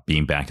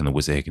 being back in the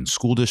Wissahickon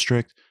School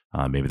District.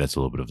 Maybe that's a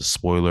little bit of a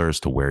spoiler as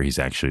to where he's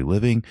actually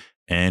living.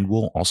 And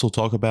we'll also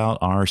talk about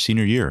our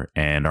senior year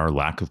and our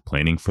lack of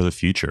planning for the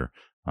future.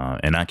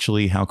 and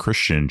actually how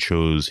Christian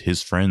chose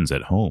his friends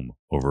at home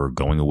over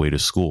going away to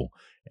school.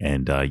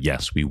 And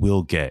yes, we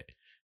will get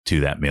to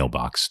that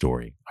mailbox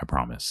story, I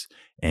promise.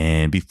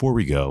 And before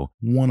we go,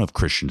 one of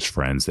Christian's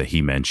friends that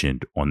he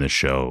mentioned on the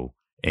show,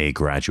 a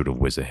graduate of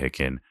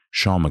Wissahickon,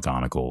 Sean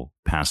McGonigal,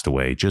 passed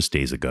away just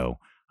days ago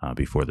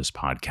before this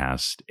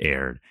podcast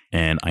aired.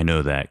 And I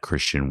know that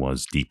Christian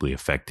was deeply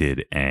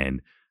affected.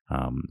 And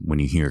when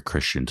you hear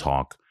Christian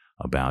talk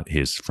about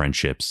his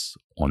friendships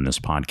on this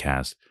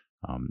podcast,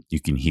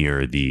 you can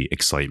hear the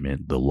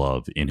excitement, the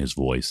love in his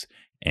voice.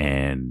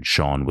 And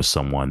Sean was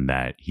someone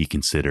that he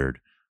considered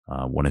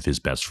one of his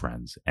best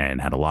friends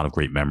and had a lot of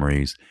great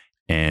memories.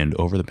 And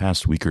over the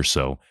past week or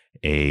so,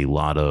 a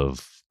lot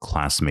of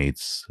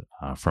classmates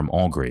from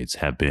all grades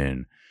have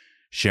been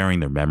sharing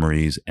their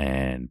memories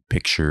and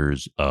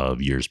pictures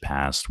of years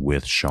past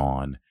with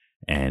Sean.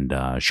 And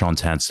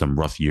Sean's had some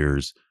rough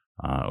years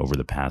over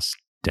the past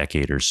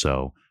decade or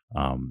so.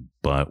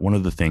 But one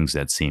of the things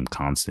that seemed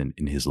constant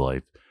in his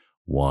life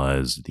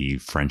was the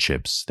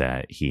friendships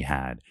that he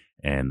had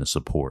and the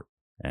support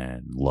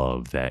and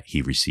love that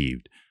he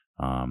received.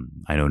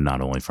 I know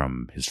not only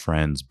from his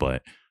friends,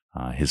 but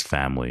his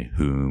family,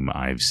 whom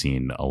I've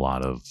seen a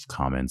lot of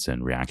comments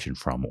and reaction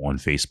from on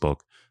Facebook,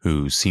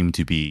 who seem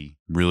to be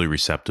really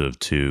receptive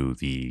to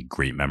the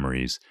great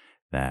memories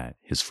that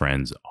his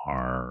friends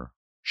are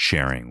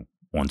sharing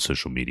on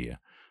social media.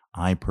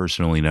 I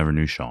personally never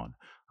knew Sean.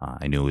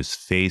 I knew his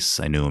face.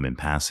 I knew him in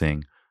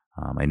passing.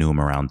 I knew him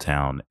around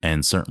town.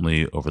 And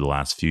certainly over the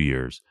last few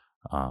years,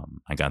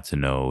 I got to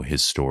know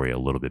his story a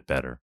little bit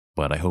better.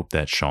 But I hope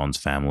that Sean's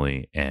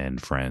family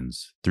and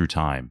friends through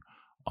time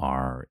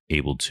are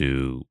able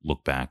to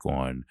look back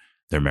on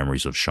their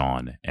memories of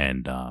Sean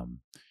and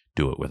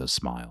do it with a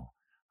smile.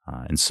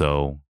 And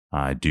so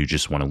I do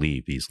just want to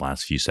leave these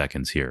last few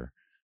seconds here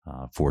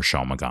for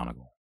Sean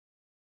McGonigal.